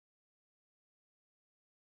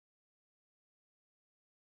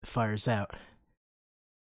 The fire's out.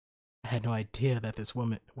 I had no idea that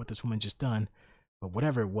what this woman just done, but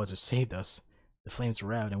whatever it was, it saved us. The flames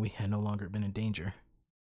were out and we had no longer been in danger.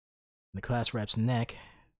 The class rep's neck,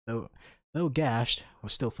 though gashed,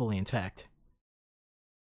 was still fully intact.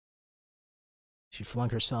 She flung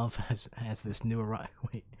herself as this new arrival.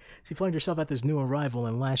 She flung herself at this new arrival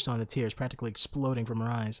and lashed on the tears, practically exploding from her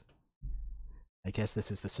eyes. I guess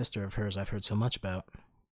this is the sister of hers I've heard so much about.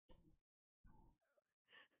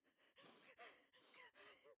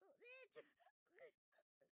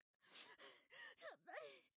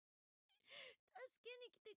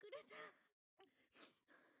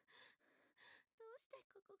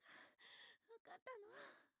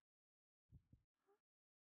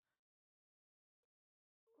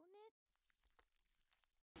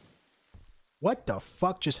 What the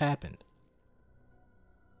fuck just happened?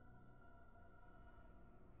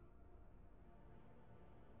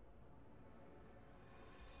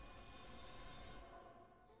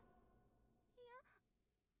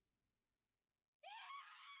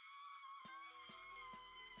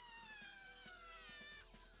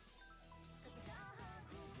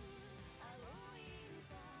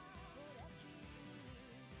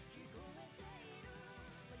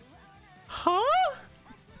 Huh?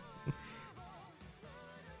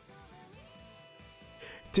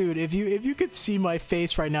 Dude, if you could see my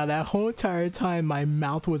face right now, that whole entire time my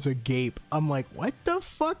mouth was agape. I'm like, what the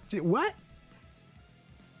fuck? What?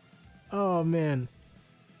 Oh man.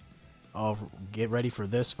 Oh, get ready for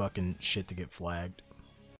this fucking shit to get flagged.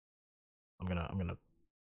 I'm gonna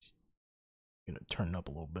turn it up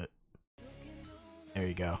a little bit. There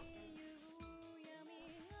you go.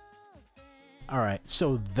 Alright,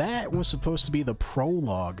 so that was supposed to be the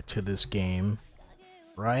prologue to this game,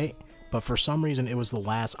 right? But for some reason it was the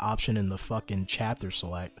last option in the fucking chapter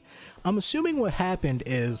select. I'm assuming what happened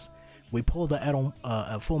is we pulled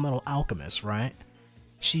a Full Metal Alchemist, right?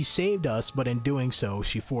 She saved us, but in doing so,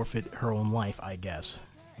 she forfeited her own life, I guess.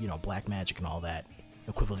 You know, black magic and all that.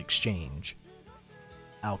 Equivalent exchange.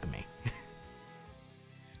 Alchemy.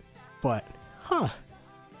 But, huh.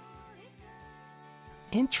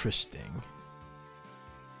 Interesting.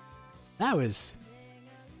 I was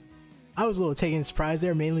a little taken surprise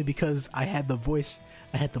there, mainly because I had the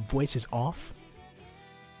voices off.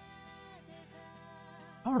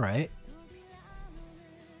 Alright.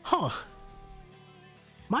 Huh.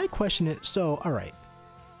 My question is, so, alright.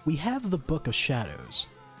 We have the Book of Shadows,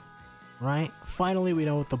 right? Finally we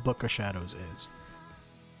know what the Book of Shadows is.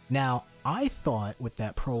 Now, I thought with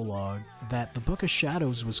that prologue that the Book of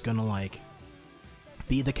Shadows was gonna, like,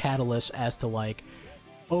 be the catalyst as to, like,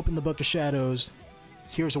 open the Book of Shadows,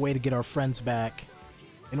 here's a way to get our friends back.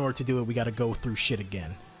 In order to do it, we gotta go through shit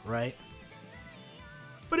again, right?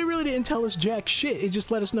 But it really didn't tell us jack shit. It just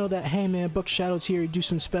let us know that, hey man, Book of Shadows here, do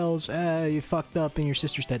some spells, you fucked up and your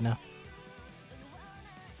sister's dead now.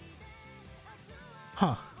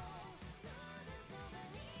 Huh.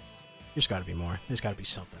 There's gotta be more. There's gotta be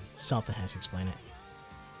something. Something has to explain it.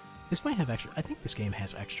 This might have extra. I think this game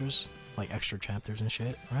has extras, like extra chapters and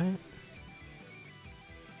shit, right?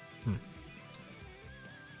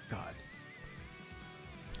 God.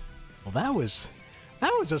 Well, that was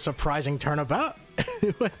a surprising turnabout.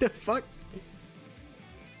 What the fuck?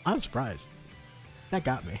 I'm surprised. That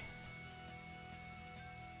got me.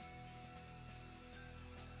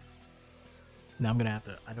 Now I'm gonna have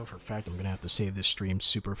to, I know for a fact I'm gonna have to save this stream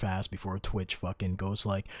super fast before Twitch fucking goes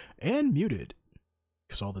like, and muted.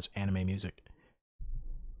 Because all this anime music.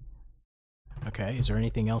 Okay, is there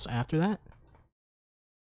anything else after that?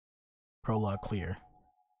 Prologue clear.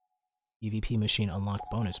 EVP machine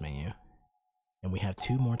unlocked bonus menu. And we have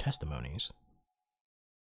 2 more testimonies.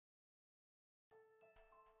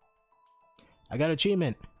 I got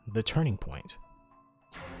achievement! The turning point.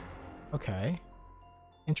 Okay.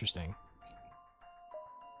 Interesting.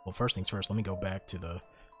 Well, first things first, let me go back to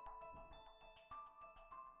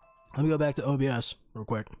OBS real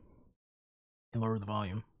quick. And lower the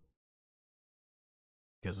volume.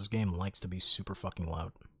 Because this game likes to be super fucking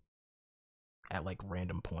loud. At like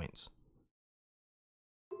random points.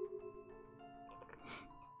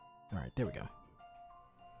 Alright, there we go.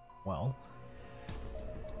 Well,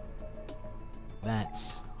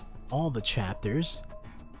 that's all the chapters.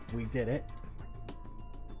 We did it.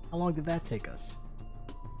 How long did that take us?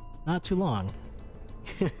 Not too long.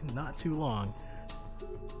 Not too long.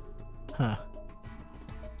 Huh.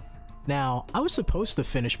 Now, I was supposed to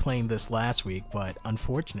finish playing this last week, but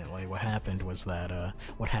unfortunately what happened was that,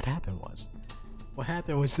 what happened was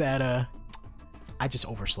that, I just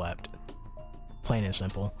overslept. Plain and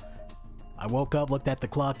simple. I woke up, looked at the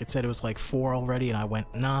clock, it said it was like 4 already, and I went,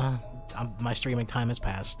 nah, my streaming time has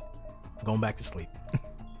passed. I'm going back to sleep.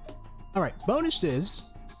 Alright, bonuses.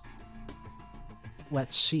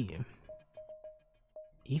 Let's see.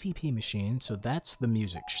 EVP machine, so that's the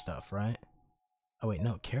music stuff, right? Oh wait,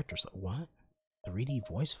 no, characters, what? 3D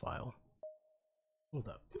voice file? Hold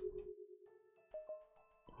up.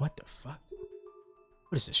 What the fuck?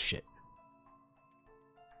 What is this shit?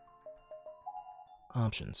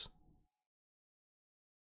 Options.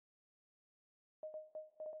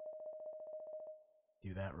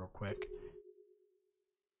 Do that real quick.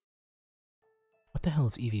 What the hell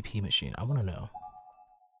is EVP machine? I want to know.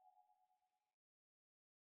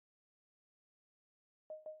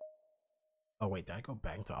 Oh wait, did I go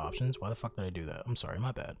back to options? Why the fuck did I do that? I'm sorry,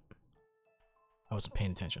 my bad. I wasn't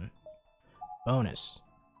paying attention. Bonus.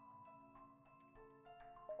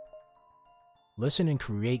 Listen and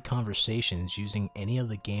create conversations using any of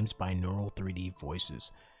the game's binaural 3D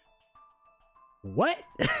voices. What?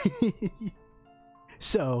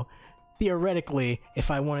 So, theoretically,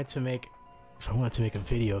 if I wanted to make a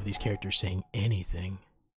video of these characters saying anything,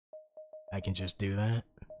 I can just do that.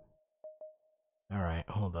 All right,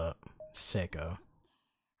 hold up. Sicko.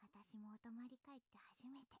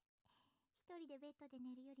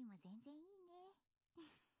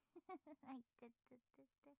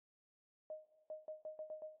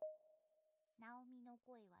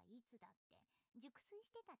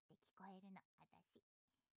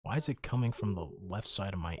 Why is it coming from the left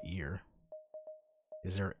side of my ear?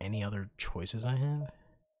 Is there any other choices I have?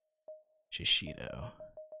 Shishido.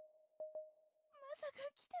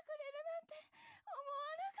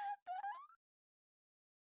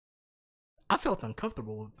 I felt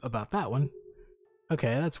uncomfortable about that one.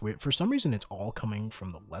 Okay, that's weird. For some reason, it's all coming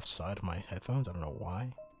from the left side of my headphones. I don't know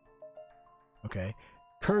why. Okay.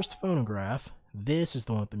 Cursed phonograph. This is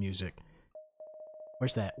the one with the music.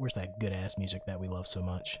 Where's that good-ass music that we love so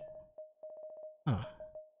much? Huh.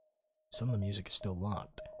 Some of the music is still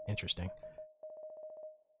locked. Interesting.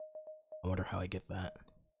 I wonder how I get that.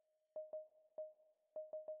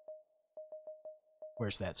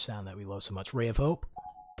 Where's that sound that we love so much? Ray of Hope?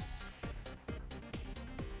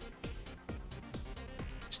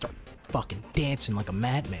 Start fucking dancing like a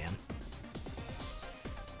madman.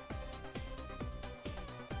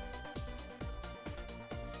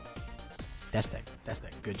 That's that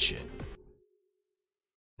good shit.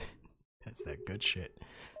 That's that good shit.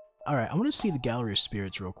 Alright, I want to see the Gallery of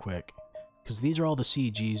Spirits real quick. Because these are all the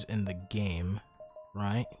CGs in the game,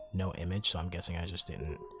 right? No image, so I'm guessing I just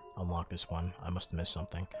didn't unlock this one. I must have missed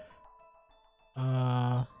something.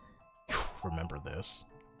 Remember this.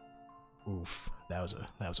 Oof, that was a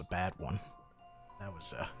bad one. That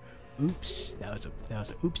was a oops. That was a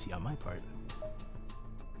oopsie on my part.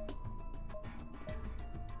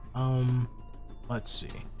 Let's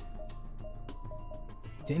see.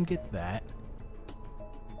 Didn't get that.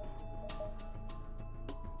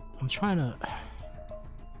 I'm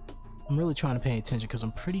really trying to pay attention because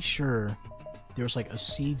I'm pretty sure there was like a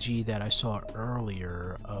CG that I saw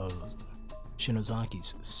earlier of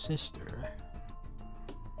Shinozaki's sister.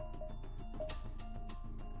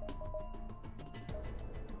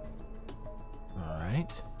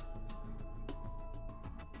 Alright.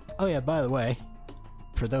 Oh yeah, by the way,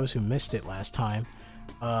 for those who missed it last time,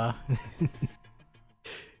 the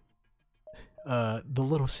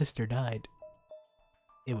little sister died.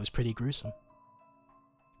 It was pretty gruesome.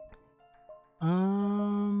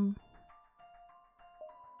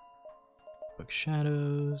 Book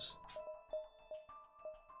Shadows.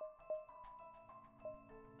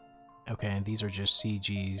 Okay, and these are just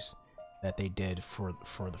CGs that they did for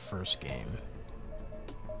the first game.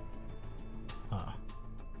 Huh.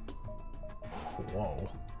 Whoa.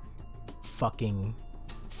 Fucking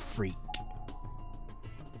freak.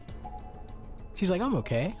 She's like, I'm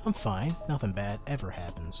okay, I'm fine, nothing bad ever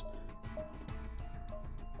happens.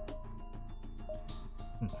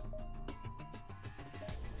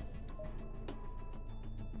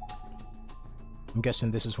 I'm guessing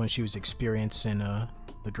this is when she was experiencing the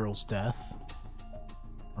girl's death,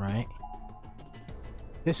 right?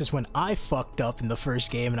 This is when I fucked up in the first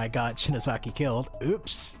game and I got Shinozaki killed.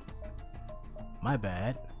 Oops. My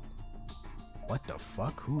bad. What the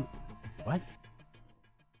fuck? Who? What?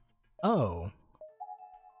 Oh.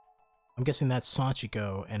 I'm guessing that's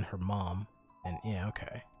Sachiko and her mom. And yeah,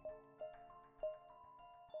 okay.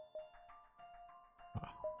 Huh.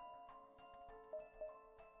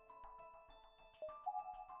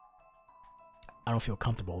 I don't feel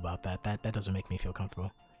comfortable about that. That doesn't make me feel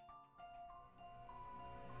comfortable.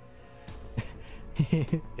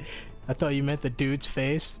 I thought you meant the dude's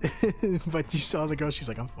face, but you saw the girl, she's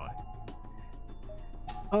like, I'm fine.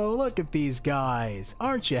 Oh, look at these guys.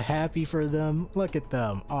 Aren't you happy for them? Look at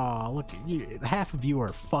them. Aw, look at you. Half of you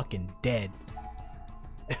are fucking dead.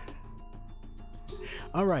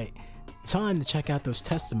 Alright, time to check out those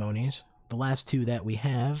testimonies. The last two that we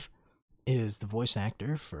have is the voice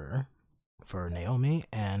actor for Naomi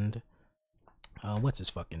and what's his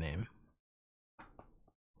fucking name?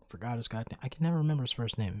 Forgot his goddamn. I can never remember his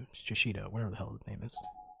first name. Shishido, whatever the hell his name is.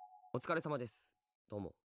 お疲れ様です。どう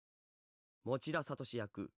も。持田聡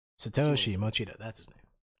役。Satoshi Mochida, that's his name.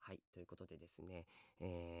 はい、ということでですね、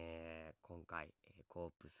今回、コー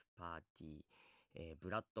プスパーティー、ブ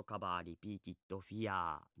ラッドカバーリピーティッドフィ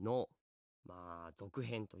アーの、まあ、続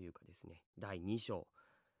編というかですね、第2章、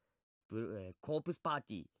コープスパー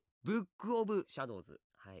ティーブックオブシャドウズ、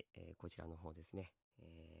はい、こちらの方ですね、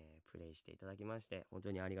プレイしていただきまして本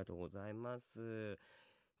当にありがとうございます。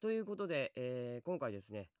ということで、今回で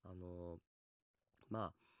すね、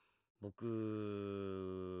まあ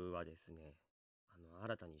僕はですね、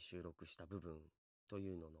新たに収録した部分と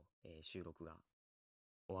いうのの、収録が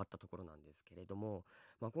終わったところなんですけれども、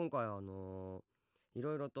今回い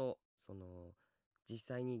ろいろと実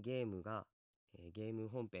際にゲーム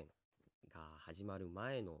本編が始まる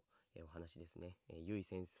前の、お話ですね、ゆい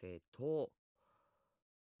先生と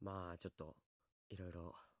ちょっといろい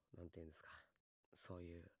ろなんていうんですか、そう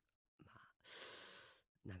いう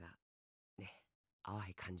なんかね、淡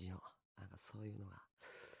い感じのなんかそういうのが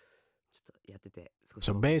ちょっとやってて少し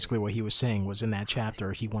So basically what he was saying was in that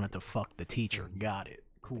chapter he wanted to fuck the teacher. Got it.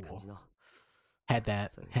 Cool. Had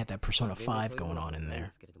that Persona 5 going on in there.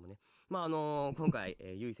 今回、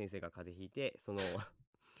ゆい先生が風邪ひいて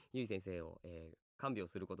ゆい先生を、看病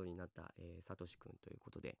することになった、さとしくんという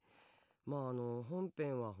ことで、本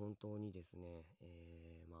編は本当にですね、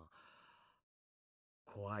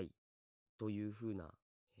怖いという風な、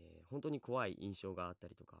本当に怖い印象があった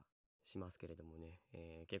りとかしますけれどもね、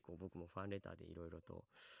結構僕もファンレターでいろいろと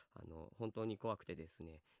本当に怖くてです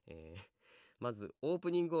ね、まずオー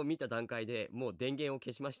プニングを見た段階でもう電源を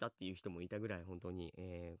消しましたっていう人もいたぐらい本当に、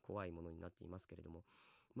怖いものになっていますけれども、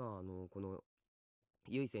この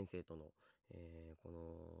ゆい先生との、こ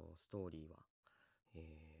のストーリーは、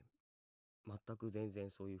全く全然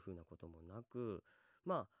そういう風なこともなく、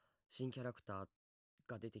新キャラクター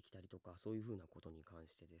が出てきたりとかそういう風なことに関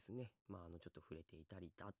してですね、ちょっと触れていた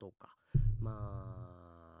りだとか、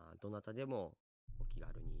どなたでもお気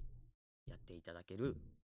軽にやっていただける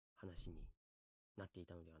話になってい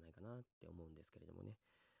たのではないかなって思うんですけれどもね。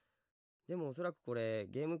でもおそらくこれ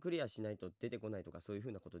ゲームクリアしないと出てこないとかそういう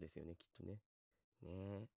風なことですよね、きっとね。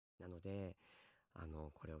なので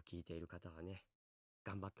これを聞いている方はね、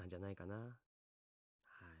頑張ったんじゃないかな。は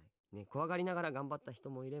いね、怖がりながら頑張った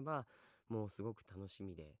人もいれば、もうすごく楽し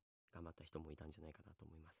みで頑張った人もいたんじゃないかなと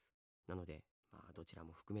思います。なのでどちら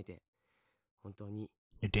も含めて本当に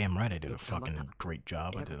You're damn right I did a fucking great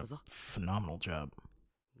job. I did a phenomenal job.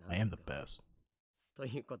 I am the best. と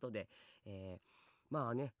いうことで、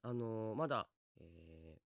まだ、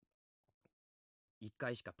1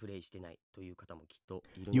回しかプレイしてないという方もきっと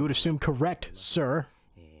いるの You か would な assume correct, sir.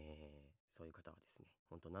 そういう方はですね、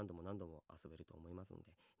本当何度も何度も遊べると思いますの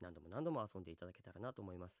で、何度も何度も遊んでいただけたらなと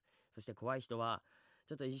思います。そして怖い人は、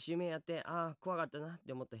ちょっと1周目やって、怖かったなっ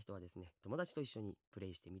て思った人はですね、友達と一緒にプレ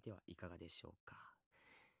イしてみてはいかがでしょうか。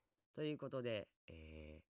ということで、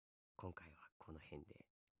今回はこの辺で、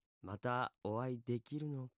またお会いできる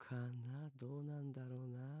のかな、どうなんだろう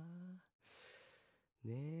な。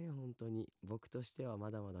ねえ、本当に僕としてはま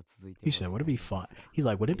だまだ続いて He said, would it be fun? He's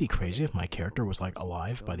like, would it be crazy if my character was like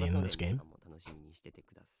alive by the end of this game? 楽しみにしてて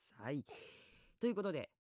ください。ということで、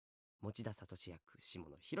持田聡役下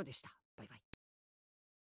野紘でした。バイバイ。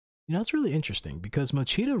You know, it's really interesting because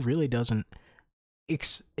Mochida really doesn't,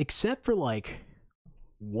 except for like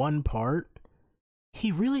one part,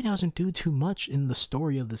 he really doesn't do too much in the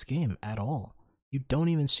story of this game at all. You don't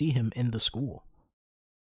even see him in the school.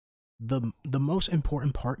 The most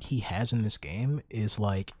important part he has in this game is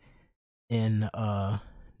like in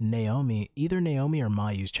Naomi, either Naomi or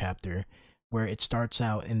Mayu's chapter, where it starts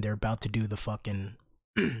out and they're about to do the fucking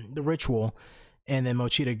the ritual, and then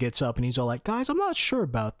Mochida gets up and he's all like, "Guys, I'm not sure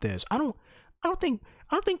about this. I don't think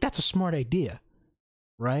that's a smart idea,"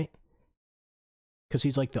 right? Because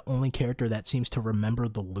he's like the only character that seems to remember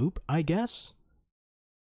the loop, I guess.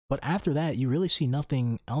 But after that, you really see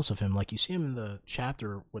nothing else of him. Like, you see him in the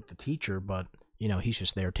chapter with the teacher, but, you know, he's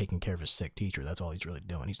just there taking care of his sick teacher. That's all he's really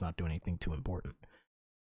doing. He's not doing anything too important.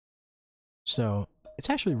 So, it's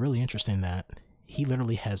actually really interesting that he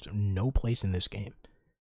literally has no place in this game.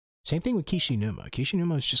 Same thing with Kishinuma.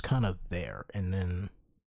 Kishinuma is just kind of there, and then,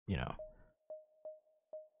 you know,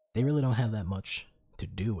 they really don't have that much to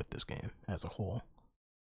do with this game as a whole.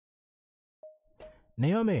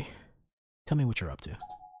 Naomi, tell me what you're up to.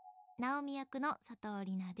 ナオミ役の佐藤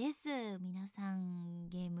里奈です。皆さん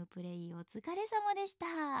ゲームプレイお疲れ様でした。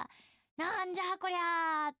なんじゃこり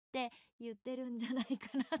ゃーって言ってるんじゃない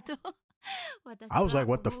かなと私は I was like,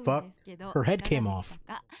 what the 思うん fuck? ですけど、 Her head いか came が off. でし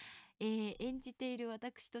たか？演じている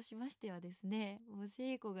私としましてはですね、もう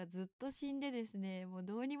聖子がずっと死んでですね、もう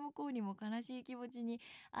どうにもこうにも悲しい気持ちに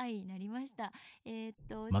相なりました。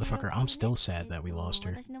Motherfucker, I'm still sad that we lost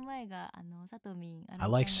her. 私の前がさとみん I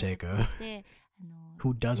like Seika.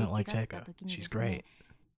 Who doesn't like Seika? She's great.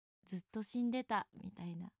 ずっと死んでたみた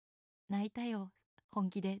いな、泣いたよ本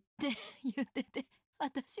気でって言ってて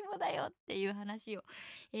私もだよっていう話を、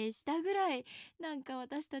したぐらいなんか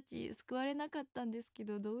私たち救われなかったんですけ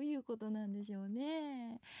ど、どういうことなんでしょう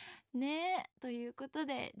ね。ねえ、ということ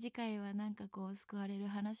で次回はなんかこう救われる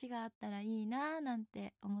話があったらいいななん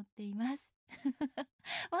て思っています。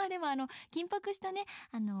まあでも緊迫したね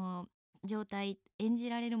状態演じ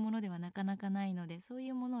られるものではなかなかないので、そうい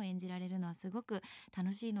うものを演じられるのはすごく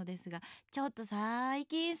楽しいのですが、ちょっと最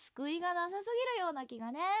近救いがなさすぎるような気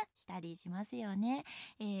がねしたりしますよね。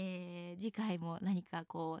次回も何か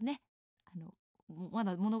こうねま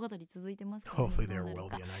だ物語続いてますからね、 Hopefully どう there なる will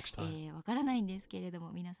か be a next time. わからないんですけれど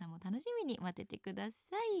も、皆さんも楽しみに待っててくださ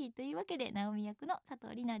い。というわけで、ナオミ役の佐藤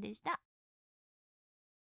里奈でした。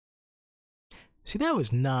 See, that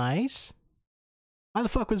was nice. Why the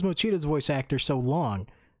fuck was Mochida's voice actor so long?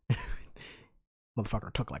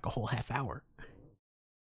 Motherfucker took like a whole half hour.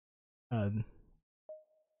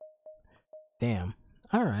 Damn.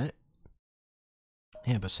 Alright.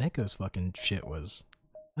 Yeah, but Seiko's fucking shit was...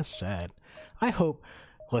 That's sad. I hope...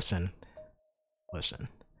 Listen.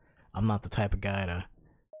 I'm not the type of guy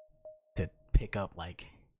to pick up, like,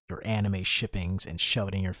 your anime shippings and shove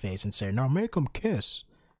it in your face and say, "No, make them kiss."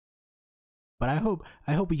 But I hope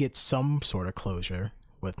we get some sort of closure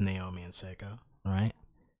with Naomi and Seiko, right?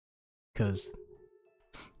 Because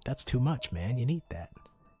that's too much, man. You need that.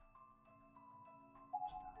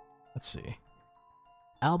 Let's see.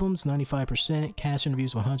 Albums, 95%. Cast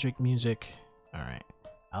interviews, 100. Music. Alright.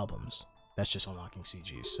 Albums. That's just unlocking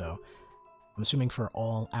CGs. So, I'm assuming for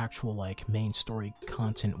all actual, like, main story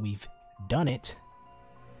content, we've done it.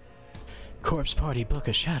 Corpse Party Book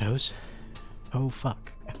of Shadows. Oh,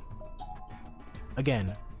 fuck.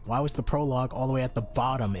 Again, why was the prologue all the way at the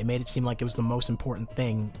bottom? It made it seem like it was the most important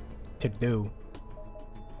thing to do.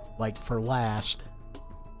 Like, for last.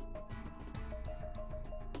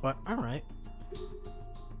 But, alright.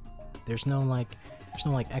 There's no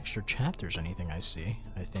extra chapters or anything I see,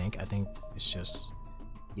 I think it's just...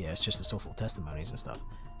 Yeah, it's just the soulful testimonies and stuff.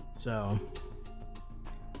 So...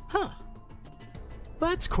 Huh.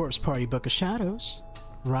 That's Corpse Party Book of Shadows,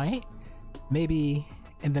 right? Maybe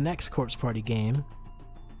in the next Corpse Party game,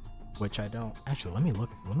 which I don't... Actually, let me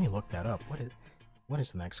look that up. What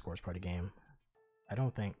is the next Corpse Party game? I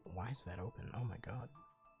don't think... Why is that open? Oh my god.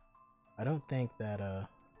 I don't think that, I'm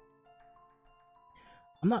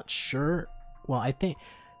not sure. Well, I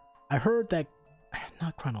heard that...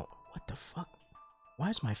 Not Chrono... What the fuck? Why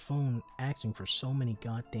is my phone asking for so many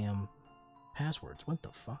goddamn passwords? What the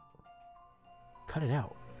fuck? Cut it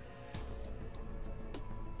out.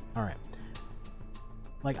 Alright.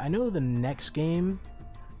 Like, I know the next game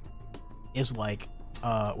is like,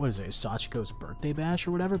 what is it? It's Sachiko's Birthday Bash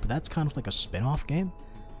or whatever, but that's kind of like a spin-off game.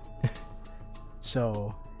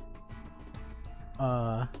 So,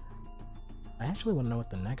 I actually want to know what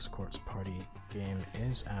the next Corpse Party game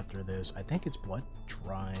is after this. I think it's Blood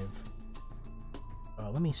Drive.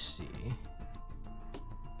 Let me see.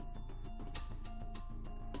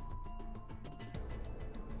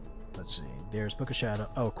 Let's see. There's Book of Shadow.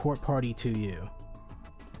 Oh, Court Party to You.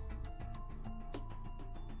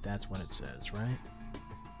 That's what it says, right?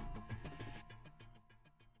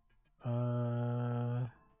 Oh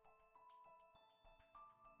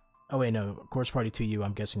wait, no. Court Party to You.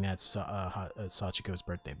 I'm guessing that's Sachiko's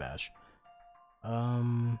Birthday Bash.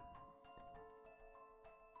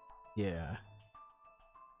 Yeah.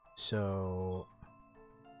 So,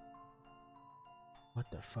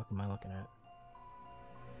 what the fuck am I looking at?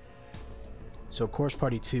 So, Corpse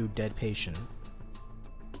Party 2, Dead Patient.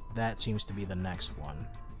 That seems to be the next one.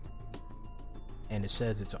 And it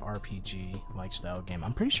says it's an RPG-like style game.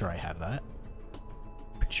 I'm pretty sure I have that.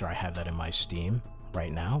 Pretty sure I have that in my Steam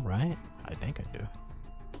right now, right? I think I do.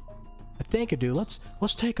 I think I do. Let's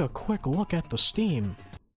take a quick look at the Steam.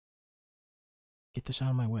 Get this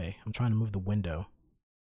out of my way. I'm trying to move the window.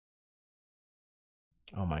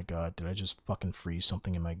 Oh my god, did I just fucking freeze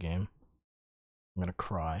something in my game? I'm gonna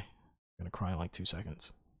cry. I'm gonna cry in like 2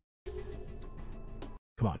 seconds.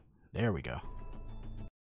 Come on. There we go.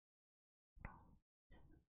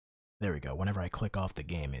 There we go. Whenever I click off the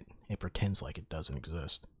game, it pretends like it doesn't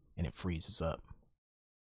exist, and it freezes up.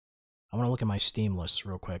 I want to look at my Steam lists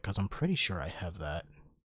real quick, because I'm pretty sure I have that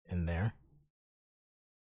in there.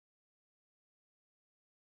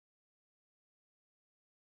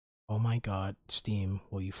 Oh my god, Steam,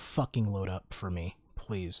 will you fucking load up for me,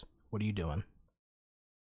 please? What are you doing?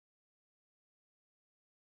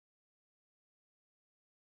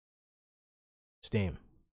 Steam,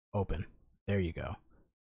 open. There you go.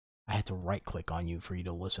 I had to right-click on you for you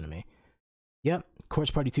to listen to me. Yep,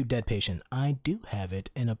 Corpse Party 2 Dead Patient. I do have it,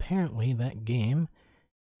 and apparently that game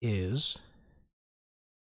is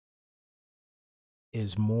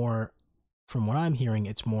is more, from what I'm hearing,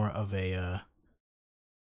 it's more of a,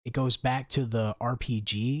 it goes back to the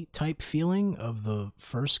RPG type feeling of the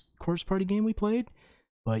first Corpse Party game we played,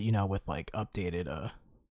 but you know, with like updated,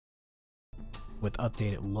 with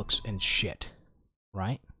updated looks and shit,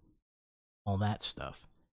 right? All that stuff.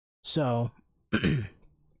 So,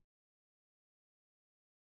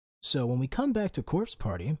 so when we come back to Corpse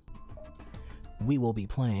Party, we will be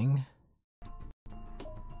playing,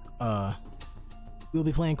 we'll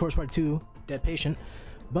be playing Corpse Party 2, Dead Patient.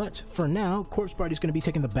 But for now, Corpse Party is going to be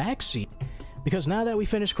taking the back seat, because now that we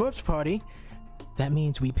finished Corpse Party, that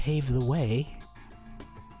means we pave the way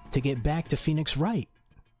to get back to Phoenix Wright.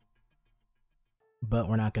 But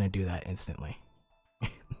we're not going to do that instantly.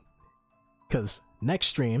 Because next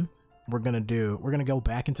stream, we're going to go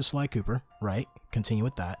back into Sly Cooper, right? Continue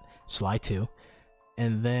with that. Sly 2.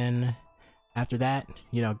 And then after that,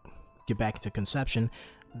 you know, get back into Conception.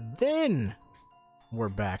 Then we're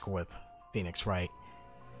back with Phoenix Wright.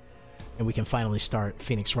 And we can finally start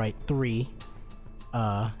Phoenix Wright 3,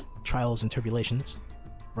 Trials and Tribulations,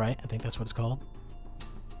 right? I think that's what it's called.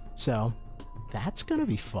 So, that's gonna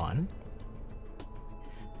be fun.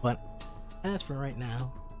 But, as for right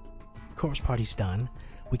now, Corpse Party's done.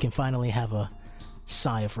 We can finally have a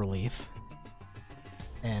sigh of relief.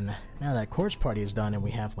 And now that Corpse Party is done and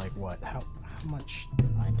we have like, what? How much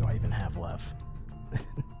time do I even have left?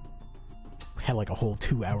 Had like a whole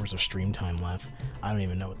 2 hours of stream time left. I don't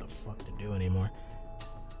even know what the fuck to do anymore.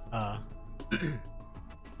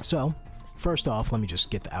 So, first off, let me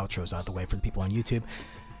just get the outros out of the way for the people on YouTube.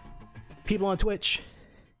 People on Twitch,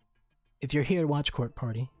 if you're here to watch Corpse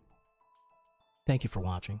Party, thank you for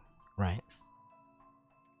watching, right?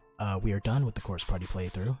 We are done with the Corpse Party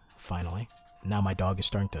playthrough, finally. Now my dog is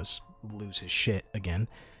starting to lose his shit again.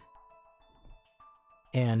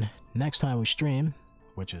 And next time we stream,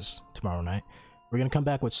 which is tomorrow night, we're gonna come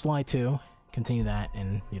back with Sly 2, continue that,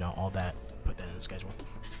 and, you know, all that, put that in the schedule.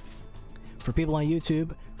 For people on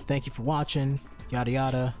YouTube, thank you for watching, yada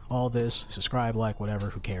yada, all this, subscribe, like, whatever,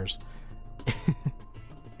 who cares.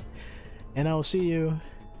 And I will see you in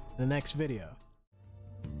the next video.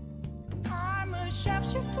 I'm a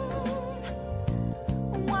sharpshooter.